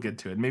 We'll get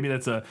to it. Maybe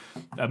that's a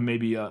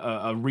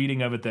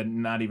reading of it that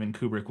not even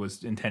Kubrick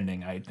was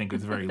intending. I think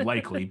is very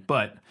likely,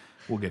 but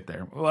we'll get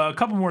there. Well, a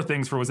couple more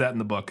things for what's that in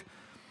the book.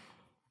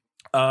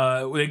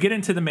 They get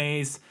into the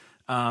maze,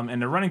 and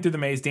they're running through the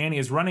maze. Danny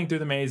is running through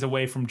the maze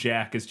away from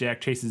Jack as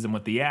Jack chases him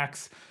with the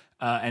axe.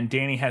 And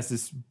Danny has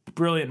this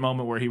brilliant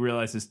moment where he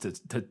realizes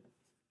to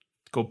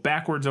go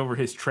backwards over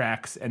his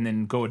tracks and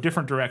then go a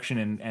different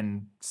direction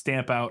and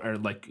stamp out or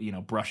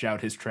brush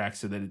out his tracks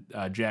so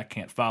that Jack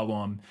can't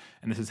follow him.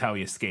 And this is how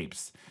he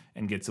escapes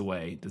and gets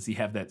away. Does he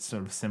have that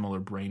sort of similar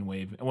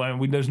brainwave? Well,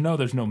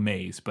 there's no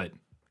maze, but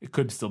it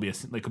could still be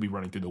they could be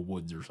running through the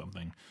woods or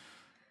something.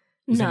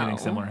 Does anything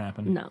similar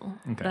happen? No.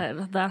 Okay.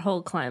 That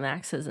whole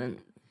climax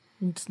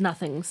it's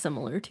nothing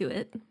similar to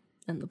it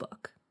in the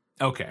book.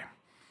 Okay.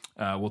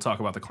 We'll talk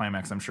about the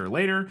climax, I'm sure,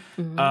 later.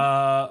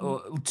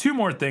 Mm-hmm. Two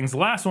more things. The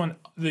last one,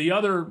 the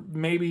other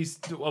maybe,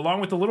 along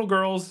with the little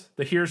girls,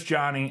 the Here's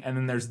Johnny, and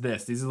then there's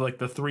this. These are like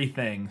the three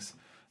things.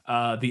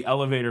 The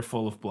elevator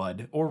full of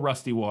blood, or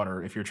rusty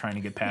water if you're trying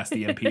to get past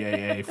the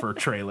MPAA for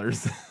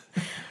trailers.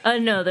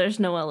 No, there's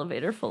no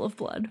elevator full of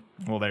blood.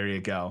 Well, there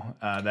you go.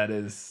 That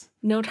is...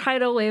 No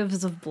tidal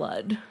waves of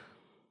blood.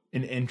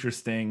 An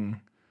interesting...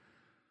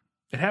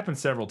 It happens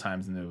several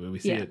times in the movie. We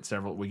see it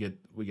several. We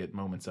get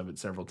moments of it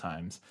several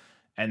times,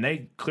 and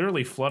they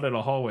clearly flooded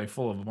a hallway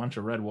full of a bunch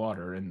of red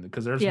water. And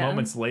because there's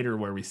moments later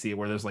where we see it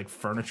where there's like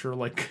furniture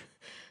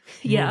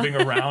moving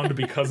around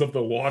because of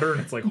the water,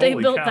 and it's like they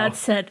holy built cow. that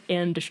set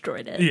and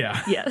destroyed it.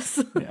 Yeah.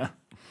 Yes. Yeah.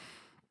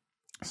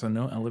 So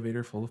no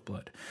elevator full of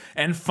blood.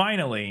 And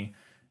finally,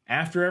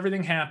 after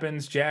everything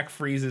happens, Jack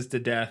freezes to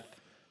death.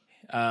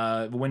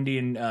 Wendy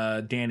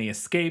and Danny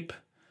escape.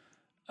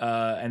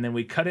 And then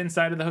we cut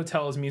inside of the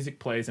hotel as music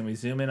plays, and we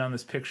zoom in on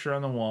this picture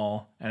on the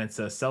wall, and it's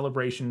a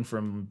celebration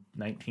from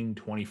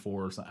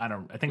 1924 or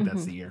something. I think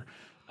that's the year.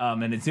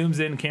 And it zooms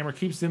in, camera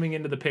keeps zooming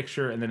into the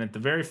picture, and then at the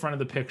very front of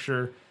the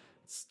picture,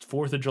 it's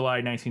 4th of July,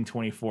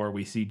 1924,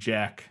 we see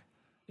Jack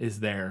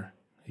is there.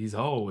 He's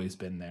always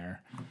been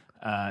there.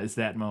 Is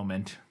that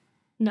moment.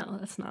 No,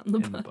 that's not in the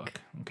book.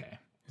 Okay.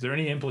 Is there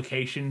any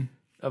implication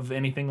of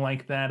anything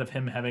like that, of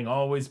him having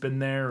always been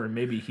there, or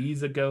maybe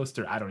he's a ghost,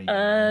 or I don't even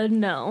know.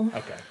 No.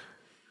 Okay.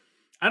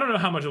 I don't know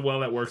how much well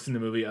that works in the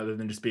movie, other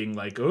than just being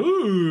like,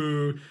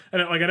 ooh.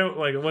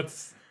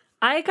 What's...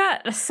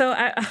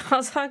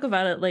 I'll talk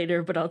about it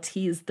later, but I'll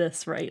tease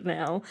this right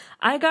now.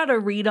 I got a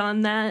read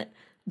on that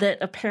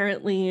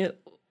apparently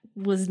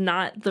was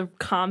not the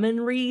common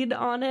read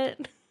on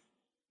it.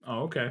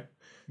 Oh, okay.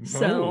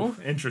 So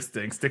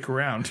interesting. Stick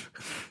around.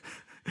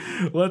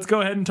 Let's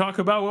go ahead and talk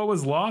about what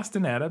was lost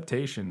in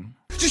adaptation.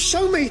 Just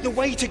show me the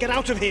way to get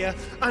out of here,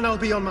 and I'll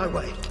be on my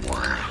way.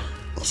 Where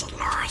was it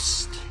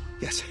lost?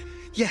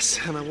 Yes,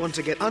 and I want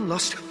to get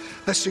unlost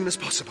as soon as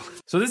possible.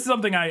 So this is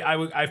something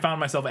I found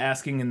myself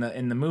asking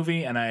in the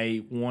movie, and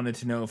I wanted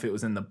to know if it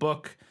was in the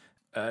book.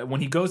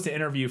 When he goes to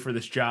interview for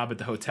this job at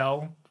the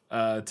hotel,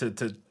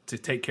 to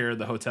take care of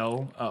the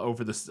hotel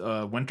over this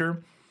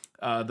winter,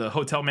 the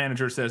hotel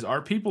manager says,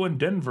 our people in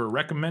Denver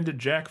recommended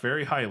Jack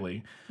very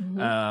highly.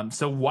 Mm-hmm.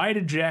 So why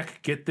did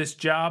Jack get this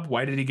job?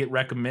 Why did he get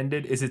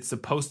recommended? Is it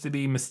supposed to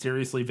be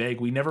mysteriously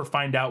vague? We never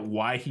find out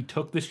why he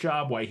took this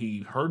job, why he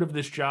heard of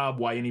this job,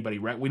 why anybody...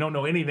 we don't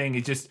know anything.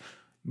 It's just...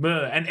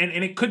 And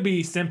it could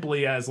be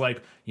simply as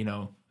like,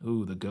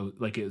 the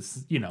ghost... Like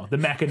it's, the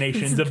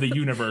machinations of the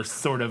universe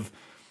sort of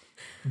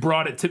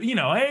brought it to...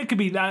 it could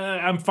be...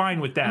 I'm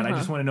fine with that. I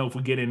just want to know if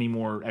we get any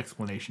more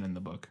explanation in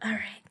the book. All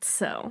right,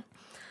 so...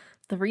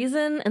 The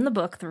reason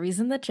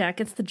that Jack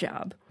gets the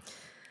job.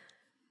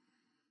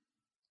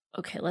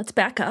 Okay, let's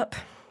back up.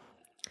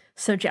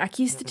 So Jack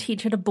used to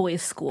teach at a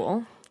boys'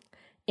 school,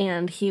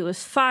 and he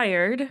was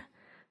fired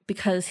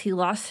because he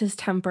lost his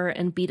temper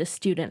and beat a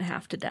student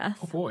half to death.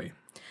 Oh boy.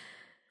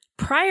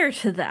 Prior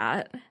to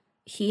that,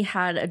 he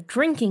had a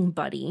drinking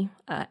buddy,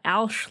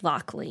 Al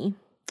Schlockley,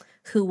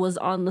 who was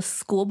on the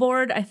school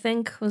board, I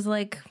think was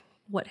like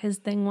what his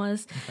thing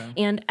was. Okay.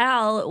 And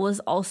Al was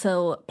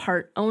also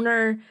part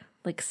owner,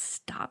 like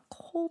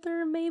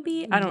stockholder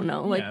maybe, I don't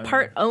know,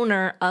 part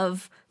owner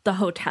of the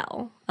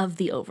hotel, of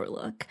the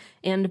Overlook.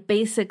 And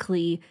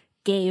basically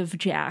gave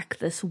Jack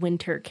this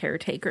winter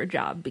caretaker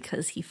job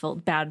because he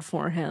felt bad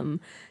for him,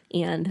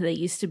 and they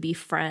used to be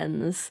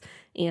friends,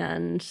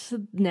 and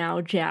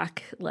now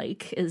Jack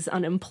like is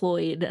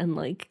unemployed and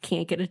like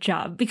can't get a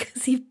job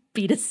because he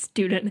beat a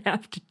student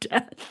half to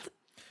death.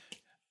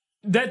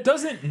 That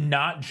doesn't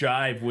not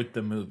jive with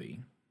the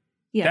movie.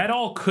 Yeah. That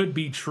all could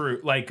be true.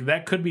 Like,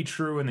 that could be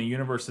true in the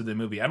universe of the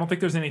movie. I don't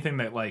think there's anything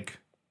that like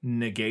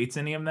negates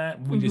any of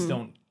that. We just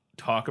don't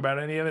talk about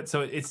any of it.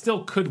 So it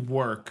still could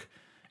work.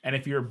 And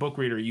if you're a book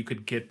reader, you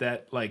could get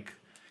that, like,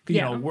 you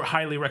know, we're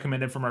highly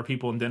recommended from our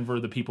people in Denver.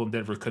 The people in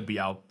Denver could be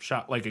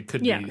outshot. Like, it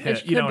could be hit. It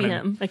could You know be what I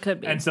him. mean? It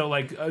could be. And so,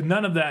 like,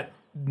 none of that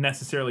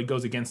necessarily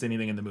goes against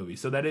anything in the movie.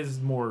 So that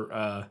is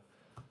more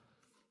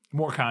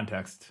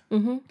context.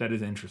 That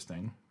is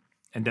interesting.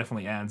 And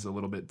definitely adds a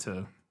little bit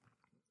to...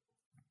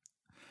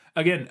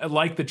 Again,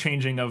 like the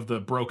changing of the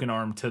broken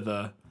arm to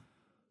the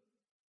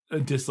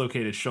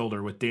dislocated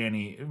shoulder with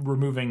Danny,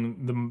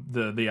 removing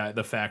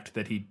the fact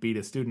that he beat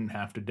a student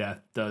half to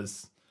death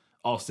does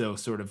also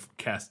sort of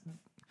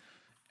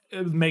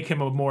make him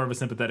more of a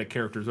sympathetic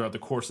character throughout the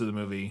course of the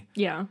movie.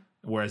 Yeah.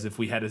 Whereas if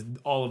we had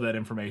all of that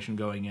information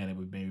going in, it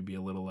would maybe be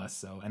a little less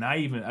so. And I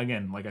even,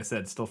 again, like I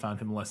said, still found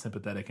him less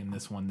sympathetic in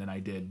this one than I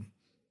did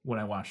when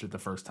I watched it the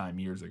first time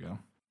years ago.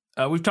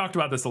 We've talked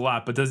about this a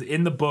lot, but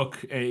in the book,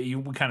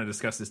 we kind of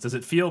discussed this, does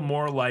it feel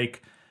more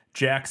like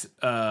Jack's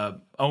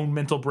own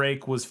mental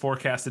break was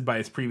forecasted by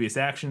his previous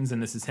actions,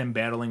 and this is him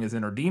battling his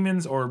inner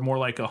demons, or more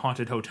like a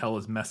haunted hotel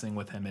is messing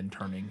with him and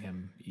turning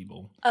him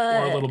evil? Or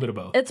a little bit of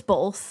both? It's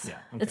both. Yeah,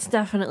 okay. It's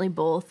definitely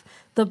both.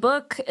 The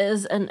book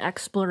is an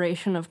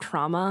exploration of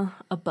trauma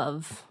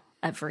above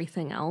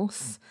everything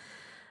else.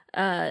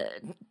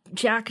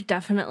 Jack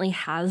definitely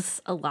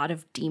has a lot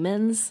of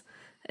demons.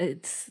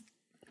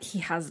 He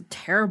has a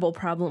terrible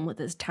problem with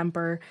his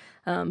temper.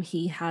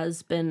 He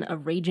has been a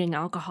raging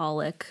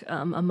alcoholic,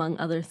 among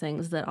other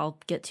things that I'll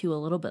get to a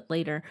little bit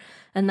later.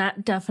 And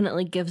that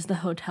definitely gives the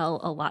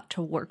hotel a lot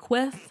to work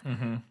with.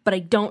 But I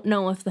don't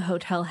know if the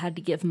hotel had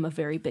to give him a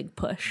very big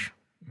push.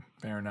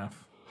 Fair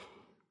enough.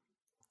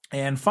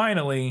 And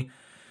finally,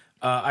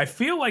 I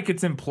feel like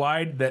it's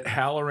implied that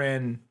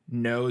Halloran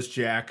knows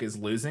Jack is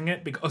losing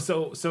it. Because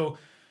so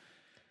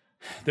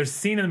there's a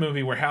scene in the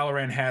movie where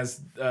Halloran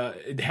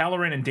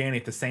and Danny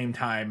at the same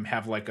time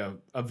have like a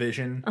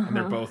vision, and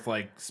they're both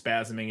like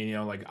spasming and, you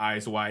know, like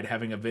eyes wide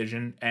having a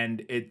vision.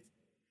 And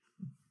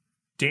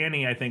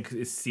Danny, I think,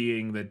 is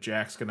seeing that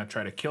Jack's going to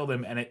try to kill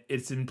them. And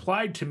it's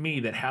implied to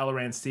me that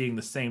Halloran's seeing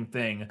the same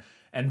thing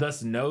and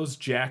thus knows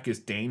Jack is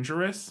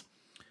dangerous.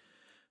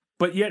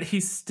 But yet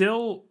he's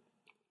still...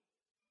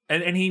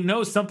 And he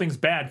knows something's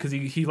bad because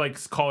he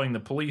likes calling the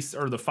police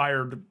or the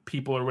fire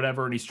people or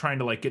whatever, and he's trying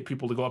to like get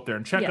people to go up there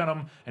and check on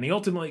him. And he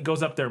ultimately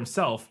goes up there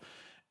himself.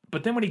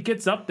 But then when he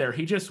gets up there,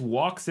 he just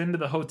walks into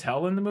the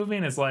hotel in the movie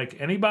and is like,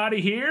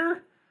 "Anybody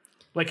here?"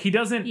 Like he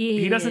doesn't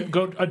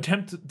go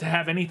attempt to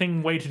have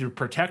anything way to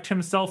protect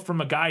himself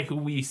from a guy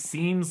who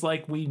seems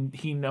like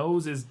he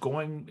knows is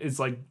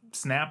like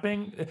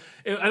snapping.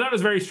 I thought it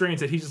was very strange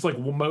that he just like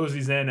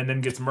moseys in and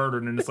then gets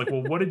murdered, and it's like,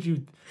 well, what did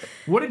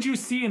you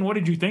see and what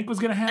did you think was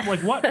gonna happen?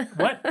 Like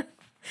what?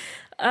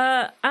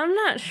 I'm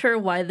not sure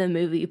why the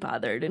movie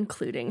bothered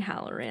including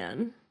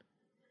Halloran.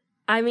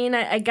 I mean,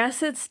 I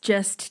guess it's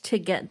just to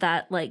get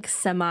that like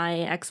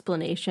semi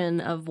explanation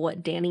of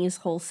what Danny's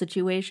whole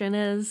situation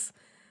is.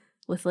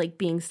 With like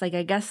being like,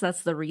 I guess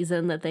that's the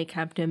reason that they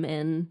kept him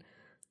in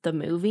the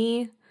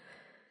movie.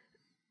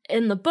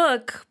 In the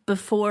book,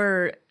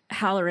 before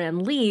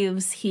Halloran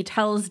leaves, he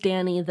tells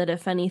Danny that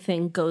if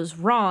anything goes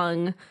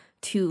wrong,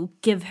 to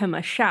give him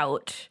a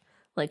shout,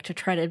 like to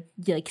try to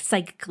like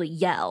psychically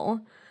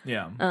yell,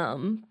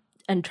 and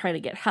try to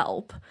get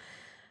help.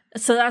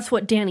 So that's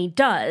what Danny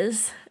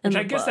does. Which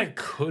I guess that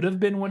could have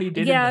been what he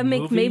did. Yeah, in the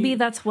movie. Maybe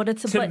that's what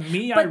it's about. To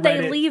me, but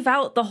they leave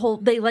out the whole.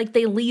 They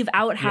leave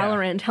out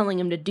Halloran telling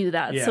him to do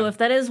that. Yeah. So if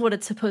that is what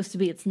it's supposed to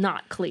be, it's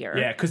not clear.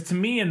 Yeah, because to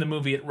me in the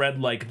movie it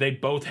read like they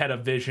both had a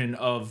vision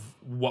of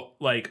what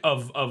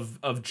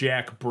of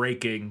Jack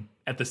breaking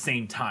at the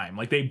same time.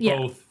 Like they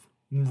both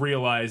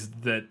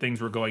realized that things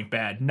were going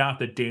bad. Not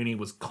that Danny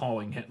was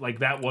calling him. Like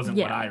that wasn't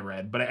what I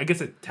read. But I guess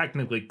it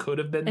technically could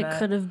have been. It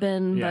could have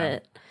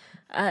been,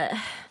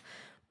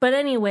 But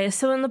anyway,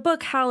 so in the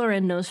book,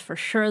 Halloran knows for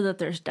sure that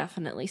there's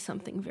definitely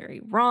something very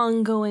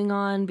wrong going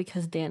on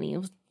because Danny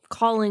was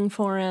calling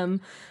for him.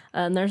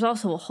 And there's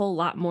also a whole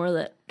lot more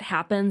that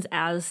happens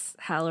as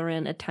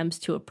Halloran attempts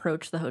to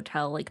approach the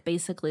hotel. Like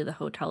basically the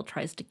hotel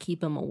tries to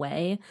keep him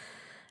away.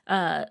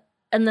 And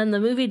then the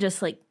movie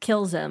just like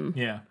kills him.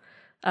 Yeah.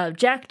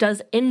 Jack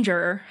does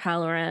injure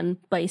Halloran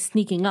by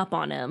sneaking up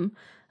on him,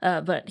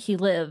 but he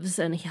lives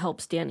and he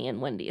helps Danny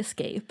and Wendy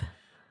escape.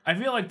 I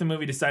feel like the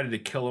movie decided to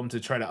kill him to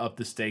try to up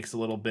the stakes a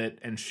little bit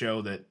and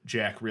show that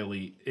Jack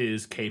really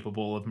is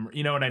capable of,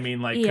 you know what I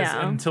mean? Like, 'cause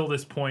until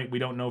this point, we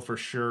don't know for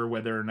sure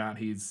whether or not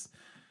he's.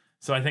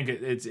 So I think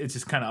it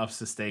just kind of ups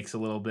the stakes a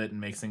little bit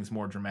and makes things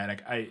more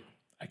dramatic. I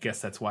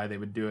guess that's why they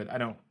would do it. I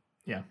don't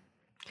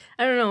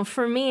know.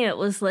 For me, it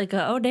was like,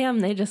 oh damn,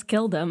 they just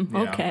killed him.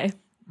 Yeah. Okay.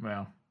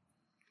 Well.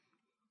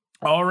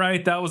 All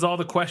right, that was all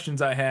the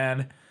questions I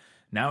had.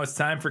 Now it's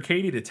time for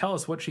Katie to tell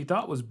us what she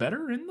thought was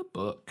better in the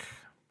book.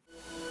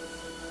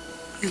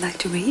 You like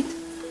to read?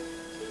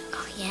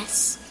 Oh,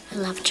 yes. I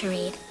love to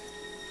read.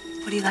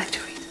 What do you like to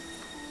read?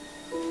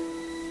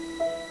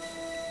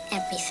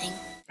 Everything.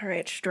 All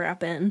right,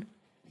 strap in.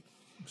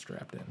 I'm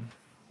strapped in.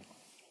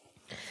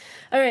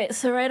 All right,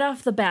 so right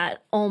off the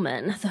bat,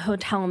 Ullman, the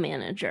hotel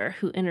manager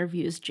who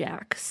interviews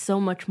Jack,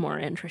 so much more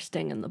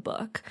interesting in the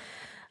book.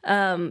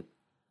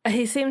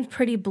 He seemed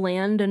pretty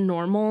bland and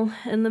normal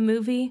in the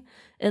movie.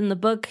 In the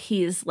book,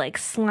 he's like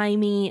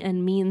slimy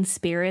and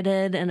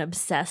mean-spirited and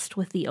obsessed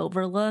with the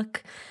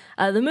Overlook.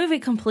 The movie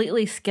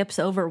completely skips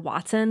over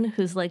Watson,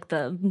 who's like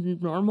the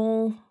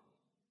normal.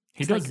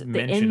 He does like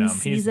mention him.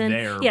 He's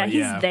there. Yeah,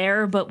 he's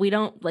there, but we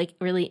don't like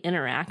really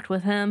interact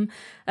with him.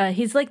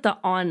 He's like the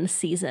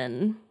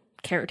on-season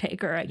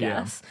caretaker, I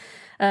guess.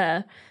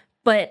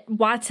 But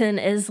Watson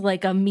is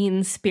like a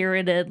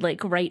mean-spirited,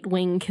 like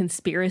right-wing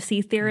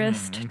conspiracy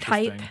theorist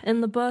type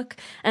in the book,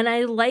 and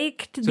I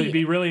liked. So you'd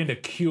be really into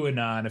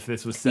QAnon if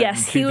this was set.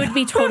 Yes, he would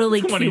be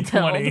totally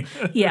 2020.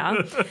 Q-pilled.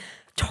 Yeah,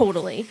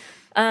 totally.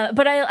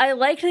 But I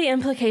liked the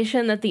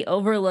implication that the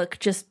Overlook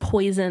just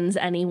poisons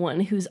anyone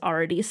who's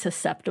already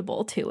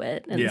susceptible to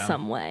it in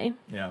some way.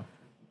 Yeah.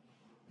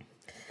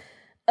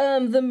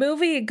 The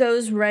movie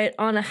goes right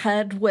on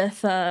ahead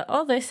with,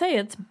 they say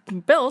it's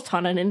built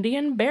on an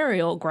Indian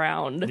burial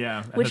ground.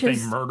 Yeah, and which that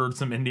they murdered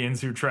some Indians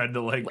who tried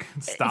to, like,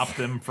 stop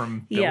them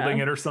from building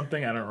it or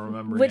something. I don't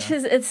remember. Which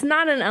is, it's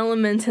not an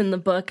element in the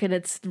book, and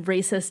it's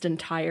racist and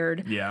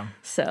tired. Yeah.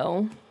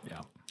 So.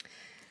 Yeah.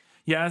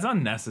 Yeah, it's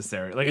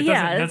unnecessary. Like, it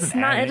doesn't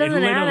add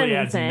literally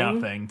adds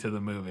nothing to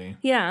the movie.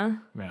 Yeah.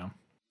 Yeah.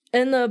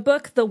 In the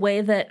book, the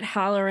way that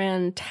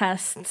Halloran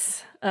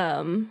tests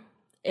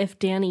if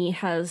Danny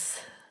has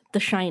The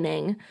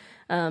Shining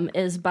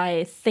is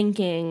by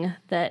thinking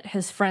that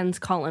his friends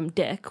call him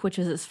Dick, which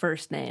is his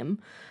first name.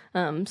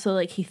 So,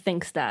 like, he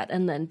thinks that,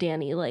 and then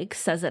Danny, like,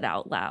 says it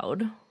out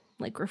loud,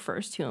 like,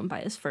 refers to him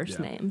by his first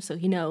name. So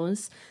he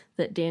knows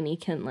that Danny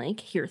can, like,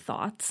 hear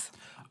thoughts.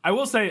 I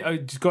will say,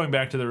 just going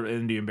back to the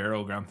Indian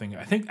burial ground thing,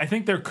 I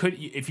think there could,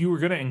 if you were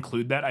going to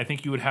include that, I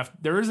think you would have,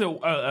 there is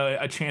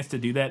a chance to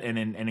do that and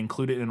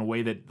include it in a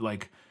way that,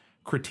 like,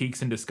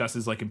 critiques and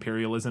discusses, like,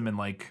 imperialism and,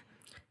 like,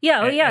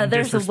 and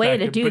there's a way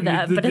to do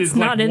that, but it's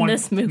not in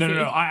this movie.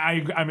 No, I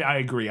mean, I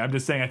agree. I'm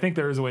just saying, I think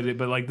there is a way to,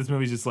 but, like, this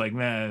movie's just like,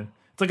 nah,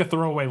 it's like a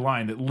throwaway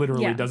line that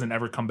literally doesn't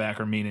ever come back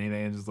or mean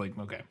anything. It's just like,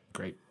 okay,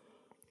 great.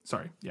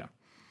 Sorry, yeah.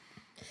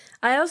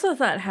 I also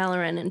thought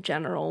Halloran in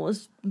general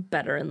was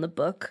better in the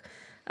book.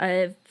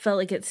 I felt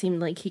like it seemed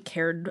like he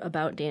cared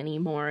about Danny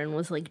more and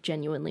was, like,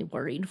 genuinely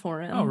worried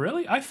for him. Oh,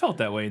 really? I felt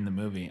that way in the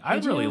movie. I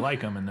really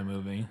like him in the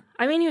movie.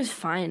 I mean, he was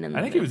fine in the movie.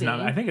 I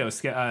think it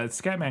was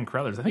Scatman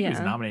Crothers. I think he was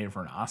nominated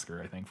for an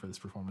Oscar, I think, for this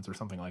performance or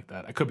something like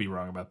that. I could be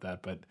wrong about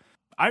that, but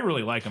I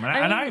really like him.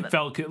 And I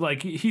felt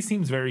like he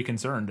seems very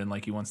concerned and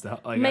like he wants to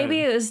help. Like,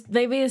 maybe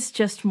it's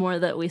just more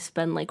that we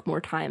spend, like,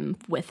 more time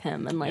with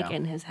him and, like,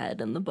 in his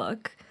head in the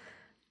book.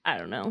 I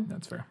don't know.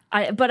 That's fair.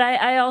 But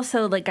I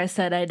also, like I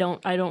said, I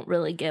don't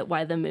really get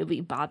why the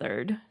movie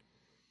bothered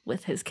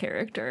with his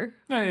character.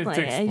 To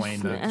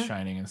explain the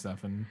Shining and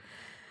stuff, and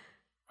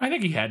I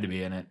think he had to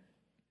be in it.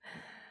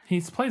 He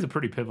plays a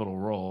pretty pivotal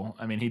role.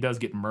 I mean, he does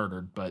get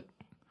murdered, but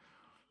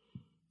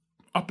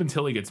up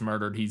until he gets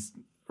murdered, he's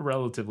a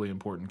relatively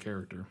important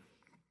character.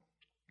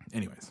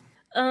 Anyways.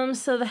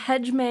 So the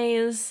hedge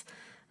maze,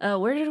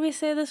 where did we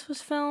say this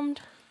was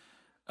filmed?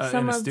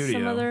 In the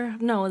studio.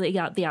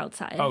 The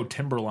outside. Oh,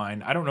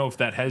 Timberline. I don't know if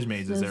that hedge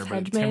maze is there,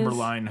 but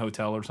Timberline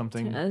Hotel or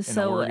something.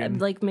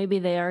 Like, maybe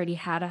they already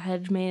had a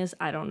hedge maze.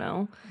 I don't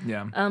know.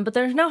 Yeah. But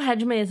there's no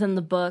hedge maze in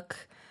the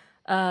book.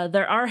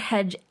 There are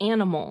hedge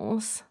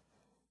animals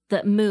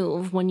that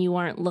move when you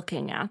aren't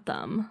looking at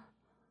them,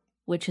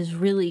 which is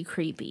really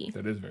creepy.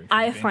 That is very creepy.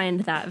 I find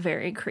that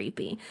very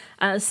creepy.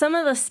 Some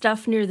of the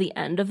stuff near the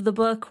end of the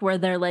book where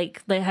they're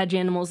like, the hedge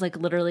animals like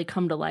literally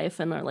come to life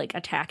and they're like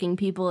attacking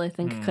people, I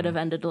think could have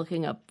ended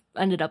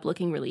up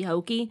looking really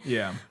hokey.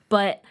 Yeah.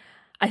 But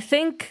I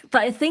think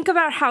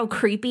about how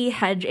creepy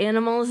hedge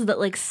animals that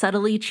like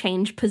subtly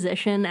change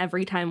position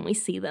every time we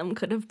see them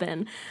could have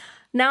been.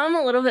 Now I'm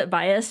a little bit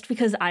biased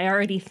because I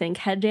already think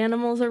hedge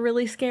animals are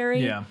really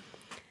scary. Yeah.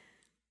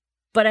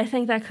 But I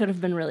think that could have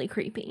been really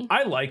creepy.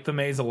 I like the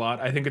maze a lot.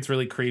 I think it's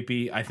really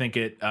creepy. I think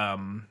I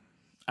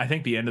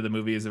think the end of the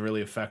movie is a really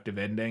effective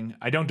ending.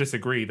 I don't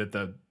disagree that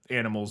the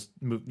animals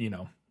move,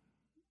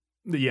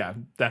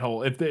 that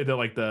whole, if they're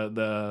like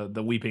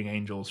the weeping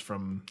angels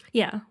from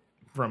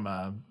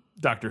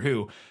Doctor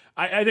Who.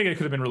 I think it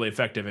could have been really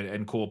effective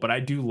and cool, but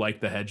I do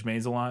like the hedge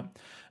maze a lot.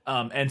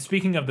 And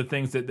speaking of the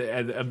things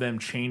of them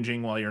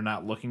changing while you're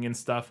not looking and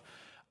stuff,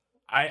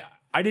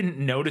 I didn't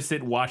notice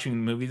it watching the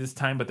movie this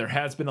time, but there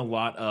has been a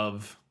lot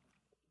of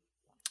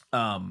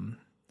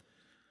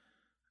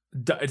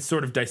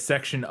sort of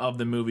dissection of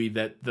the movie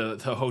that the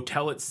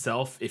hotel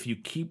itself, if you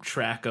keep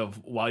track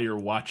of while you're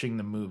watching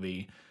the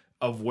movie,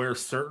 of where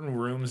certain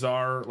rooms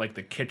are, like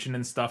the kitchen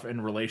and stuff,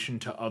 in relation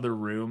to other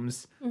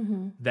rooms,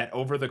 that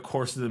over the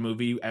course of the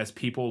movie, as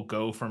people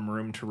go from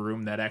room to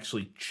room, that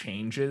actually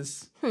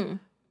changes.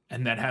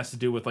 And that has to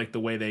do with like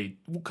the way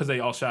because they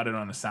all shot it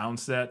on a sound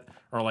set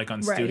or like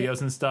on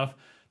studios and stuff,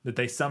 that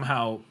they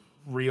somehow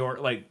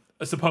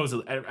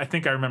supposedly, I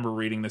think I remember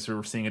reading this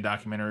or seeing a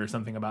documentary or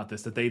something about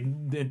this, that they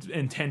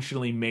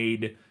intentionally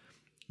made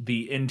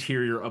the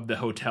interior of the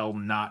hotel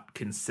not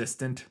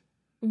consistent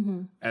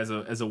as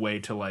a way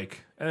to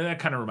like, and that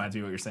kind of reminds me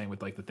of what you're saying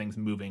with like the things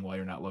moving while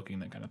you're not looking,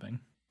 that kind of thing.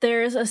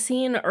 There's a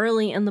scene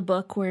early in the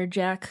book where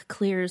Jack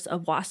clears a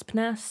wasp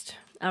nest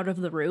out of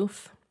the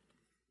roof.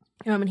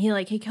 And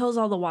he kills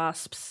all the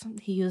wasps.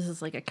 He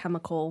uses like a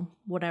chemical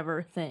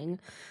whatever thing.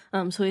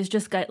 So he's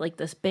just got like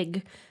this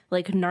big,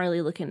 like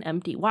gnarly looking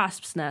empty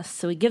wasp's nest.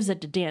 So he gives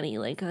it to Danny.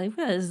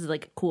 This is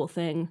like a cool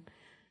thing,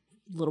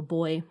 little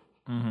boy.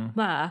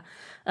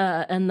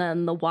 And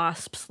then the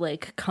wasps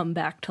like come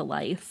back to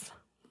life.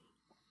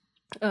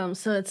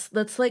 So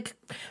that's like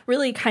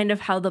really kind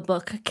of how the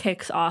book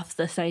kicks off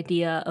this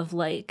idea of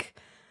like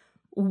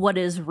what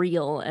is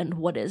real and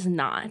what is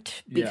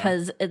not,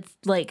 because it's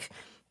like,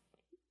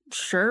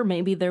 sure,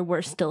 maybe there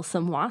were still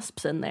some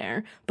wasps in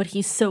there, but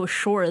he's so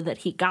sure that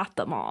he got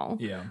them all.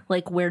 Yeah.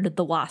 Like, where did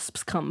the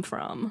wasps come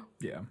from?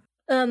 Yeah.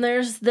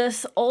 There's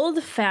this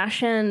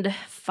old-fashioned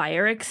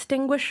fire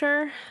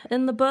extinguisher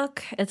in the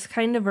book. It's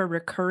kind of a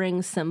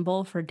recurring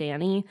symbol for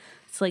Danny.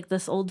 It's like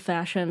this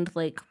old-fashioned,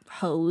 like,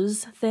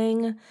 hose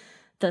thing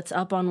that's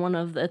up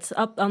on it's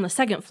up on the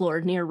second floor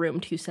near room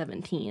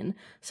 217.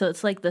 So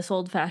it's like this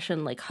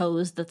old-fashioned, like,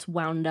 hose that's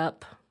wound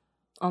up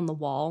on the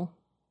wall.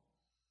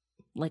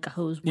 Like a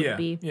hose would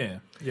be. Yeah,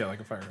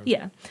 like a fire hose.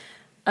 Yeah.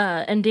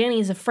 And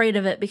Danny's afraid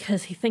of it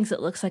because he thinks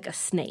it looks like a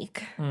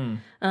snake. And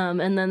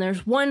then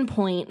there's one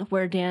point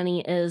where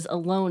Danny is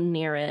alone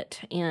near it,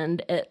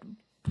 and it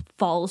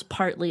falls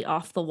partly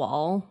off the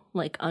wall,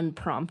 like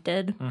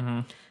unprompted.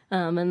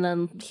 And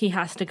then he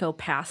has to go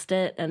past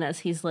it, and as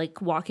he's like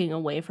walking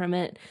away from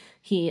it,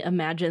 he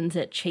imagines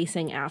it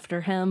chasing after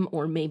him,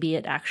 or maybe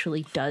it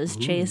actually does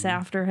chase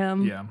after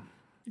him. Yeah.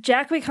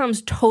 Jack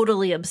becomes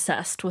totally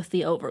obsessed with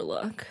the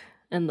Overlook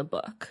in the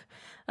book.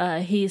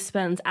 He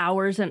spends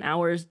hours and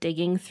hours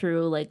digging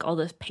through like all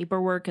this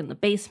paperwork in the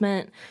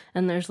basement,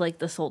 and there's like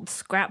this old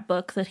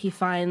scrapbook that he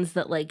finds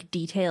that like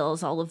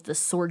details all of the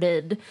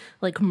sordid,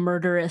 like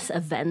murderous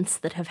events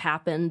that have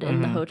happened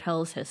in the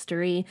hotel's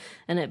history,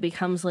 and it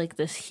becomes like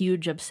this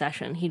huge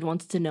obsession. He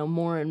wants to know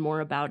more and more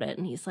about it,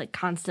 and he's like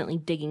constantly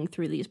digging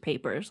through these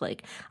papers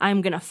like,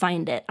 I'm gonna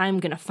find it,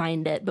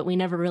 but we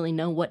never really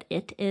know what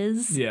it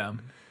is. Yeah.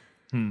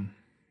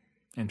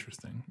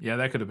 Interesting. Yeah,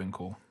 that could have been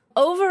cool.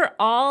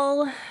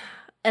 Overall,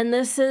 and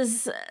this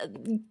is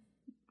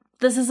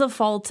a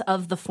fault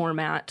of the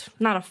format.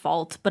 Not a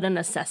fault, but a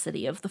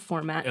necessity of the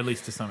format. At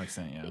least to some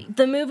extent, yeah.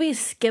 The movie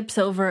skips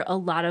over a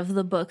lot of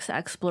the book's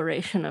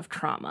exploration of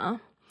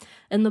trauma.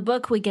 In the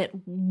book, we get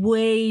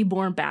way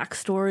more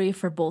backstory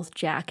for both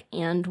Jack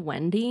and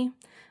Wendy.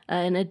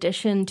 In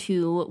addition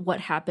to what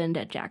happened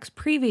at Jack's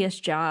previous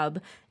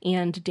job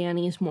and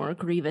Danny's more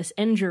grievous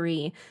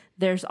injury,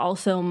 there's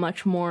also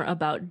much more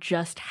about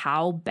just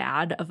how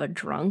bad of a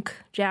drunk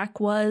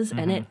Jack was,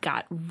 and it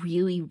got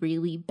really,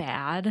 really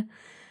bad.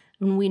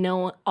 And we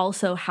know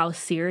also how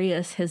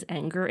serious his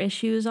anger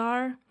issues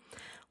are.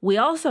 We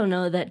also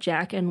know that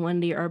Jack and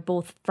Wendy are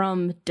both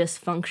from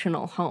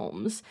dysfunctional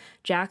homes.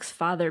 Jack's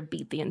father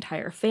beat the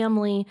entire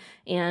family,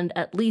 and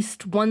at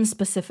least one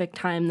specific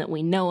time that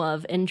we know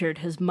of injured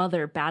his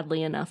mother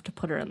badly enough to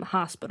put her in the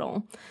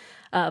hospital.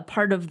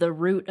 Part of the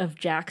root of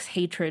Jack's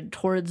hatred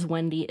towards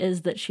Wendy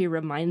is that she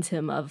reminds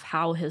him of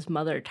how his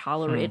mother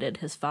tolerated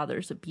his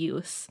father's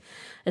abuse.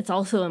 It's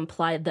also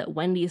implied that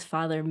Wendy's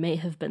father may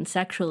have been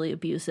sexually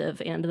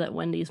abusive and that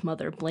Wendy's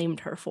mother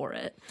blamed her for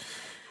it.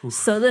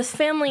 So this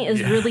family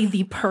is really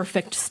the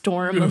perfect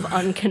storm of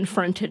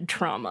unconfronted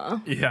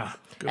trauma. Yeah.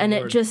 And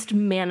Lord. It just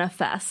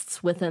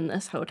manifests within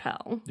this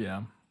hotel.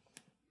 Yeah.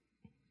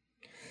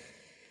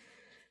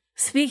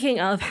 Speaking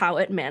of how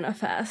it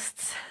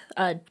manifests,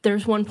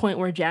 there's one point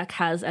where Jack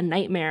has a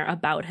nightmare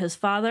about his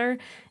father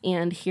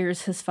and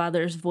hears his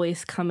father's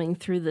voice coming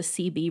through the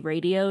CB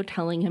radio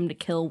telling him to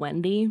kill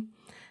Wendy.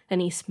 And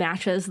he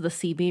smashes the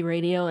CB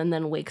radio and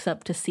then wakes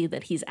up to see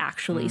that he's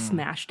actually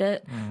smashed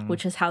it,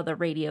 which is how the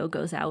radio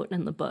goes out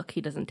in the book.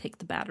 He doesn't take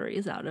the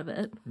batteries out of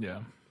it. Yeah.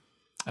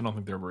 I don't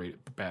think they're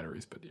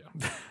batteries, but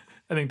yeah.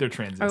 I think they're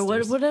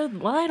transistors. Or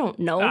well, I don't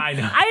know. I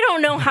know. I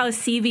don't know how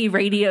CB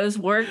radios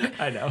work.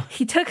 I know.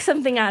 He took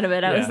something out of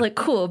it. I was like,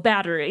 cool,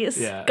 batteries.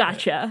 Yeah.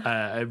 Gotcha.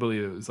 I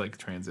believe it was like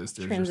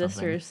transistors.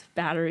 Transistors,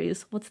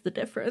 batteries. What's the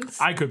difference?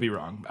 I could be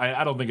wrong.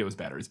 I don't think it was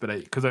batteries, but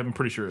because I'm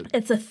pretty sure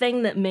it's a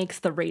thing that makes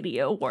the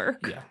radio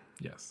work. Yeah.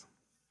 Yes.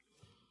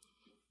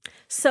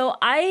 So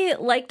I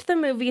liked the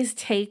movie's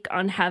take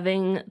on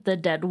having the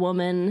dead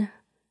woman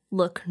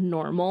look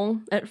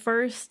normal at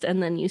first,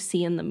 and then you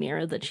see in the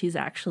mirror that she's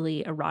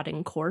actually a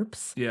rotting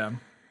corpse. Yeah.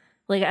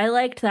 Like, I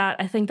liked that.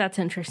 I think that's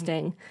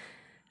interesting.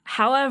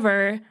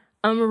 However,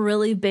 I'm a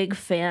really big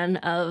fan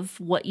of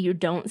what you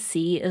don't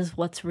see is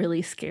what's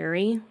really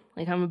scary.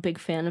 Like, I'm a big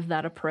fan of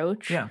that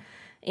approach. Yeah.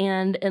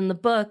 And in the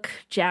book,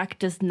 Jack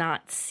does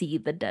not see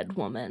the dead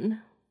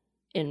woman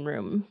in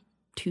room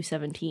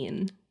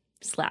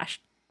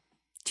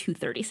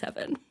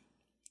 217/237.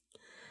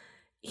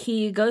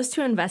 He goes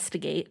to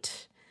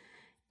investigate,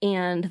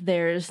 and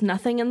there's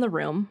nothing in the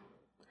room.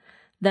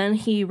 Then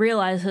he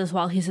realizes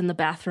while he's in the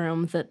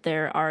bathroom that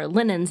there are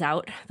linens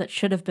out that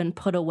should have been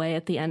put away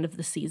at the end of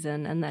the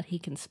season and that he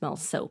can smell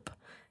soap.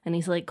 And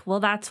he's like, well,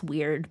 that's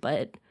weird,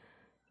 but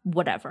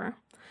whatever.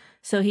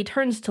 So he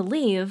turns to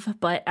leave,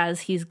 but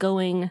as he's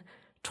going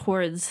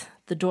towards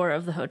the door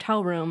of the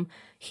hotel room,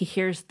 he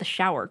hears the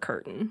shower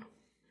curtain.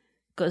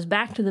 Goes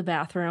back to the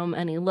bathroom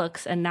and he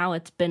looks, and now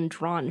it's been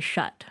drawn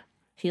shut.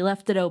 He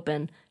left it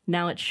open,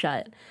 now it's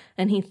shut.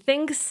 And he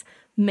thinks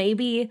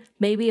maybe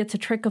it's a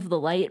trick of the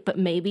light, but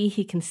maybe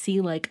he can see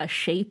like a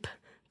shape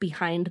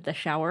behind the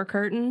shower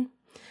curtain.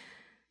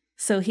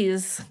 So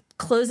he's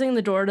closing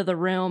the door to the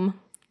room,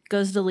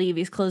 goes to leave,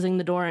 he's closing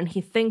the door, and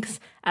he thinks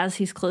as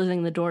he's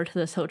closing the door to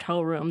this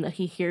hotel room that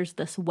he hears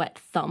this wet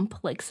thump,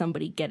 like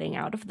somebody getting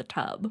out of the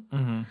tub.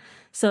 Mm-hmm.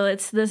 So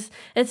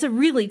it's a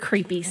really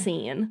creepy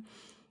scene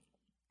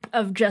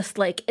of just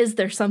like, is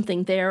there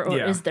something there or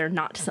is there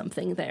not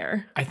something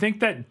there? I think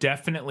that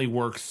definitely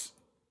works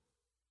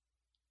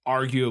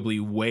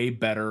arguably way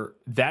better.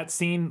 That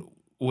scene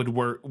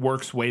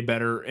works way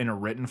better in a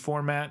written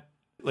format.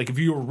 Like if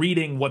you were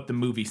reading what the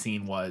movie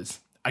scene was,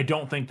 I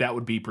don't think that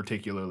would be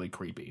particularly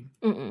creepy.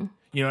 Mm-mm.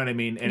 You know what I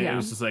mean? And it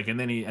was just like, and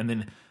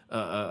then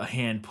a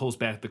hand pulls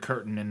back the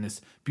curtain and this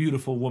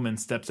beautiful woman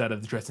steps out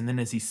of the dress. And then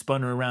as he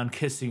spun her around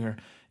kissing her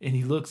and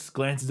he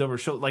glances over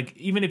his shoulder, like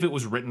even if it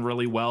was written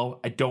really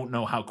well, I don't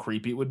know how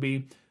creepy it would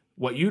be.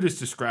 What you just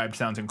described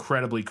sounds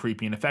incredibly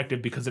creepy and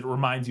effective because it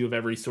reminds you of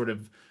every sort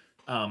of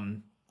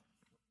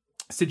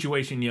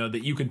situation, you know,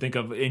 that you can think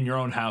of in your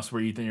own house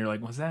where you're like,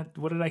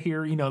 what did I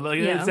hear? You know, like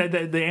it's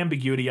the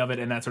ambiguity of it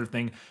and that sort of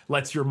thing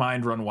lets your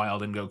mind run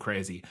wild and go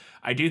crazy.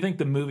 I do think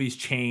the movie's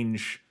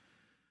change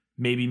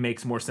maybe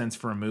makes more sense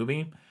for a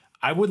movie.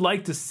 I would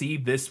like to see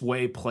this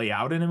way play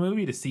out in a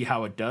movie to see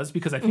how it does,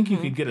 because I think you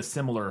could get a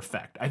similar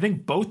effect. I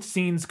think both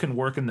scenes can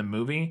work in the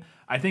movie.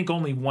 I think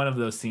only one of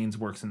those scenes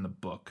works in the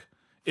book.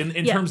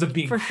 In terms of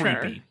being creepy.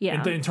 Sure.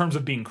 Yeah. In terms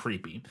of being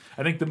creepy.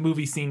 I think the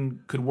movie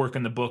scene could work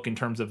in the book in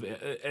terms of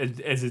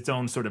as its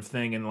own sort of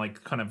thing and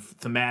like kind of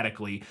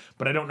thematically,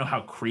 but I don't know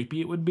how creepy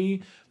it would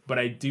be. But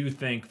I do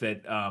think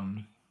that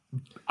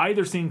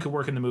either scene could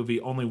work in the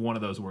movie. Only one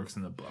of those works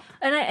in the book.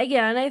 And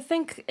I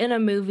think in a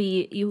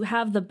movie you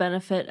have the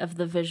benefit of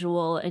the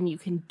visual, and you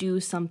can do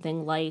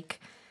something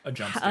like a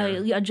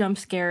jump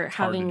scare.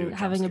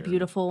 Having a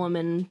beautiful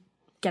woman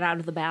get out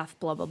of the bath,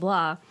 blah blah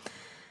blah.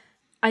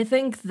 I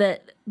think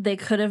that they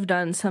could have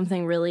done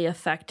something really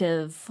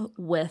effective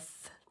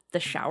with the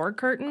shower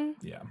curtain,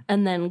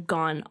 and then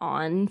gone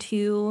on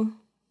to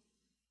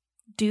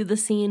do the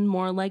scene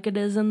more like it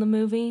is in the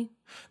movie.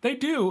 They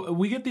do.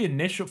 We get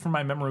from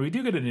my memory, we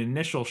do get an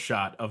initial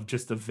shot of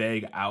just a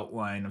vague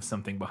outline of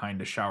something behind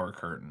a shower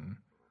curtain.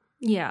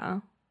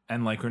 Yeah.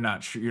 And like you're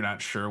not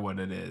sure what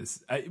it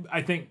is.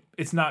 I think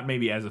it's not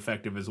maybe as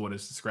effective as what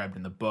is described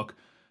in the book,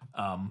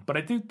 but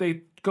I think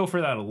they go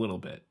for that a little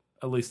bit.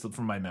 At least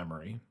from my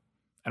memory.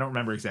 I don't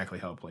remember exactly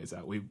how it plays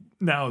out. We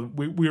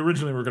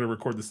originally were going to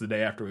record this the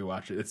day after we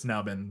watched it. It's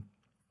now been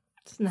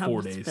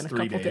 4 days,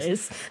 3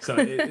 days.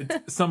 So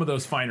some of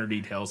those finer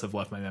details have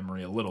left my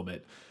memory a little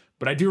bit.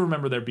 But I do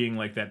remember there being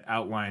like that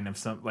outline of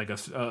some like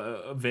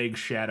a vague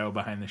shadow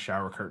behind the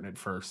shower curtain at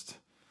first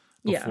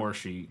before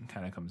she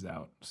kind of comes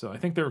out. So I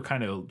think they were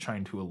kind of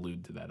trying to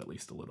allude to that at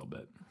least a little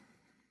bit.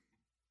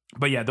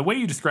 But yeah, the way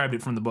you described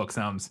it from the book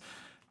sounds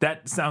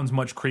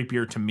much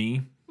creepier to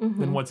me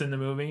than what's in the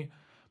movie,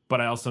 but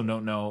I also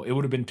don't know. It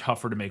would have been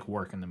tougher to make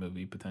work in the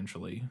movie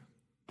potentially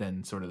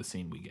than sort of the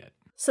scene we get.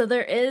 So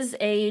there is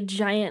a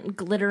giant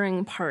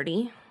glittering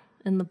party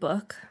in the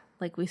book,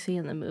 like we see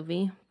in the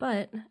movie,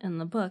 but in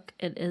the book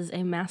it is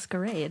a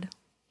masquerade.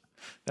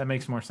 That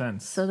makes more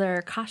sense. So there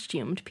are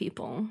costumed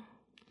people,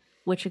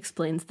 which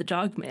explains the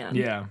Jog Man.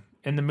 Yeah.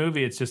 In the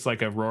movie it's just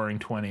like a Roaring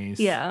 20s.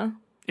 Yeah.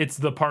 It's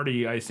the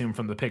party, I assume,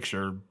 from the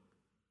picture.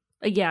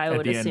 Yeah, I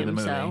would assume so. At the end of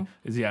the movie. So.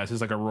 It's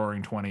just like a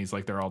Roaring 20s,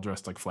 like they're all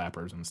dressed like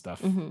flappers and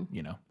stuff,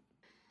 you know.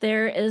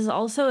 There is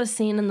also a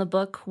scene in the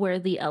book where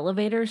the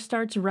elevator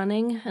starts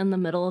running in the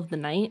middle of the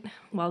night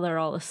while they're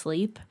all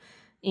asleep.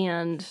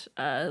 And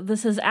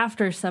this is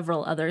after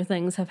several other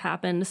things have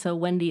happened, so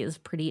Wendy is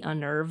pretty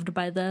unnerved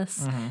by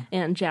this.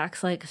 And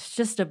Jack's like, it's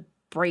just a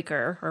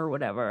breaker or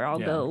whatever. I'll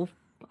go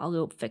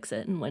fix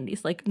it. And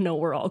Wendy's like, no,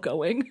 we're all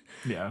going.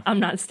 Yeah. I'm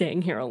not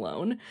staying here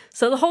alone.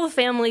 So the whole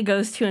family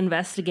goes to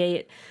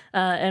investigate.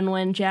 And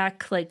when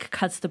Jack like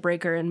cuts the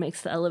breaker and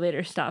makes the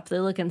elevator stop, they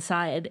look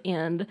inside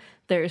and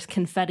there's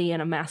confetti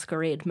and a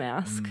masquerade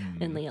mask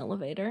in the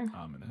elevator.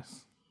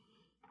 Ominous.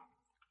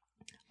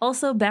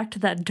 Also, back to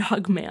that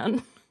Dog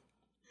Man.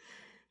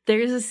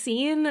 There's a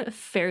scene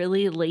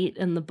fairly late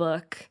in the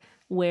book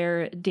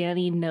where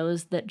Danny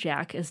knows that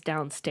Jack is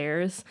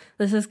downstairs.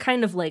 This is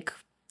kind of like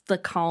the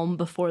calm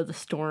before the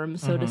storm,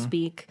 so to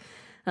speak,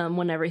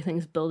 when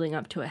everything's building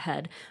up to a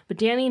head. But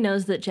Danny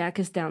knows that Jack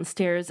is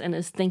downstairs and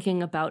is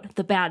thinking about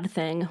the bad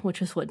thing,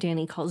 which is what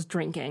Danny calls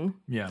drinking.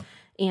 Yeah.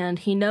 And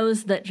he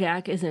knows that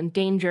Jack is in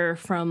danger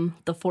from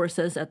the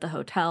forces at the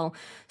hotel.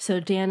 So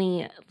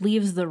Danny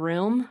leaves the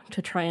room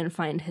to try and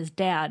find his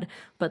dad,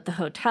 but the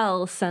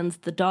hotel sends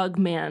the dog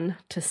man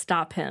to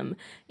stop him.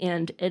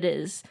 And it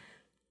is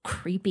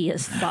creepy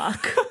as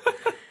fuck.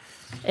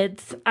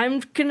 I'm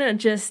gonna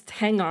just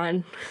hang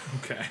on.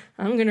 Okay.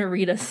 I'm gonna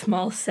read a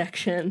small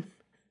section.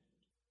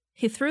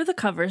 He threw the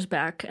covers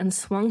back and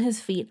swung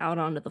his feet out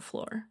onto the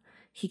floor.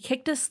 He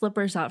kicked his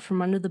slippers out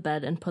from under the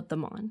bed and put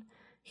them on.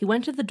 He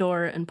went to the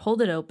door and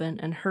pulled it open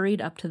and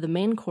hurried up to the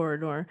main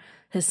corridor,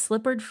 his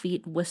slippered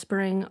feet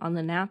whispering on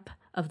the nap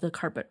of the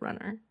carpet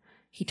runner.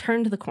 He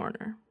turned the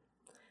corner.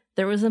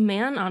 There was a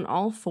man on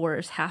all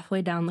fours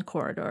halfway down the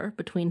corridor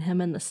between him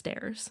and the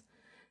stairs.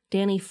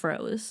 Danny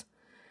froze.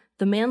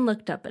 The man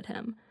looked up at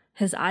him.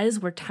 His eyes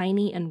were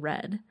tiny and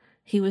red.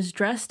 He was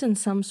dressed in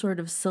some sort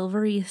of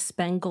silvery,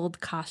 spangled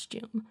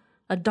costume.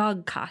 A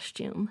dog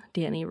costume,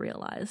 Danny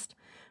realized.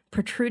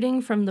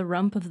 Protruding from the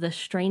rump of this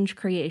strange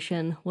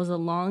creation was a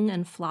long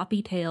and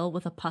floppy tail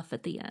with a puff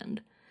at the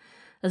end.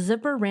 A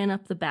zipper ran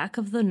up the back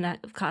of the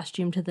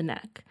costume to the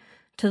neck.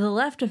 To the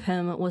left of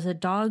him was a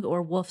dog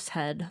or wolf's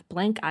head,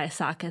 blank eye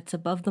sockets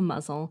above the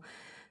muzzle,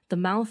 the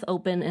mouth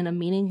open in a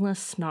meaningless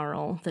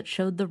snarl that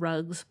showed the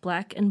rug's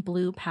black and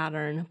blue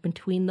pattern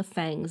between the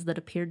fangs that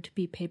appeared to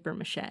be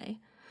papier-mâché.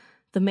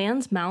 The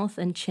man's mouth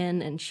and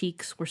chin and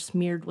cheeks were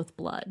smeared with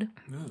blood.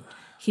 Ugh.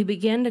 He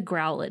began to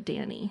growl at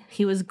Danny.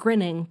 He was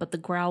grinning, but the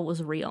growl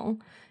was real.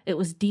 It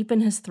was deep in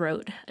his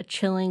throat, a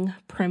chilling,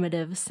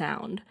 primitive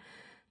sound.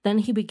 Then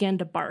he began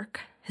to bark.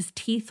 His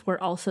teeth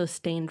were also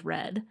stained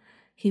red.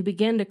 He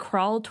began to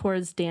crawl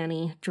towards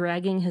Danny,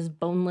 dragging his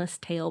boneless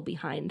tail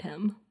behind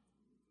him.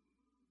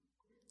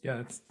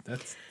 Yeah,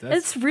 that's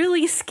it's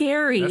really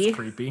scary. That's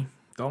creepy.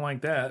 Don't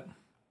like that.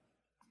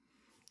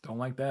 Don't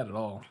like that at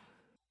all.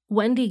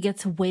 Wendy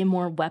gets way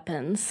more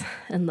weapons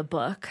in the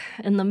book.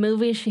 In the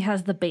movie, she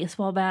has the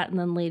baseball bat, and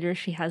then later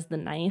she has the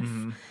knife.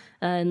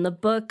 In the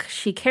book,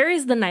 she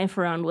carries the knife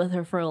around with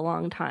her for a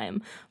long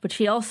time, but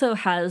she also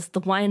has the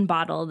wine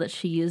bottle that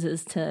she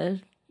uses to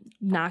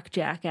knock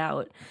Jack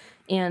out,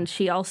 and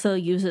she also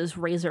uses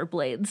razor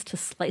blades to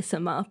slice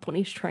him up when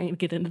he's trying to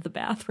get into the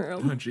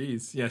bathroom. Oh,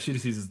 jeez. Yeah, she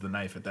just uses the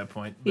knife at that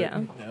point. But,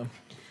 yeah.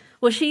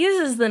 Well, she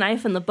uses the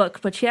knife in the book,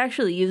 but she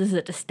actually uses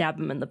it to stab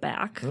him in the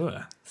back.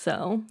 Ugh.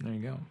 So there you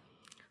go.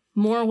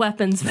 More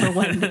weapons for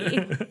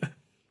Wendy.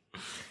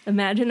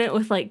 Imagine it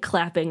with like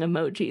clapping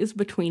emojis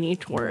between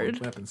each word.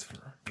 Weapons for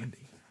Wendy.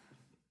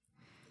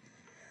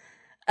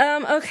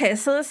 Okay,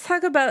 so let's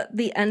talk about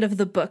the end of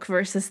the book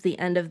versus the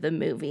end of the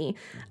movie.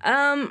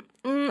 I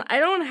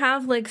don't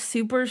have like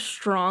super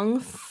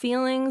strong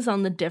feelings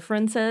on the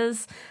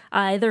differences.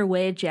 Either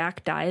way,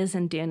 Jack dies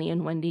and Danny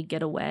and Wendy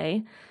get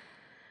away.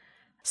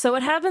 So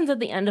what happens at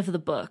the end of the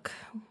book?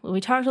 Well,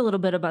 we talked a little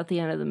bit about the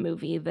end of the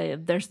movie.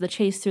 There's the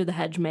chase through the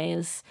hedge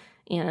maze,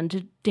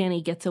 and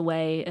Danny gets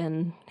away,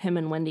 and him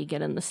and Wendy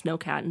get in the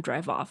snowcat and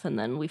drive off, and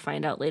then we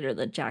find out later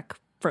that Jack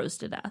froze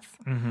to death.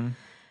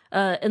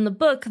 In the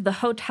book, the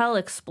hotel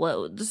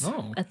explodes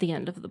at the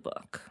end of the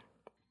book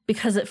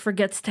because it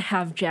forgets to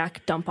have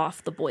Jack dump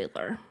off the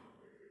boiler.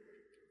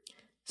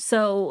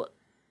 So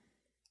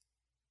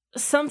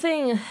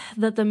something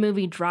that the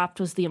movie dropped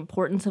was the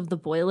importance of the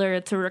boiler.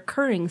 It's a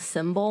recurring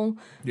symbol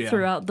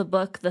throughout the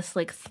book, this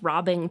like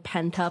throbbing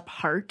pent-up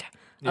heart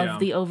of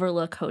the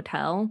Overlook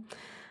Hotel.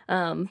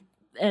 And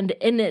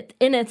in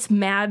its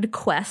mad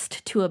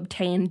quest to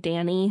obtain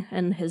Danny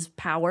and his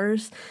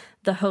powers,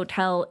 the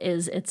hotel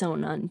is its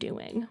own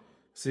undoing.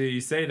 See,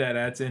 you say that,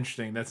 that's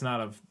interesting. That's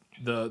not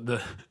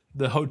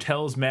the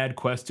hotel's mad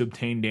quest to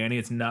obtain Danny.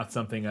 It's not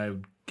something I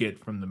would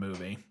get from the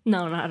movie.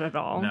 No, not at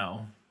all.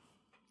 No.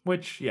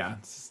 Which, yeah,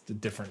 it's a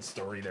different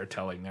story they're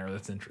telling there.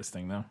 That's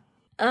interesting, though.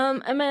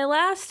 And my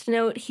last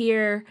note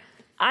here,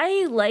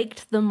 I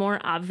liked the more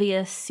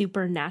obvious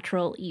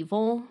supernatural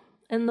evil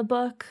in the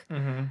book.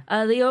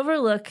 The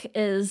Overlook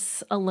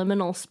is a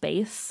liminal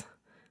space,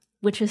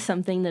 which is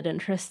something that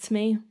interests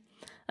me.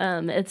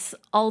 It's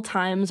all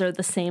times are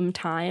the same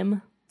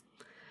time.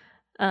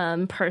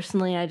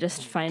 Personally, I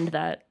just find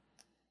that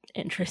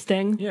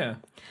interesting. Yeah.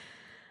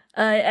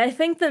 I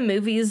think the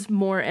movie's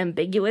more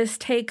ambiguous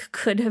take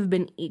could have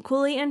been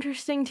equally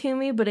interesting to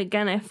me, but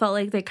again, I felt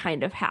like they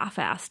kind of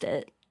half-assed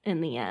it in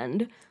the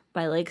end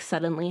by like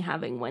suddenly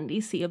having Wendy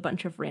see a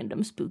bunch of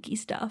random spooky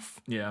stuff.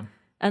 Yeah.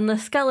 And the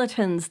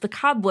skeletons, the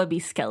cobwebby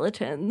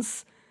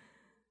skeletons,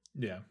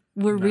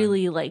 were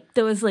really like,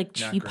 there was like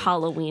cheap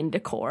Halloween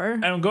decor.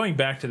 And I'm going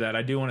back to that.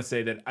 I do want to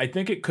say that I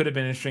think it could have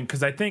been interesting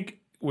because I think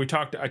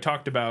I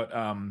talked about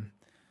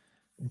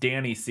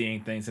Danny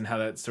seeing things and how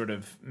that sort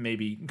of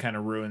maybe kind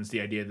of ruins the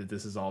idea that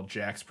this is all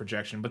Jack's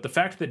projection. But the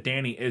fact that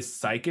Danny is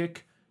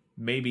psychic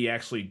maybe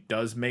actually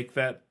does make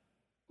that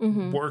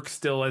works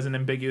still as an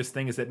ambiguous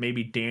thing is that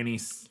maybe Danny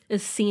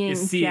is seeing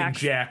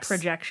Jack's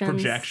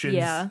projections.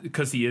 Yeah.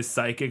 Because he is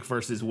psychic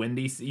versus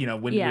Wendy. You know,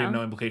 we have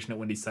no implication that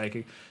Wendy's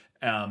psychic.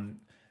 And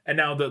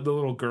now the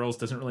little girls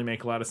doesn't really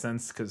make a lot of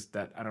sense because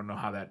that I don't know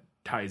how that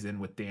ties in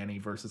with Danny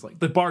versus like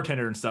the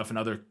bartender and stuff and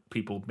other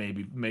people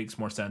maybe makes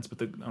more sense.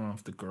 But I don't know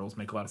if the girls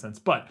make a lot of sense.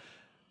 But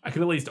I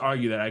could at least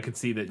argue that I could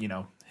see that, you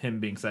know, him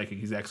being psychic,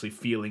 he's actually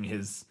feeling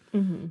his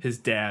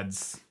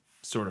dad's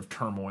sort of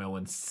turmoil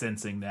and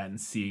sensing that and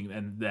seeing,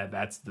 and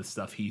that's the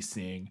stuff he's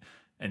seeing.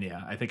 And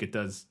yeah, I think it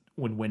does,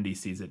 when Wendy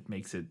sees it,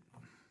 makes it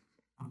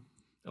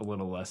a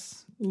little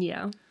less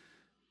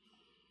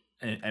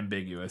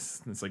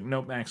ambiguous. It's like,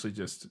 nope, actually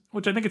just,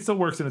 which I think it still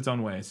works in its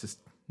own way. It's just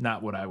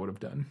not what I would have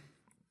done.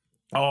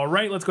 All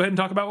right, let's go ahead and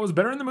talk about what was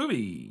better in the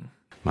movie.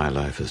 My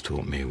life has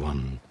taught me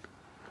one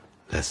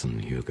lesson,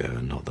 Hugo,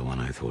 and not the one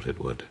I thought it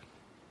would.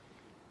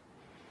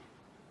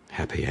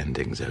 Happy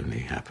endings only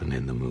happen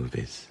in the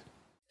movies.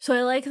 So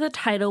I like the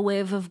tidal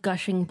wave of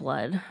gushing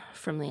blood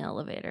from the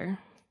elevator.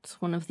 It's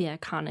one of the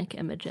iconic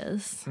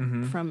images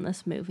from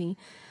this movie.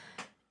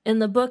 In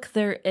the book,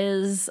 there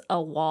is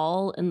a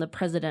wall in the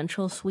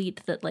presidential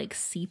suite that like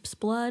seeps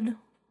blood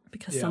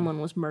because someone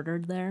was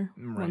murdered there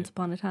once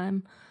upon a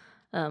time.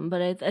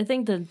 But I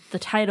think the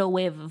tidal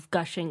wave of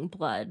gushing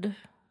blood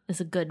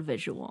is a good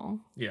visual.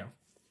 Yeah.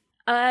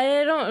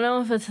 I don't know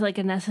if it's like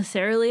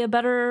necessarily a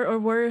better or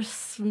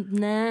worse,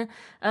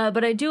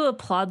 but I do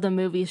applaud the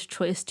movie's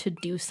choice to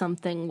do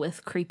something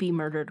with creepy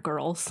murdered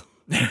girls.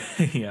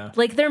 Yeah.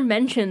 Like they're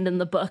mentioned in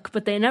the book,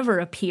 but they never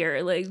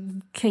appear. Like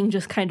King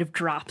just kind of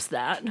drops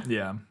that.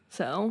 Yeah.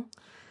 So,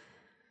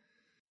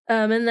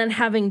 and then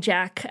having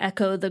Jack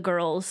echo the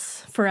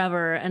girls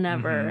forever and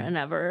ever and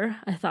ever,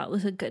 I thought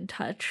was a good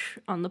touch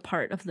on the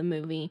part of the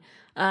movie.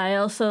 I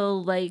also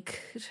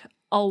like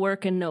all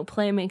work and no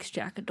play makes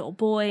Jack a dull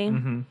boy.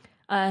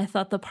 I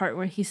thought the part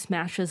where he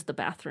smashes the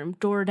bathroom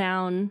door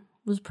down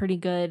was pretty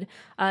good.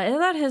 I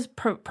thought his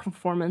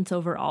performance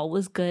overall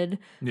was good.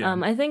 Yeah.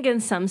 I think in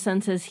some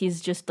senses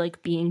he's just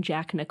like being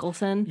Jack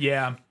Nicholson.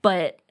 Yeah.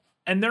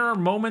 And there are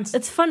moments...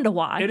 It's fun to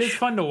watch. It is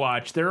fun to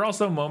watch. There are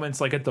also moments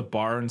like at the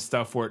bar and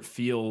stuff where it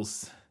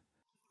feels...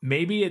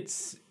 Maybe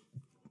it's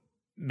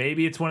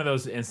one of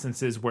those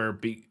instances where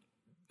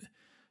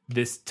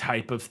this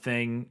type of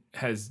thing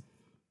has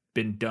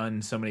been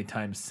done so many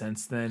times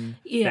since then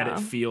that it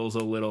feels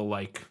a little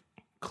like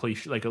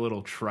cliche, like a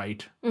little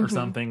trite or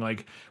something,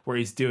 like where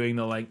he's doing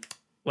the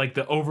like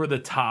the over the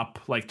top,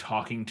 like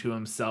talking to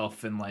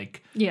himself and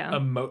like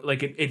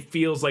it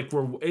feels like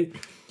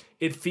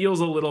it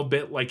feels a little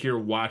bit like you're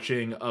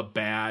watching a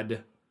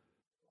bad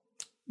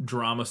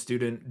drama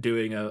student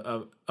doing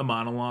a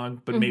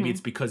monologue, but maybe it's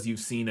because you've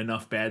seen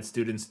enough bad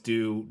students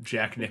do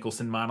Jack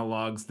Nicholson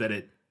monologues that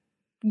it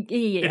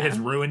has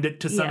ruined it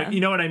to some,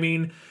 you know what I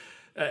mean?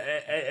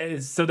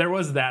 So there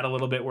was that a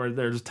little bit where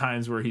there's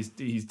times where he's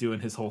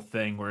doing his whole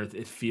thing where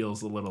it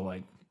feels a little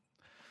like.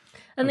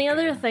 And the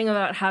other thing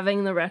about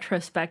having the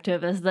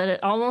retrospective is that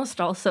it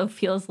almost also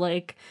feels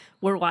like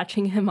we're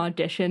watching him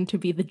audition to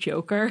be the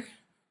Joker.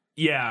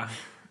 Yeah.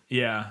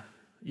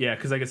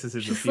 Because I guess this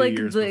is just a few like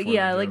years before the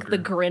Joker. Like the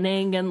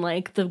grinning and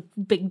like the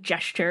big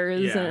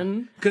gestures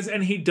and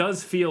he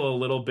does feel a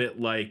little bit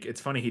like,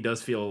 it's funny, he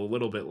does feel a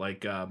little bit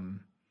like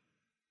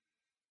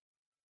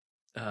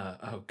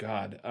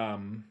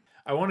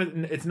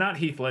it's not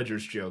Heath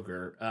Ledger's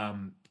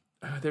Joker.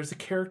 There's a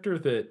character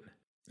that,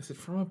 is it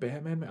from a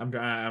Batman? I'm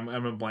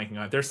blanking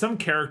on it. There's some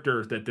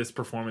character that this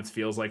performance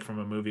feels like from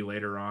a movie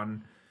later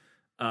on.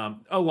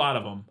 A lot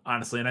of them,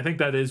 honestly. And I think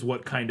that is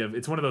what kind of,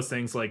 it's one of those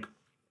things like,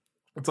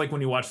 it's like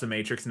when you watch The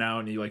Matrix now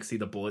and you like see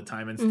the bullet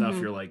time and stuff,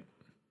 you're like,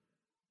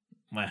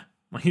 meh.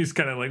 He's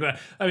kind of like that.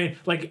 I mean,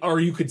 like, or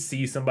you could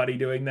see somebody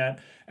doing that.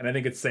 And I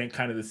think it's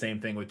kind of the same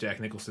thing with Jack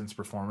Nicholson's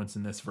performance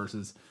in this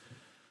versus,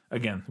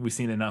 again, we've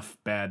seen enough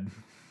bad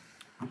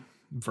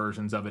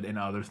versions of it in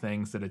other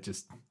things that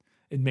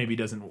it maybe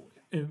doesn't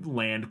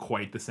land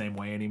quite the same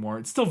way anymore.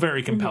 It's still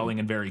very compelling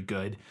and very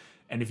good.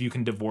 And if you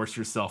can divorce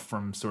yourself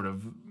from sort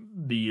of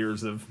the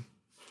years of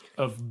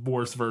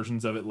worse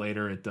versions of it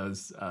later, it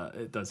does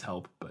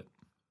help. But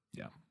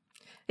yeah.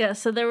 Yeah,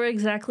 so there were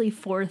exactly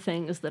 4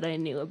 things that I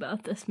knew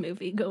about this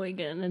movie going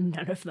in, and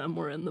none of them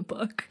were in the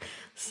book.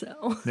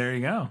 So there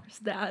you go. There's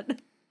that.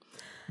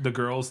 The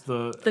girls,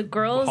 the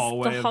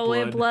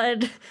hallway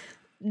blood,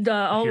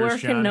 all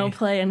work and no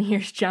play, and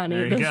here's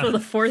Johnny. Those were the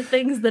 4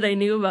 things that I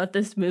knew about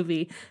this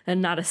movie,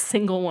 and not a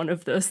single one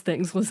of those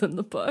things was in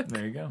the book.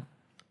 There you go.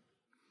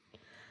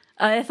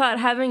 I thought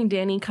having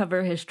Danny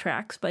cover his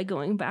tracks by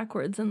going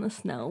backwards in the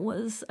snow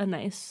was a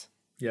nice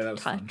that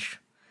was touch.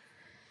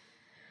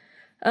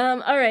 All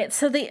right,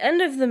 so the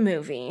end of the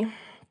movie.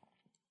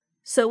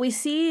 So we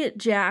see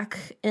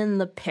Jack in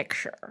the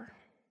picture,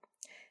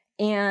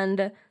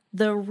 and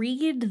the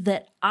read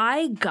that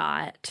I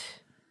got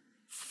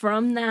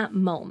from that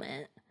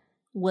moment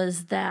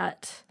was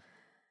that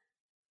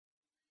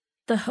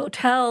the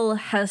hotel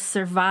has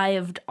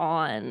survived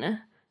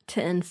on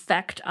to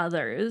infect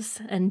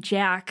others, and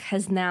Jack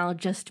has now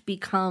just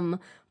become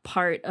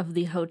part of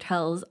the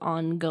hotel's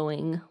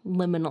ongoing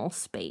liminal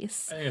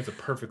space. I think it's a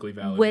perfectly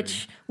valid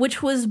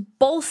Which was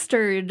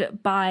bolstered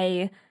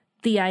by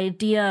the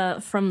idea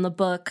from the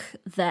book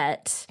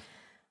that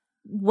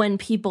when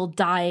people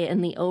die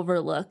in the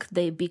Overlook,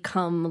 they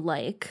become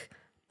like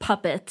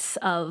puppets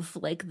of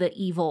like the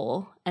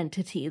evil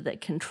entity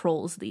that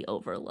controls the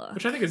Overlook.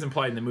 Which I think is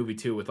implied in the movie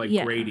too, with like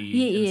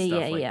Grady and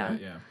stuff like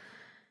that. Yeah.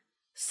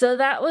 So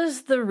that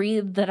was the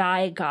read that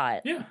I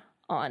got Yeah.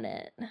 on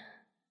it.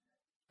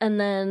 And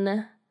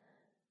then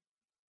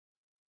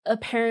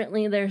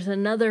apparently there's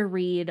another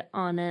read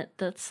on it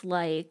that's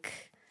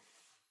like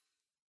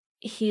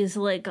he's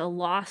like a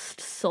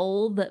lost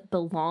soul that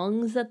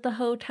belongs at the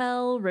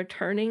hotel,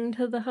 returning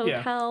to the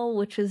hotel,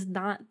 which is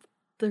not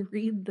the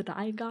read that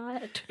I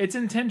got. It's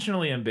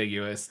intentionally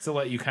ambiguous to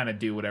let you kind of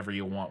do whatever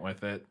you want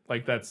with it.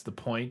 Like, that's the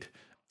point.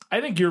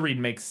 I think your read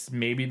makes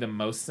maybe the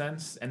most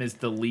sense and is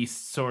the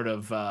least sort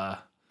of...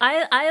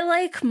 I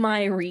like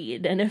my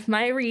read, and if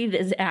my read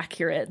is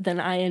accurate, then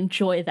I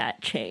enjoy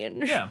that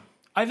change. Yeah.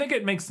 I think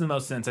it makes the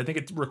most sense. I think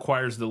it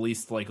requires the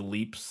least, like,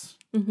 leaps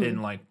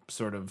in, like,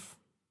 sort of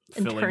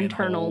filling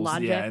internal in holes.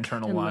 logic. Yeah,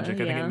 internal logic. I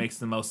think yeah. it makes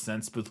the most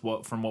sense with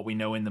from what we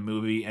know in the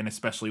movie, and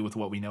especially with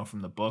what we know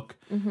from the book.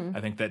 Mm-hmm.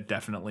 I think that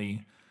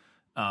definitely,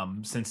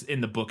 since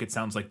in the book it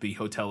sounds like the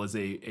hotel is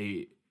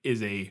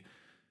a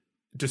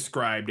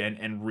described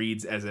and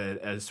reads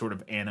as sort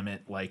of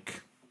animate,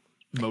 like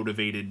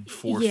motivated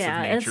force of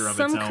nature of its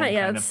own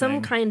kind of some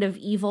thing. kind of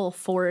evil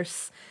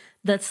force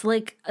that's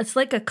like, it's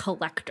like a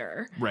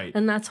collector, right?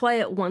 And that's why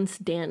it wants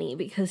Danny,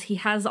 because he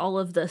has all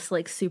of this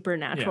like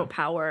supernatural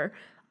power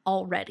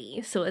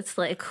already. So it's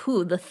like,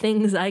 the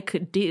things I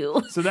could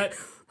do. So that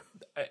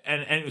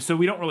and so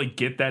we don't really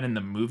get that in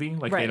the movie.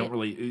 Like they don't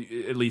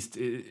really, at least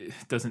it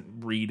doesn't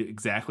read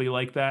exactly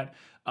like that.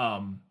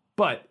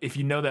 But if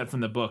you know that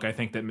from the book, I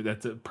think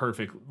that's a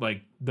perfect,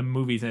 like the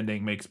movie's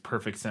ending makes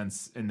perfect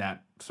sense in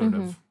that sort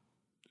of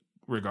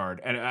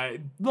regard.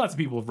 And lots of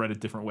people have read it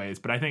different ways,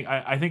 but I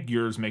think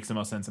yours makes the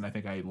most sense, and I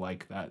think I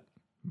like that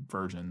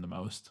version the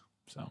most.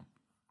 So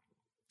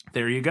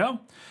there you go.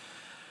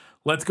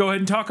 Let's go ahead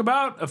and talk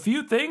about a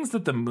few things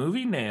that the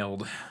movie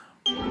nailed.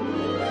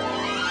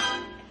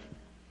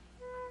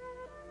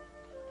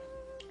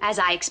 As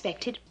I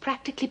expected,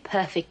 practically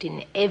perfect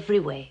in every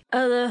way.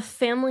 The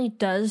family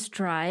does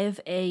drive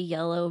a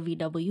yellow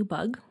VW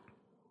Bug.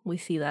 We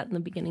see that in the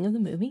beginning of the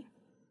movie.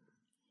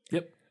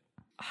 Yep.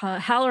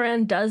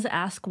 Halloran does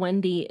ask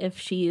Wendy if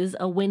she's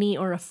a Winnie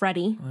or a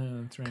Freddie. Oh, yeah,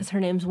 that's right. Because her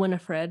name's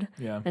Winifred.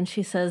 Yeah. And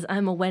she says,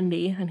 I'm a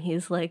Wendy. And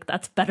he's like,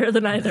 that's better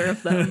than either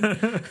of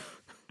them.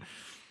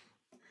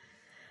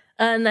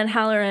 And then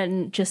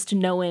Halloran, just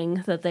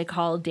knowing that they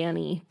call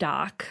Danny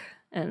Doc,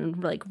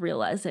 and like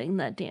realizing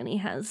that Danny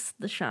has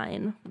the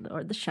shine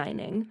or the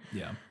shining.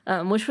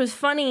 Yeah. Which was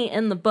funny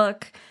in the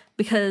book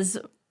because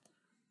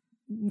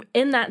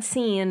in that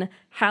scene,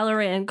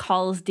 Halloran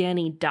calls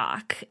Danny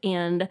Doc,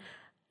 and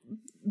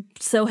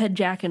so had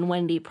Jack and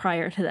Wendy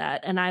prior to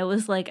that. And I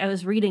was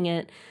reading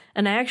it,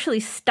 and I actually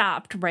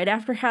stopped right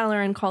after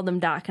Halloran called them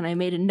Doc, and I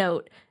made a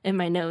note in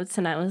my notes,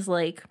 and I was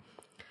like,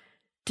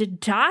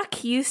 did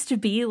Doc used to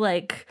be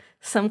like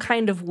some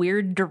kind of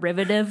weird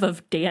derivative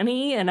of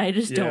Danny and I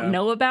just don't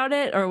know about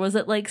it? Or was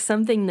it like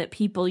something that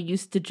people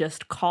used to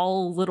just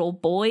call little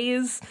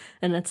boys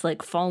and it's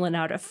like fallen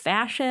out of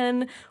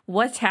fashion?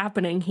 What's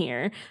happening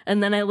here?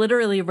 And then I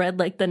literally read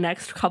like the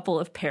next couple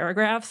of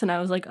paragraphs and I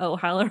was like, oh,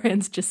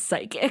 Halloran's just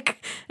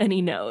psychic and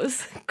he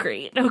knows.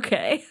 Great.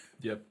 Okay.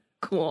 Yep.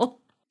 Cool.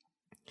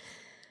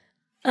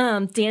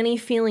 Danny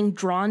feeling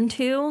drawn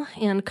to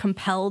and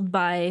compelled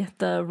by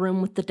the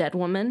room with the dead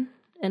woman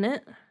in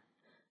it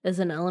is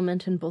an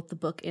element in both the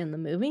book and the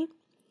movie.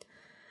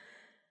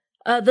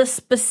 The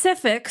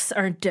specifics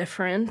are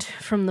different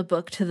from the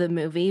book to the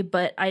movie,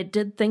 but I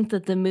did think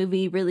that the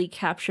movie really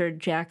captured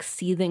Jack's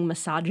seething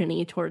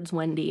misogyny towards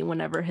Wendy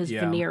whenever his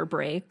veneer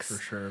breaks.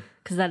 For sure.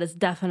 Because that is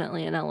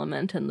definitely an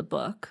element in the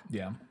book.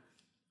 Yeah.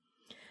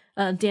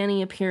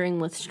 Danny appearing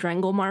with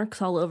strangle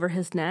marks all over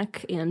his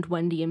neck, and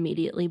Wendy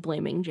immediately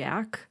blaming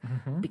Jack,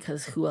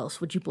 because who else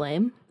would you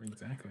blame?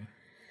 Exactly.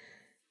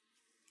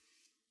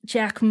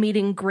 Jack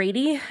meeting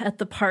Grady at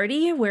the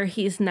party, where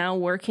he's now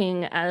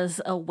working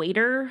as a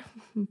waiter,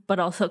 but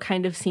also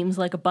kind of seems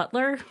like a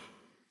butler.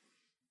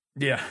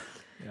 Yeah.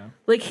 Yeah.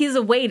 Like, he's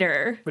a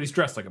waiter. But he's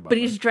dressed like a butler. But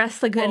he's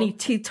dressed like,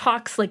 and he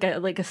talks like a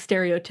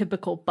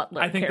stereotypical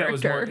butler I think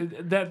character.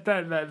 that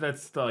was more,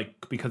 that's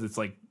like, because it's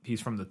like, he's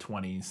from the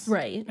 20s.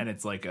 Right. And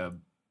it's like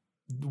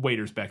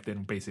waiters back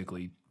then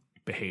basically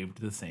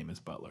behaved the same as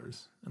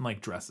butlers and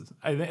like dresses.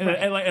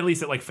 At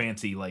least at like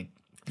fancy, like,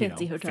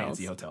 fancy hotels.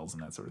 Fancy hotels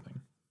and that sort of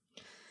thing.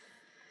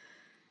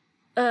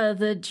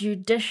 The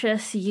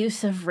judicious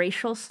use of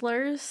racial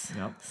slurs.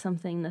 Yep.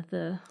 Something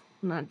that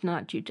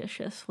not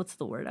judicious. What's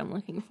the word I'm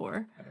looking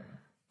for? I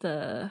don't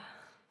know.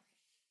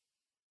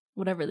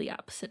 Whatever the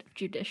opposite of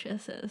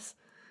judicious is.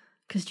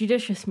 Because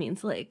judicious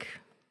means like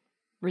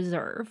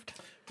reserved.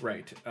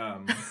 Right.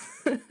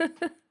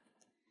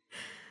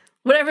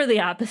 Whatever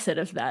the opposite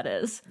of that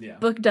is. Yeah.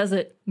 Book does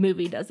it,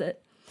 movie does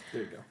it.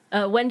 There you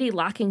go. Wendy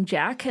locking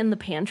Jack in the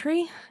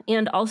pantry,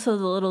 and also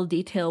the little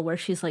detail where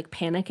she's like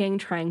panicking,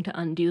 trying to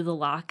undo the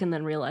lock, and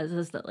then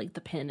realizes that like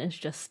the pin is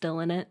just still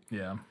in it.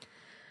 Yeah.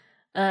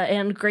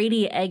 And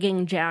Grady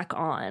egging Jack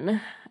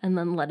on and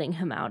then letting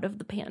him out of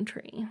the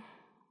pantry.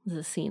 This is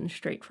a scene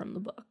straight from the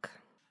book.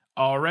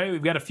 All right,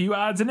 we've got a few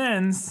odds and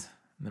ends,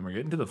 and then we're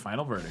getting to the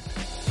final verdict.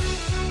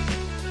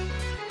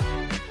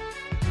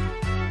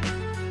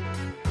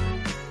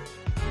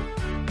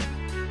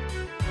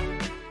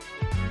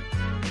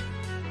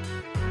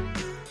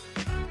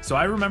 So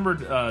I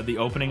remembered the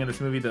opening of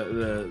this movie,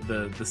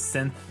 the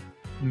synth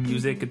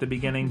music at the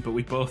beginning, but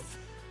we both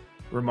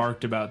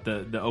remarked about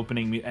the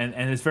opening,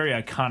 and it's very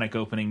iconic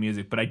opening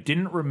music, but I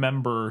didn't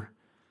remember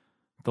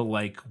the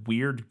like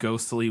weird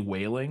ghostly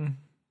wailing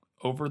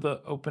over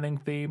the opening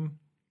theme.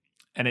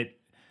 And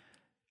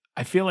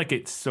I feel like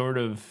it sort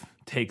of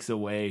takes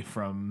away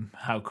from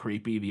how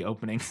creepy the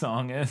opening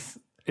song is.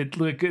 I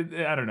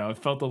don't know, it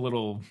felt a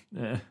little...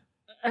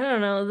 I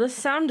don't know, the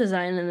sound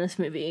design in this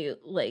movie,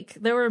 like,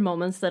 there were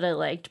moments that I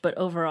liked, but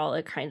overall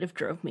it kind of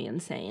drove me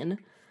insane.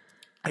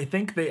 I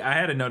think I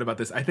had a note about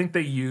this. I think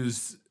they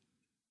use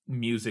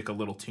music a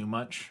little too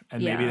much,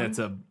 and maybe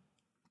that's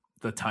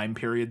the time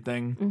period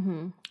thing.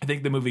 Mm-hmm. I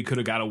think the movie could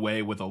have got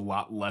away with a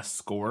lot less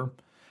score.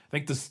 I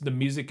think the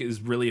music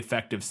is really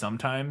effective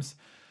sometimes,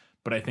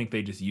 but I think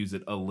they just use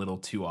it a little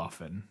too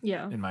often.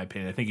 Yeah. In my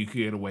opinion, I think you could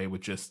get away with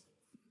just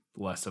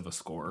less of a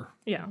score.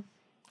 Yeah.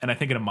 And I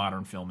think in a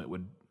modern film it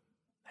would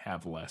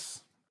have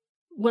less.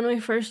 When we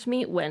first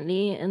meet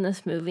Wendy in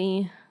this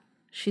movie,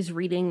 she's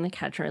reading The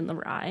Catcher in the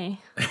Rye.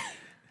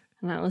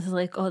 And I was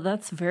like, oh,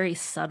 that's very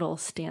subtle,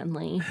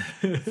 Stanley.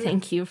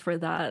 Thank you for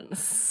that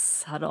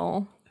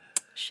subtle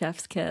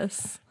chef's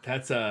kiss.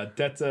 That's a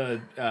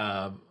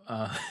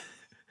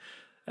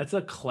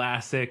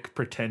classic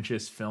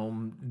pretentious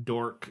film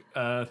dork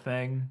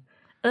thing.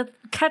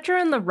 Catcher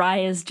in the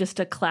Rye is just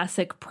a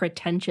classic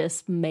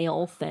pretentious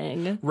male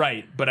thing.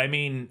 Right, but I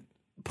mean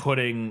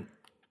putting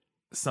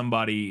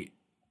somebody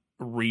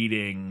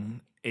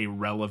reading a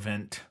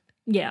relevant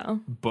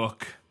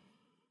book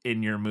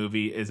in your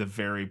movie is a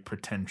very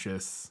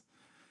pretentious...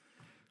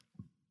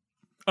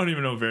 I don't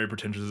even know if very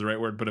pretentious is the right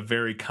word, but a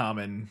very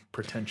common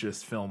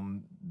pretentious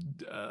film,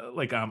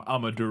 like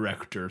I'm a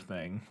director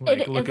thing.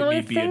 Like, look at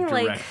me be a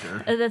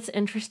director. Like, that's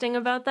interesting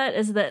about that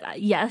is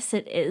that, yes,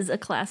 it is a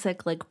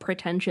classic, like,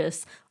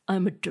 pretentious,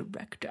 I'm a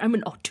director, I'm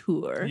an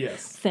auteur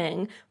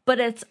thing. But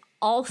it's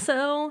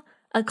also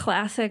a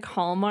classic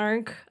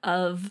hallmark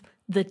of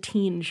the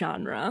teen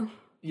genre.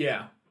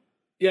 Yeah.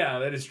 Yeah,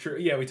 that is true.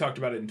 Yeah, we talked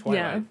about it in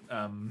Twilight.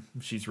 Yeah.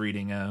 She's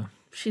reading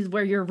She's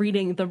where you're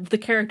reading, the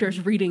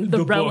character's reading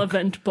the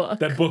relevant book.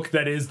 That book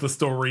that is the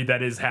story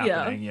that is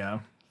happening, yeah.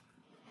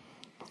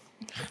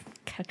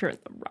 Catcher in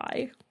the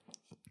Rye.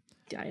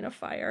 Die in a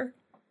fire.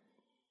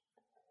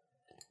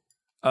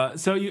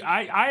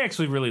 I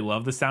actually really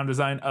love the sound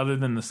design other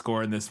than the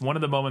score in this. One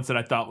of the moments that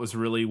I thought was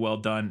really well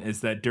done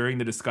is that during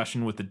the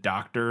discussion with the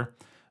doctor,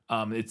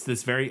 it's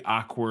this very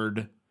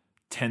awkward,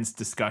 tense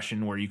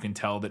discussion where you can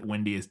tell that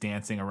Wendy is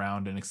dancing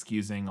around and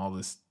excusing all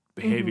this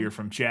behavior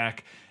from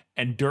Jack.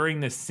 And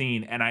during this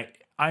scene, and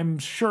I'm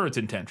sure it's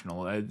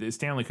intentional.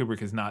 Stanley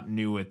Kubrick is not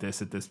new at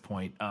this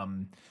point.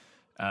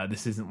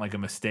 This isn't like a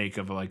mistake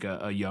of like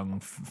a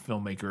young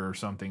filmmaker or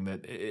something.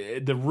 That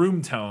the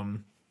room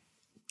tone,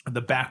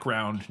 the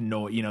background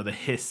noise, the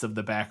hiss of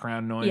the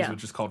background noise,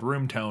 which is called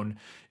room tone,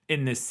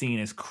 in this scene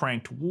is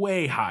cranked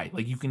way high.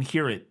 Like you can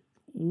hear it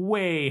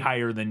way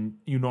higher than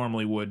you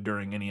normally would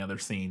during any other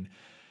scene.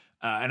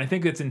 And I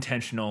think it's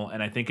intentional,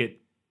 and I think it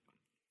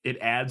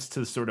adds to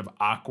the sort of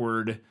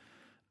awkward.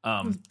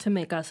 To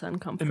make us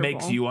uncomfortable. It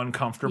makes you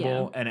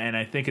uncomfortable, and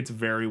I think it's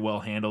very well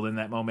handled in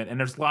that moment. And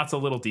there's lots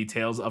of little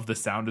details of the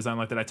sound design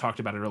like that. I talked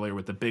about it earlier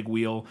with the big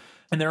wheel,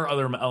 and there are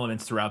other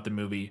elements throughout the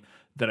movie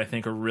that I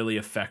think are really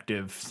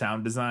effective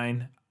sound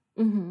design.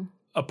 Mm-hmm.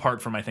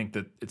 Apart from I think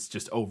that it's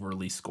just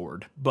overly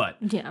scored, but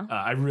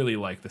I really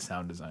like the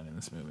sound design in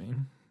this movie.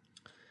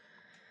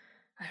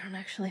 I don't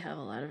actually have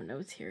a lot of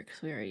notes here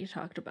because we already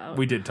talked about.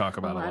 We did talk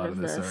about a lot of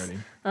this already.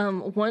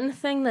 One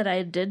thing that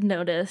I did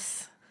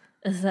notice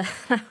is that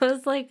I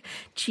was like,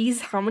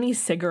 geez, how many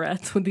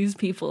cigarettes would these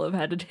people have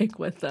had to take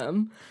with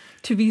them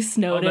to be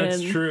snowed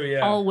in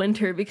all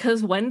winter?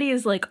 Because Wendy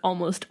is like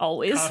almost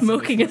always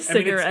smoking a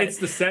cigarette. I mean,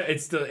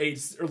 it's the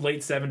late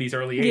 70s,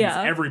 early 80s.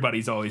 Yeah.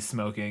 Everybody's always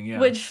smoking.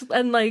 Yeah.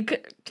 And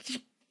like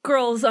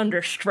girls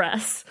under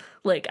stress,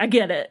 like I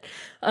get it.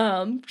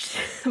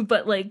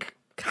 But like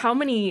how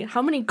many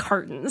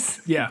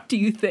cartons do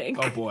you think?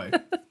 Oh boy.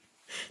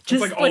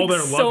 Just like all their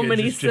so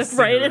many is just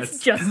right? It's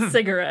just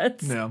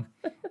cigarettes. Yeah.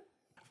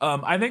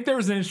 I think there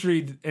was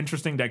an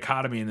interesting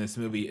dichotomy in this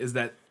movie is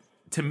that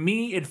to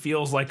me, it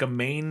feels like a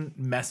main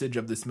message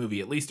of this movie,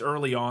 at least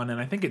early on, and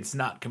I think it's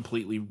not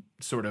completely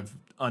sort of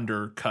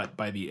undercut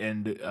by the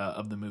end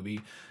of the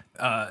movie,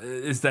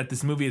 is that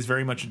this movie is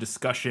very much a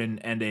discussion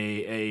and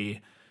a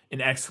an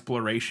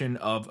exploration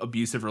of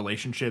abusive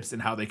relationships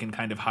and how they can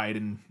kind of hide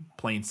in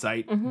plain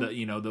sight.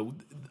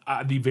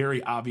 The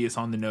very obvious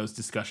on the nose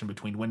discussion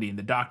between Wendy and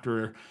the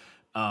doctor,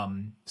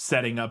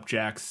 setting up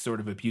Jack's sort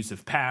of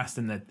abusive past,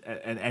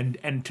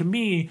 and to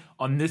me,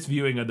 on this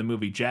viewing of the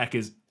movie, Jack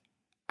is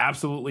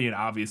absolutely and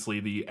obviously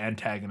the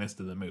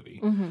antagonist of the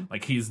movie.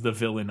 Like, he's the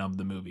villain of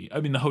the movie. I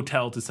mean, the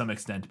hotel to some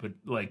extent, but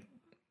like,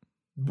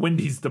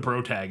 Wendy's the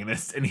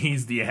protagonist and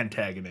he's the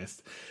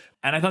antagonist.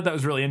 And I thought that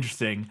was really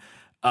interesting.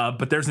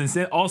 But there's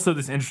also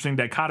this interesting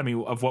dichotomy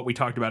of what we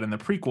talked about in the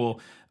prequel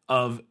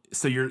of,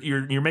 so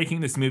you're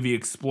making this movie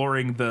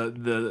exploring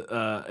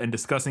the and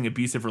discussing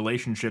abusive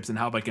relationships and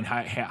how they can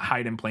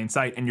hide in plain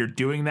sight, and you're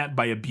doing that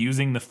by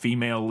abusing the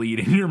female lead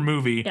in your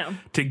movie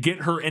to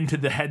get her into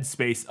the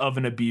headspace of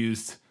an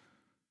abused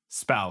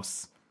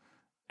spouse.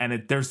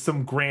 And there's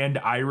some grand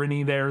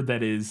irony there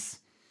that is,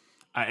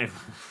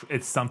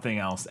 it's something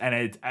else.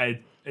 And I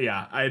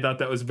thought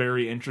that was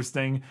very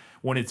interesting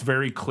when it's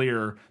very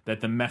clear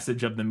that the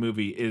message of the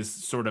movie is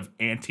sort of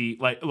not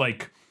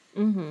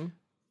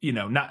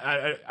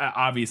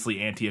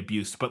obviously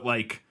anti-abuse, but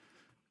like,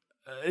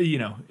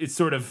 it's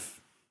sort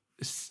of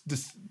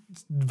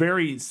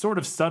very sort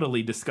of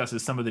subtly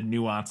discusses some of the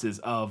nuances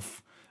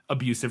of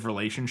abusive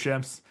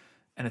relationships.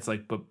 And it's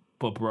like, but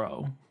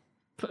bro,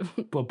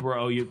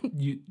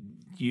 you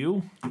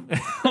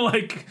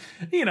like,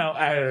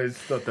 I just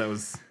thought that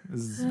was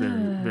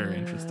very, very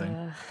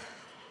interesting.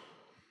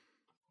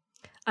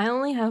 I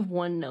only have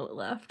one note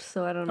left,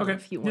 so I don't know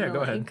if you want to. Yeah,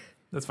 go ahead.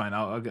 That's fine.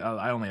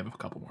 I only have a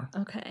couple more.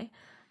 Okay.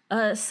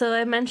 So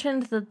I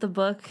mentioned that the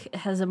book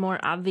has a more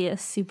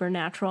obvious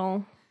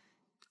supernatural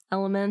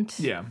element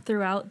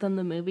throughout than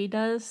the movie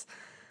does.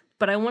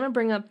 But I want to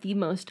bring up the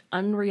most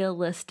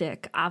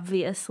unrealistic,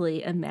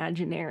 obviously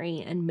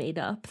imaginary and made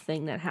up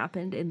thing that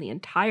happened in the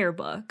entire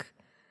book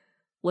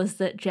was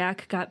that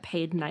Jack got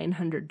paid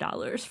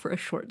 $900 for a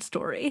short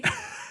story.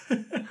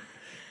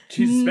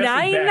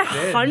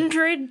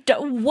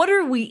 $900? What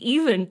are we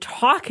even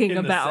talking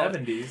about?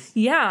 In the 70s.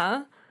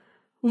 Yeah.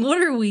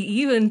 What are we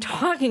even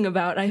talking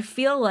about? I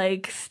feel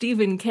like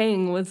Stephen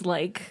King was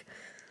like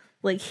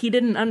he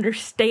didn't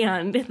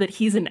understand that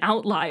he's an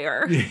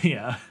outlier.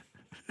 Yeah.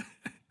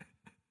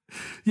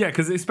 Yeah,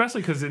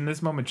 especially because in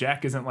this moment,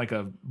 Jack isn't like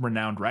a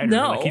renowned writer.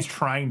 No. Like, he's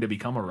trying to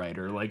become a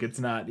writer. Like, it's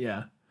not,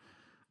 yeah.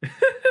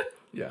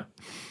 Yeah.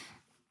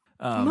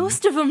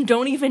 Most of them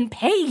don't even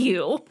pay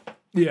you.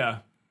 Yeah.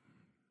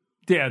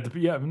 Yeah,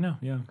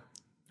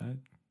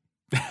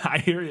 I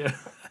hear you.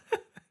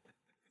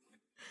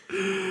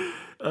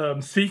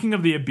 Speaking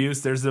of the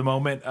abuse, there's the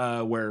moment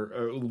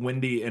where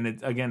Wendy, and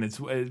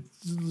it's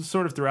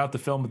sort of throughout the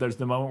film, but there's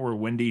the moment where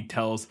Wendy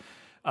tells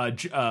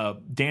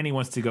Danny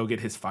wants to go get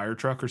his fire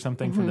truck or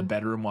something from the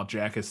bedroom while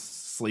Jack is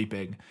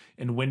sleeping,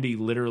 and Wendy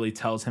literally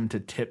tells him to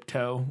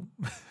tiptoe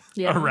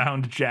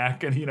around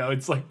Jack, and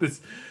it's like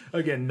this,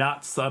 again,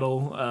 not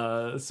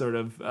subtle sort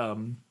of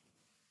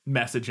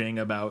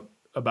messaging about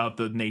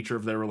the nature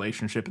of their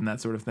relationship and that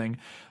sort of thing.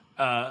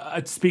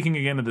 Speaking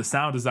again of the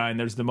sound design,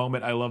 there's the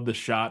moment, I love the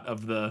shot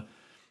of the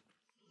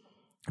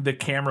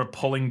camera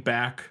pulling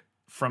back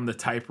from the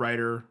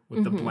typewriter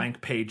with the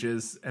blank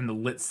pages and the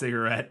lit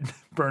cigarette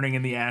burning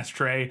in the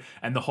ashtray,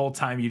 and the whole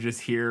time you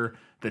just hear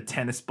the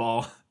tennis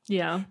ball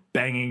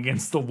banging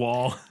against the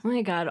wall. Oh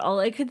my God, all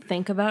I could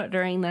think about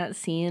during that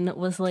scene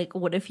was like,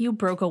 what if you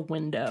broke a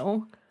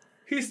window?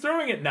 He's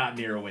throwing it not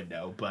near a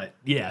window, but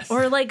yes.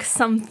 Or like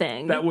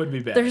something. That would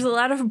be bad. There's a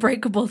lot of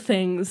breakable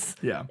things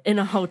in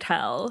a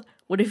hotel.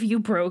 What if you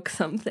broke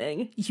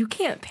something? You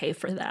can't pay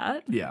for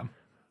that. Yeah.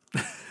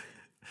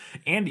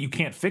 And you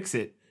can't fix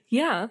it.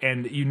 Yeah.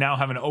 And you now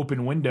have an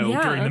open window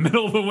during the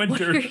middle of the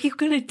winter. What are you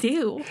going to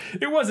do?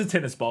 It was a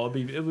tennis ball.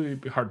 It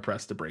would be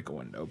hard-pressed to break a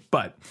window.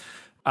 But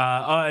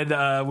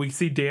we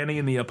see Danny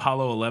in the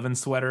Apollo 11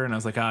 sweater, and I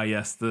was like,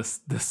 yes,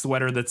 the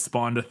sweater that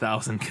spawned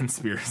 1,000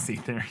 conspiracy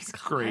theories.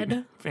 Great.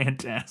 God.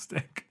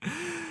 Fantastic.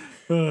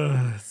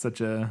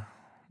 Such a...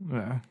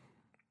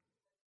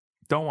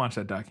 don't watch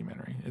that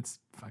documentary. It's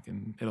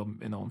fucking...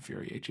 It'll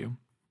infuriate you.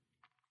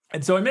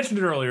 And so I mentioned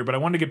it earlier, but I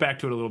wanted to get back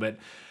to it a little bit.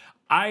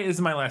 This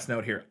is my last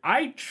note here.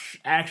 I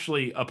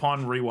actually,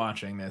 upon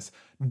rewatching this,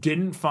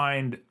 didn't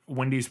find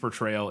Wendy's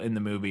portrayal in the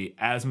movie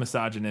as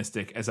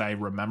misogynistic as I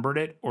remembered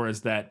it, or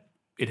as that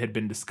it had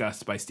been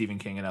discussed by Stephen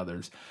King and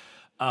others.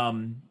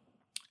 And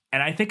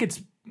I think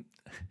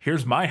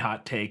here's my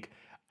hot take.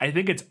 I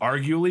think it's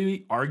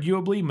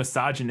arguably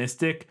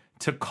misogynistic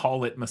to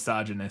call it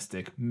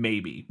misogynistic.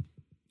 Maybe.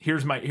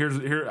 I'm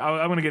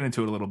going to get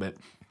into it a little bit.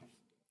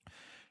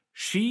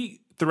 She,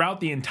 throughout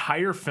the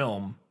entire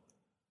film,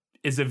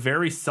 is a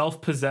very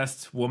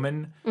self-possessed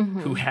woman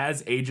who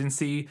has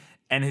agency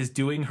and is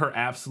doing her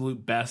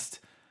absolute best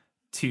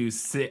to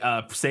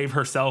save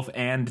herself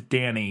and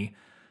Danny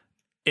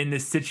in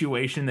this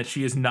situation that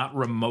she is not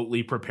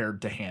remotely prepared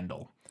to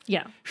handle.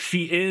 Yeah.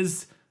 She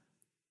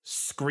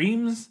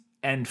screams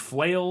and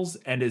flails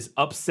and is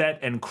upset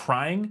and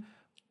crying,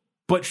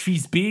 but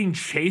she's being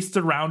chased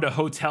around a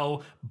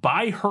hotel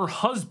by her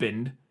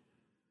husband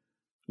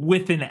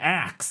with an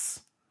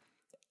axe.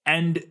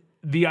 And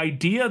the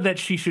idea that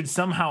she should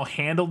somehow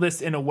handle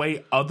this in a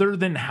way other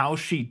than how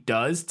she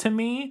does, to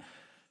me,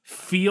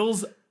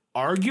 feels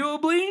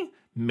arguably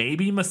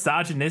maybe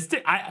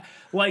misogynistic. I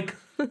like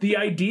the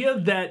idea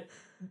that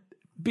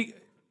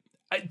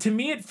to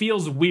me it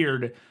feels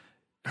weird.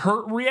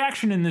 Her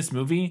reaction in this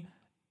movie,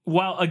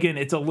 while again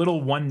it's a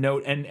little one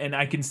note, and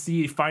I can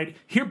see fight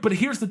here, but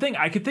here's the thing: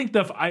 I could think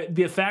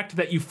the fact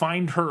that you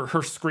find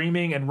her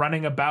screaming and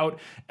running about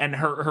and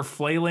her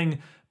flailing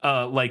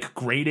like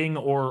grating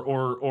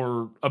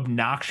or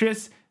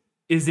obnoxious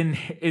is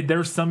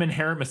there's some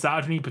inherent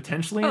misogyny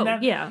potentially in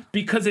that. Yeah.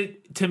 Because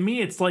to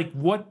me it's like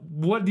what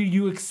do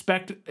you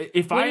expect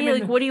if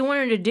what do you want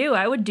her to do?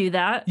 I would do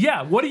that.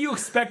 Yeah, what do you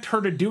expect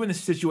her to do in this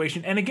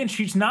situation? And again,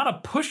 she's not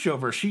a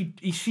pushover.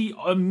 She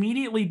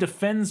immediately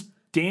defends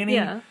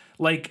Danny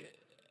like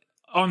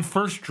on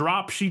first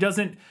drop. She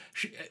doesn't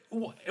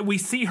we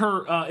see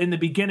her in the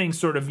beginning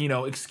sort of,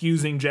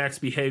 excusing Jack's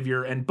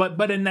behavior,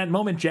 but in that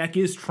moment Jack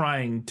is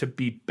trying to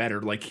be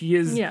better. Like he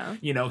is,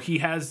 he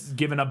has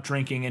given up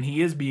drinking and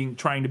he is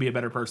trying to be a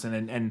better person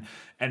and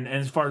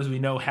as far as we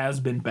know has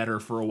been better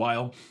for a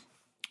while.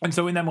 And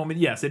so in that moment,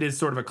 yes, it is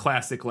sort of a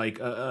classic like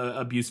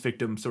abuse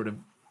victim sort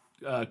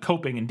of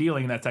coping and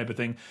dealing and that type of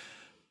thing.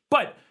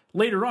 But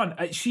later on,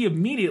 she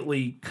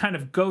immediately kind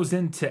of goes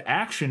into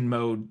action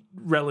mode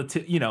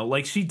relative,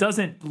 like she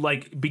doesn't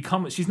like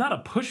she's not a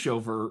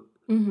pushover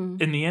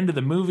in the end of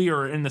the movie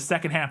or in the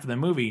second half of the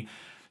movie.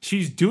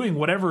 She's doing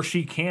whatever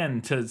she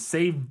can to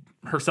save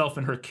herself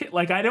and her kid.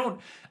 Like, I don't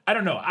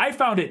know. I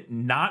found it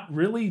not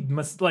really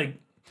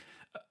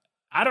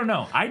I don't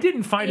know. I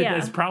didn't find it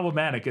as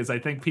problematic as I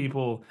think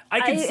people,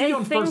 I can see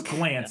on first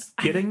glance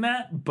getting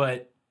that,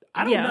 but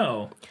I don't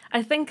know.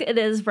 I think it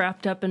is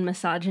wrapped up in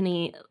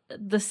misogyny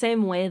the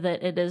same way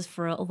that it is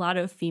for a lot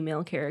of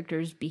female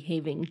characters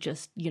behaving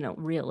just,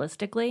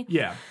 realistically.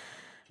 Yeah.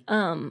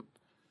 And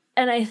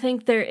I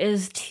think there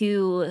is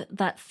too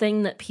that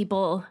thing that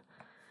people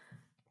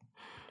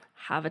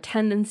have a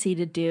tendency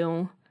to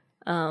do.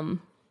 A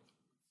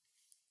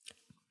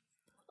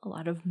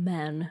lot of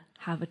men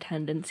have a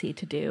tendency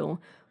to do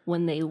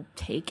when they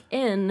take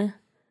in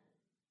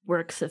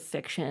works of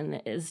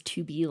fiction is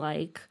to be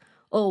like,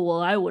 oh,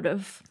 well, I would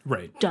have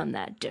done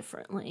that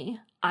differently.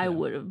 I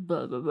would have,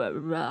 blah, blah, blah,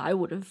 blah. I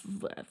would have,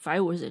 if I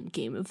was in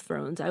Game of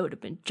Thrones, I would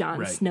have been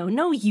Jon Snow.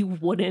 No, you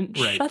wouldn't.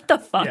 Shut the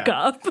fuck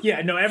up.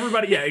 Yeah, no,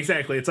 everybody,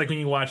 exactly. It's like when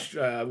you watch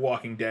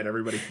Walking Dead,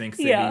 everybody thinks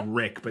they'd be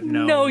Rick, but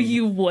no. No,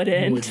 you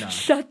wouldn't. You would not.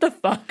 Shut the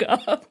fuck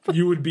up.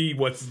 You would be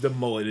what's the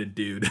mulleted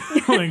dude.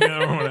 Like,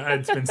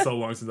 it's been so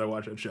long since I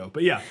watched that show.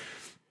 But yeah.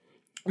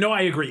 No,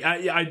 I agree.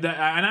 And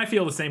I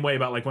feel the same way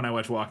about like when I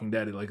watch Walking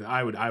Dead. Like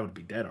I would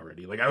be dead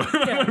already. Like I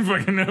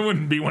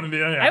wouldn't be one of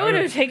the. I would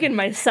have taken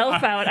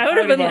myself out. I would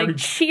have been like,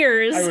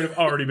 cheers. I would have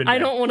already been. I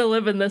don't want to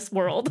live in this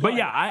world. But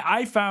yeah,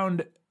 I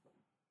found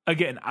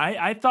again.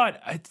 I thought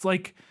it's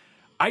like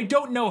I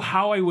don't know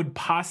how I would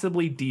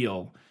possibly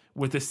deal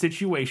with a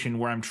situation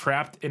where I'm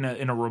trapped in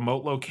a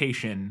remote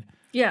location.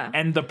 Yeah.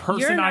 And the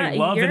person I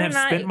love and have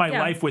spent my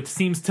life with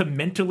seems to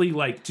mentally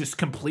like just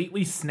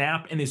completely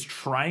snap and is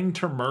trying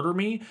to murder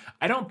me.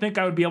 I don't think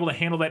I would be able to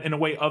handle that in a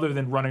way other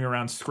than running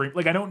around screaming.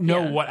 Like I don't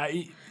know what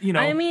I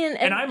mean,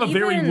 and I'm a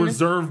very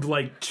reserved,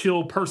 like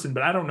chill person,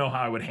 but I don't know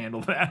how I would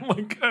handle that.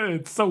 Like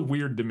it's so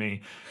weird to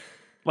me.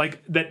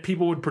 Like that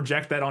people would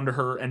project that onto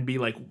her and be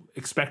like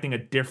expecting a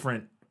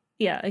different.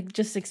 Yeah,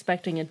 just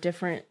expecting a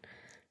different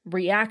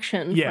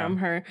reaction from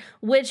her,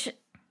 which.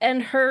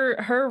 And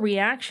her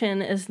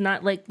reaction is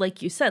not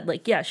like you said,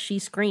 like, yeah, she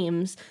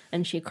screams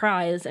and she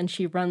cries and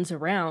she runs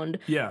around.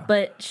 Yeah.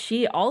 But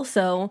she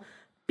also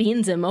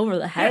beans him over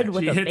the head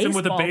with a baseball bat. She hits him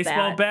with a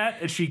baseball bat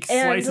and she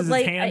slices his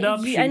hand up.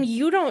 And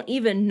you don't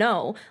even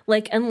know,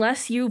 like,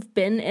 unless you've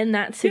been in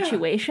that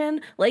situation,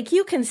 like,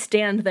 you can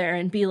stand there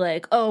and be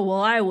like, oh,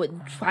 well, I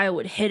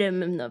would hit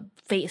him in the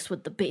face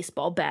with the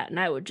baseball bat and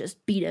I would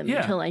just beat him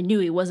until I knew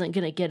he wasn't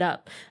going to get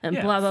up and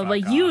blah, blah, blah.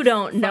 You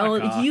don't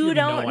know. You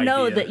don't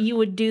know that you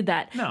would do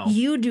that. No.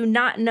 You do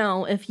not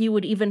know if you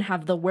would even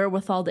have the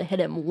wherewithal to hit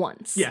him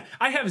once. Yeah.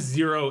 I have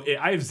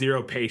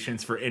zero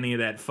patience for any of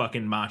that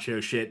fucking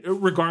macho shit,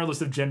 regardless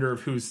of gender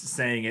of who's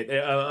saying it,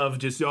 of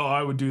just, oh,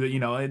 I would do that,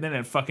 and then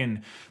it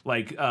fucking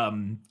like,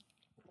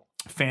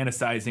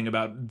 fantasizing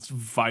about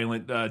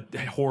violent,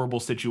 horrible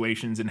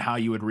situations and how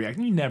you would react.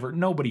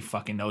 Nobody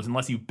fucking knows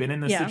unless you've been in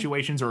those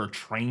situations or are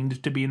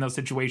trained to be in those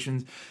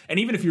situations. And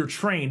even if you're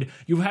trained,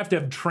 you have to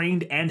have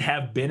trained and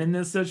have been in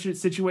those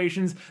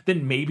situations.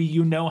 Then maybe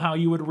you know how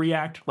you would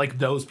react. Like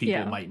those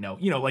people might know.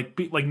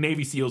 Like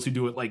Navy SEALs who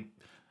do it like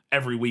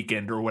every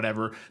weekend or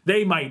whatever,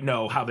 they might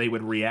know how they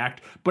would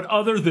react. But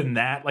other than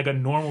that, like a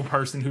normal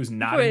person who's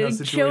not in those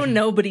situations. Joe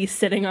Nobody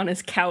sitting on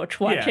his couch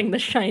watching The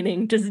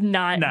Shining does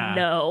not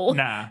know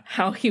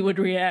how he would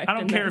react. I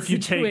don't care if you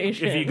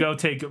go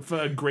take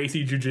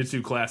Gracie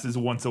Jiu-Jitsu classes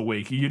once a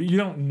week. You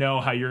don't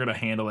know how you're going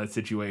to handle that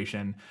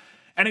situation.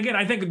 And again,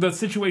 I think the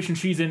situation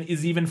she's in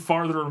is even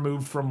farther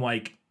removed from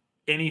like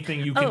anything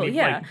you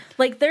can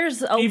like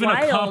there's a even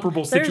a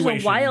comparable situation.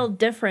 There's a wild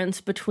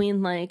difference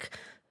between like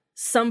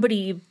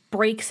somebody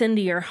breaks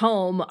into your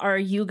home, are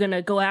you going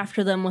to go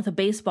after them with a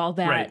baseball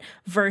bat Right.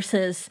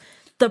 versus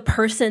the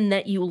person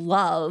that you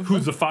love?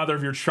 Who's the father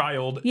of your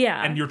child.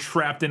 Yeah. And you're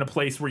trapped in a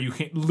place where you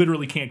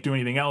literally can't do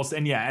anything else.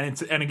 And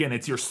again,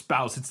 it's your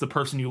spouse. It's the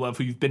person you love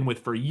who you've been with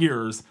for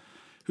years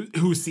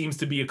who seems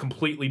to be a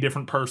completely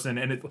different person.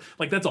 And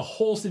that's a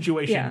whole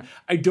situation. Yeah.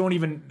 I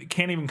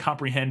can't even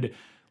comprehend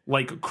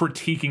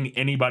critiquing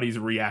anybody's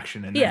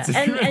reaction in Yeah,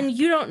 that. and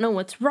you don't know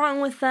what's wrong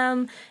with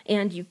them,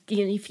 and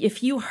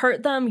if you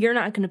hurt them, you're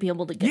not going to be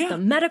able to get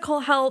them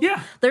medical help.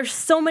 Yeah. There's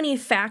so many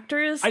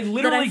factors that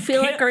I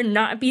feel like are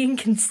not being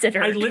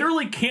considered. I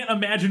literally can't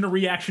imagine a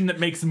reaction that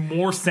makes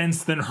more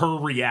sense than her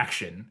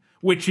reaction,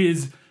 which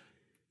is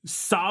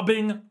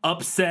sobbing,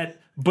 upset,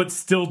 but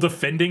still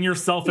defending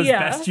yourself as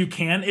best you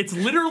can. It's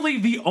literally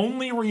the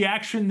only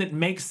reaction that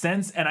makes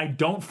sense, and I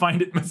don't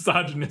find it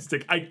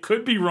misogynistic. I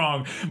could be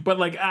wrong, but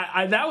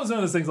that was one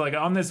of those things.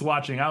 On this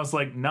watching, I was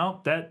like,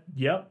 no,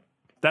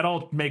 that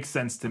all makes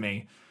sense to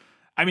me.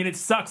 I mean, it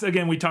sucks.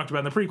 Again, we talked about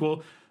in the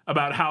prequel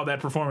about how that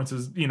performance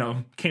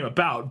came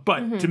about,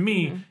 but to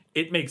me,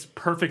 it makes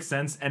perfect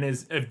sense and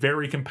is a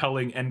very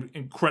compelling and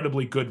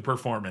incredibly good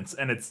performance,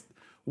 and it's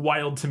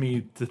wild to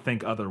me to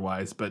think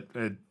otherwise, but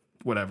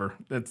whatever.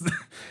 I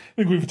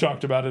think we've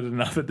talked about it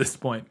enough at this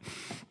point.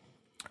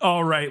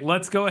 All right,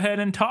 let's go ahead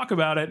and talk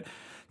about it.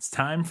 It's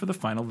time for the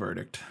final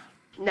verdict.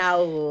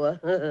 Now,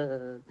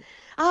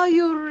 are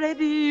you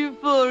ready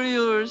for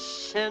your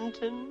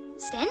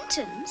sentence?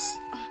 Sentence?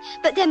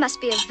 But there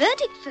must be a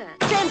verdict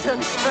first.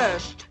 Sentence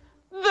first,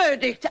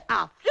 verdict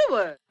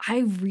afterward. I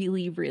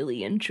really,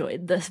 really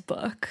enjoyed this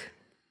book.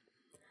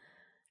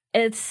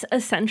 It's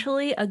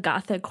essentially a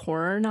gothic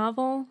horror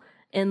novel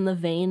in the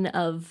vein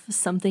of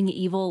Something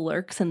Evil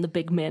Lurks in the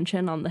Big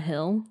Mansion on the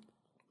Hill.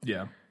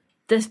 Yeah.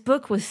 This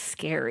book was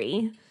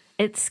scary.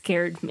 It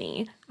scared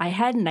me. I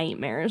had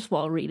nightmares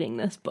while reading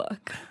this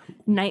book.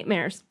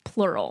 Nightmares,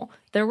 plural.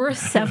 There were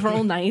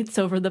several nights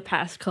over the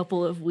past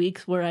couple of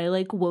weeks where I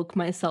woke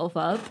myself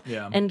up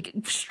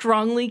and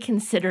strongly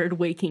considered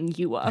waking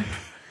you up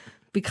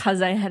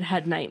because I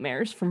had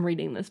nightmares from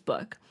reading this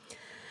book.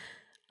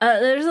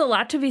 There's a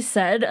lot to be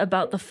said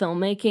about the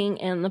filmmaking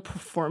and the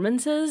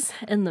performances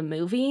in the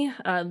movie.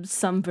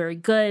 Some very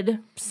good,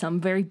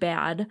 some very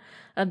bad.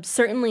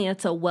 Certainly,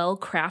 it's a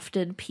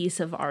well-crafted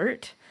piece of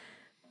art.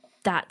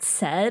 That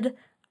said,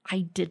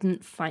 I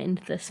didn't find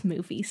this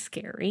movie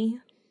scary.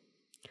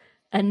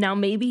 And now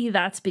maybe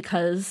that's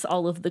because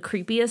all of the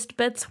creepiest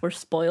bits were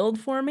spoiled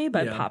for me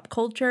by pop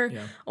culture,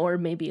 or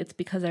maybe it's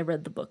because I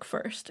read the book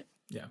first.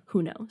 Yeah.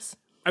 Who knows?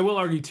 I will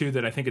argue, too,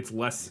 that I think it's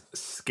less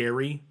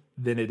scary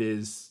than it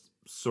is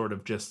sort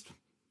of just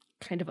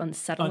kind of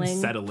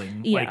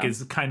unsettling. Yeah.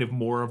 Is kind of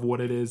more of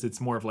what it is.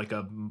 It's more of a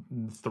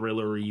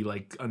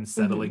thrillery,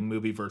 unsettling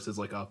movie versus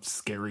a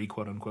scary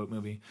quote unquote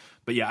movie.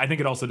 But yeah, I think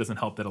it also doesn't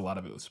help that a lot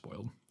of it was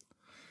spoiled.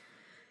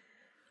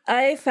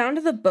 I found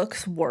the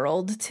book's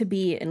world to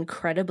be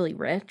incredibly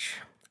rich.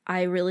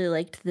 I really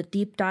liked the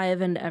deep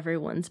dive into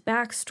everyone's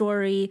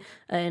backstory,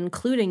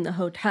 including the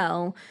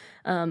hotel,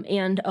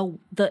 and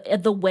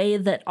the way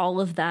that all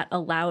of that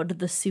allowed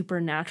the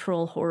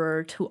supernatural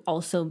horror to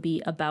also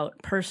be about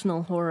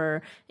personal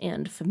horror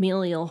and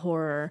familial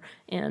horror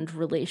and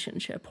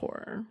relationship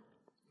horror.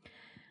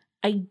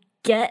 I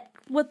get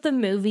what the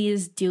movie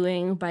is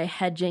doing by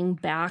hedging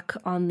back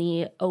on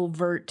the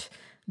overt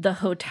the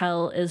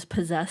hotel is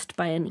possessed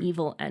by an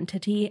evil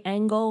entity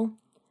angle.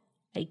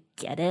 I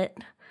get it.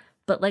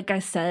 But like I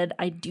said,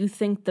 I do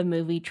think the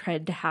movie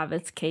tried to have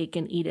its cake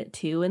and eat it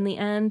too in the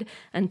end.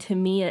 And to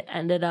me, it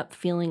ended up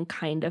feeling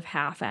kind of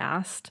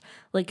half-assed.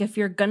 If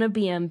you're going to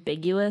be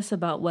ambiguous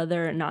about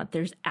whether or not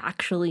there's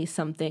actually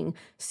something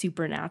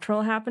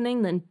supernatural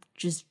happening, then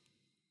just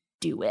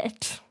do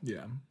it.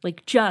 Yeah.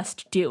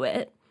 Just do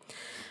it.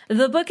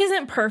 The book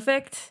isn't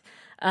perfect.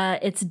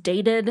 It's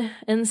dated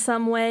in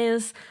some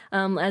ways.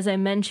 As I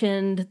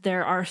mentioned,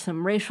 there are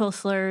some racial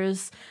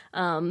slurs.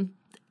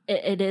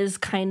 It is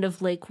kind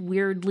of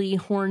weirdly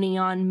horny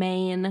on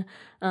Maine.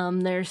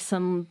 There's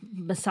some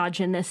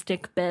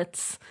misogynistic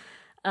bits.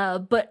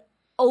 But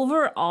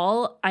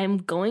overall, I'm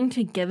going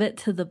to give it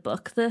to the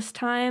book this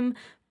time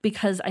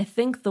because I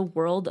think the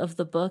world of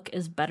the book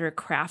is better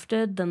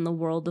crafted than the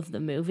world of the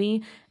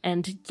movie.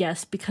 And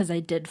yes, because I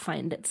did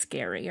find it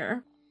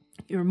scarier.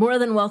 You're more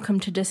than welcome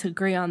to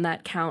disagree on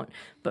that count.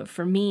 But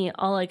for me,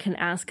 all I can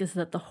ask is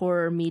that the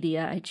horror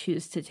media I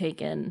choose to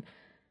take in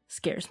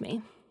scares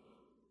me.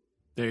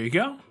 There you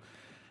go.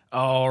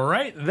 All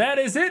right, that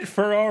is it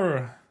for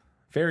our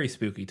very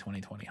spooky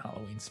 2020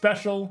 Halloween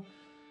special.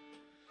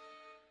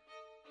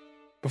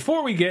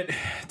 Before we get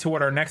to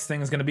what our next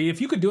thing is going to be,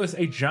 if you could do us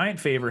a giant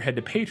favor, head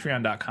to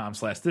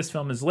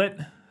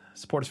patreon.com/thisfilmislit.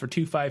 Support us for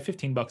 $2,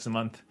 $5, $15 a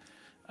month.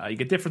 You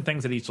get different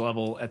things at each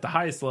level. At the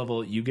highest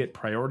level, you get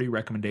priority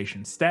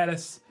recommendation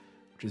status,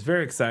 which is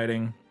very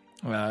exciting.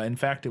 In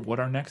fact, what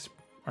our next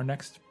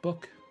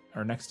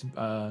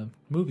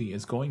movie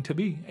is going to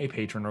be a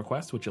patron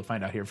request, which you'll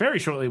find out here very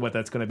shortly what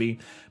that's going to be.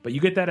 But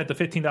you get that at the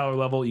 $15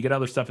 level. You get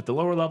other stuff at the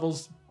lower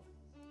levels.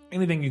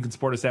 Anything you can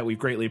support us at, we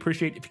greatly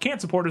appreciate. If you can't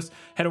support us,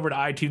 head over to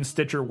iTunes,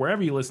 Stitcher,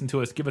 wherever you listen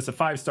to us. Give us a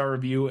 5-star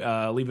review,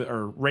 leave it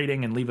or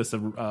rating, and leave us a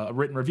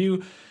written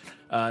review.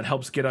 It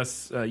helps get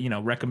us,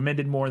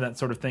 recommended more, that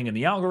sort of thing in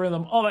the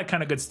algorithm. All that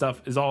kind of good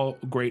stuff is all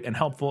great and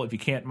helpful. If you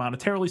can't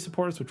monetarily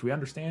support us, which we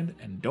understand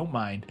and don't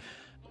mind,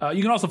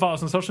 you can also follow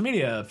us on social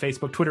media: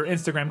 Facebook, Twitter,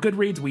 Instagram,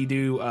 Goodreads. We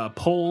do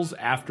polls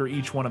after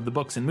each one of the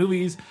books and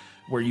movies,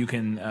 where you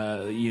can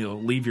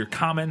leave your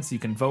comments. You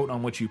can vote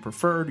on what you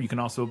preferred. You can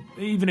also,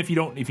 even if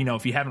you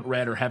haven't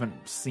read or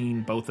haven't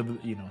seen both of the,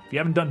 if you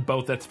haven't done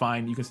both, that's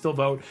fine. You can still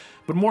vote.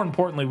 But more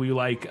importantly, we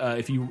like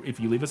if you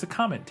leave us a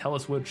comment, tell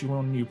us which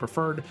one you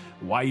preferred,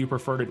 why you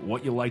preferred it,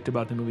 what you liked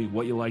about the movie,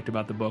 what you liked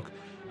about the book.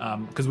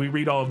 Because we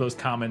read all of those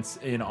comments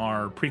in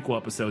our prequel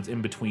episodes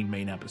in between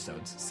main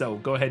episodes. So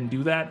go ahead and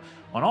do that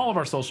on all of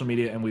our social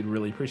media, and we'd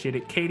really appreciate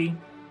it. Katie,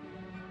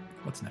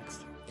 what's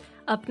next?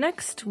 Up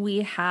next,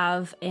 we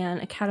have an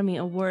Academy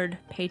Award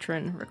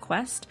patron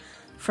request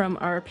from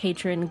our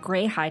patron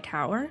Gray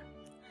Hightower,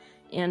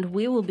 and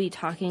we will be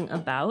talking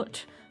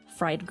about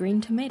fried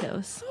green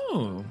tomatoes.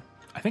 Oh,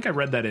 I think I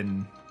read that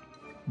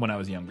when I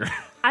was younger.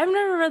 I've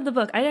never read the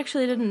book. I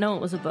actually didn't know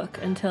it was a book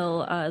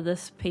until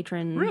this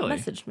patron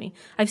messaged me.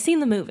 I've seen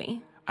the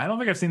movie. I don't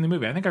think I've seen the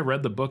movie. I think I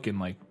read the book in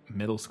like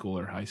middle school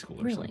or high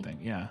school or something.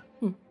 Yeah.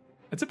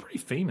 It's a pretty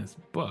famous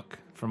book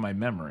from my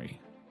memory.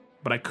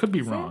 But I could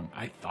be wrong.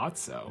 I thought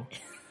so.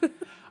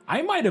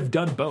 I might have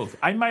done both.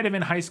 I might have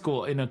in high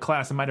school in a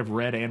class, I might have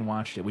read and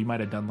watched it. We might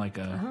have done like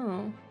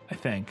I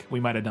think we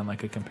might have done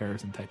like a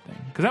comparison type thing.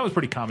 Because that was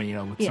pretty common,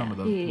 with some of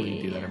the, where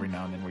you do that every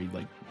now and then, where you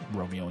like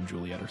Romeo and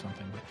Juliet or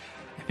something. But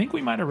I think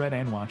we might have read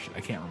and watched it.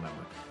 I can't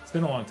remember. It's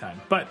been a long time.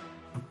 But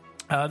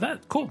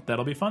cool.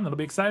 That'll be fun. That'll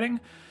be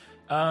exciting.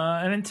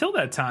 And until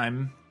that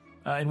time,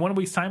 in 1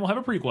 week's time, we'll have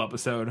a prequel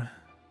episode.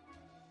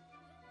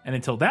 And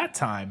until that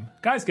time,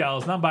 guys,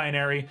 gals,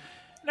 non-binary,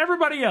 and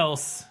everybody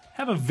else,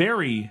 have a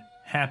very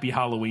happy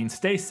Halloween.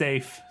 Stay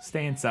safe.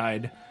 Stay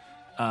inside.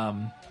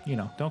 Don't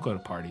go to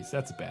parties.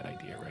 That's a bad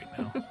idea right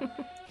now.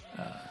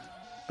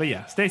 But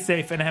yeah, stay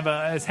safe and have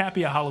as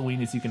happy a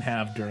Halloween as you can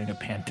have during a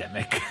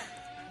pandemic.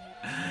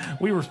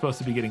 We were supposed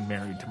to be getting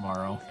married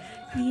tomorrow.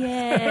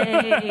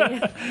 Yay!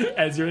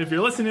 If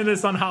you're listening to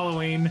this on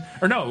Halloween,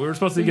 or no, we were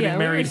supposed to be getting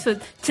married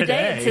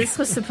today. This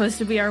was supposed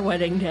to be our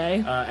wedding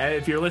day.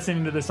 If you're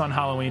listening to this on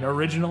Halloween,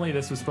 originally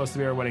this was supposed to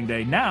be our wedding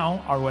day.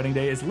 Now our wedding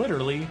day is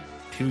literally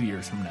 2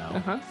 years from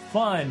now.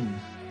 Fun.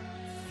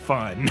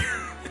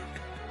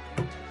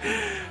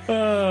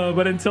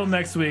 But until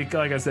next week,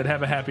 like I said,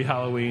 have a happy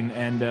Halloween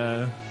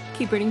and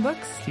keep reading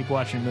books, keep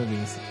watching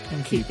movies,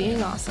 and keep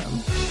being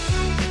awesome.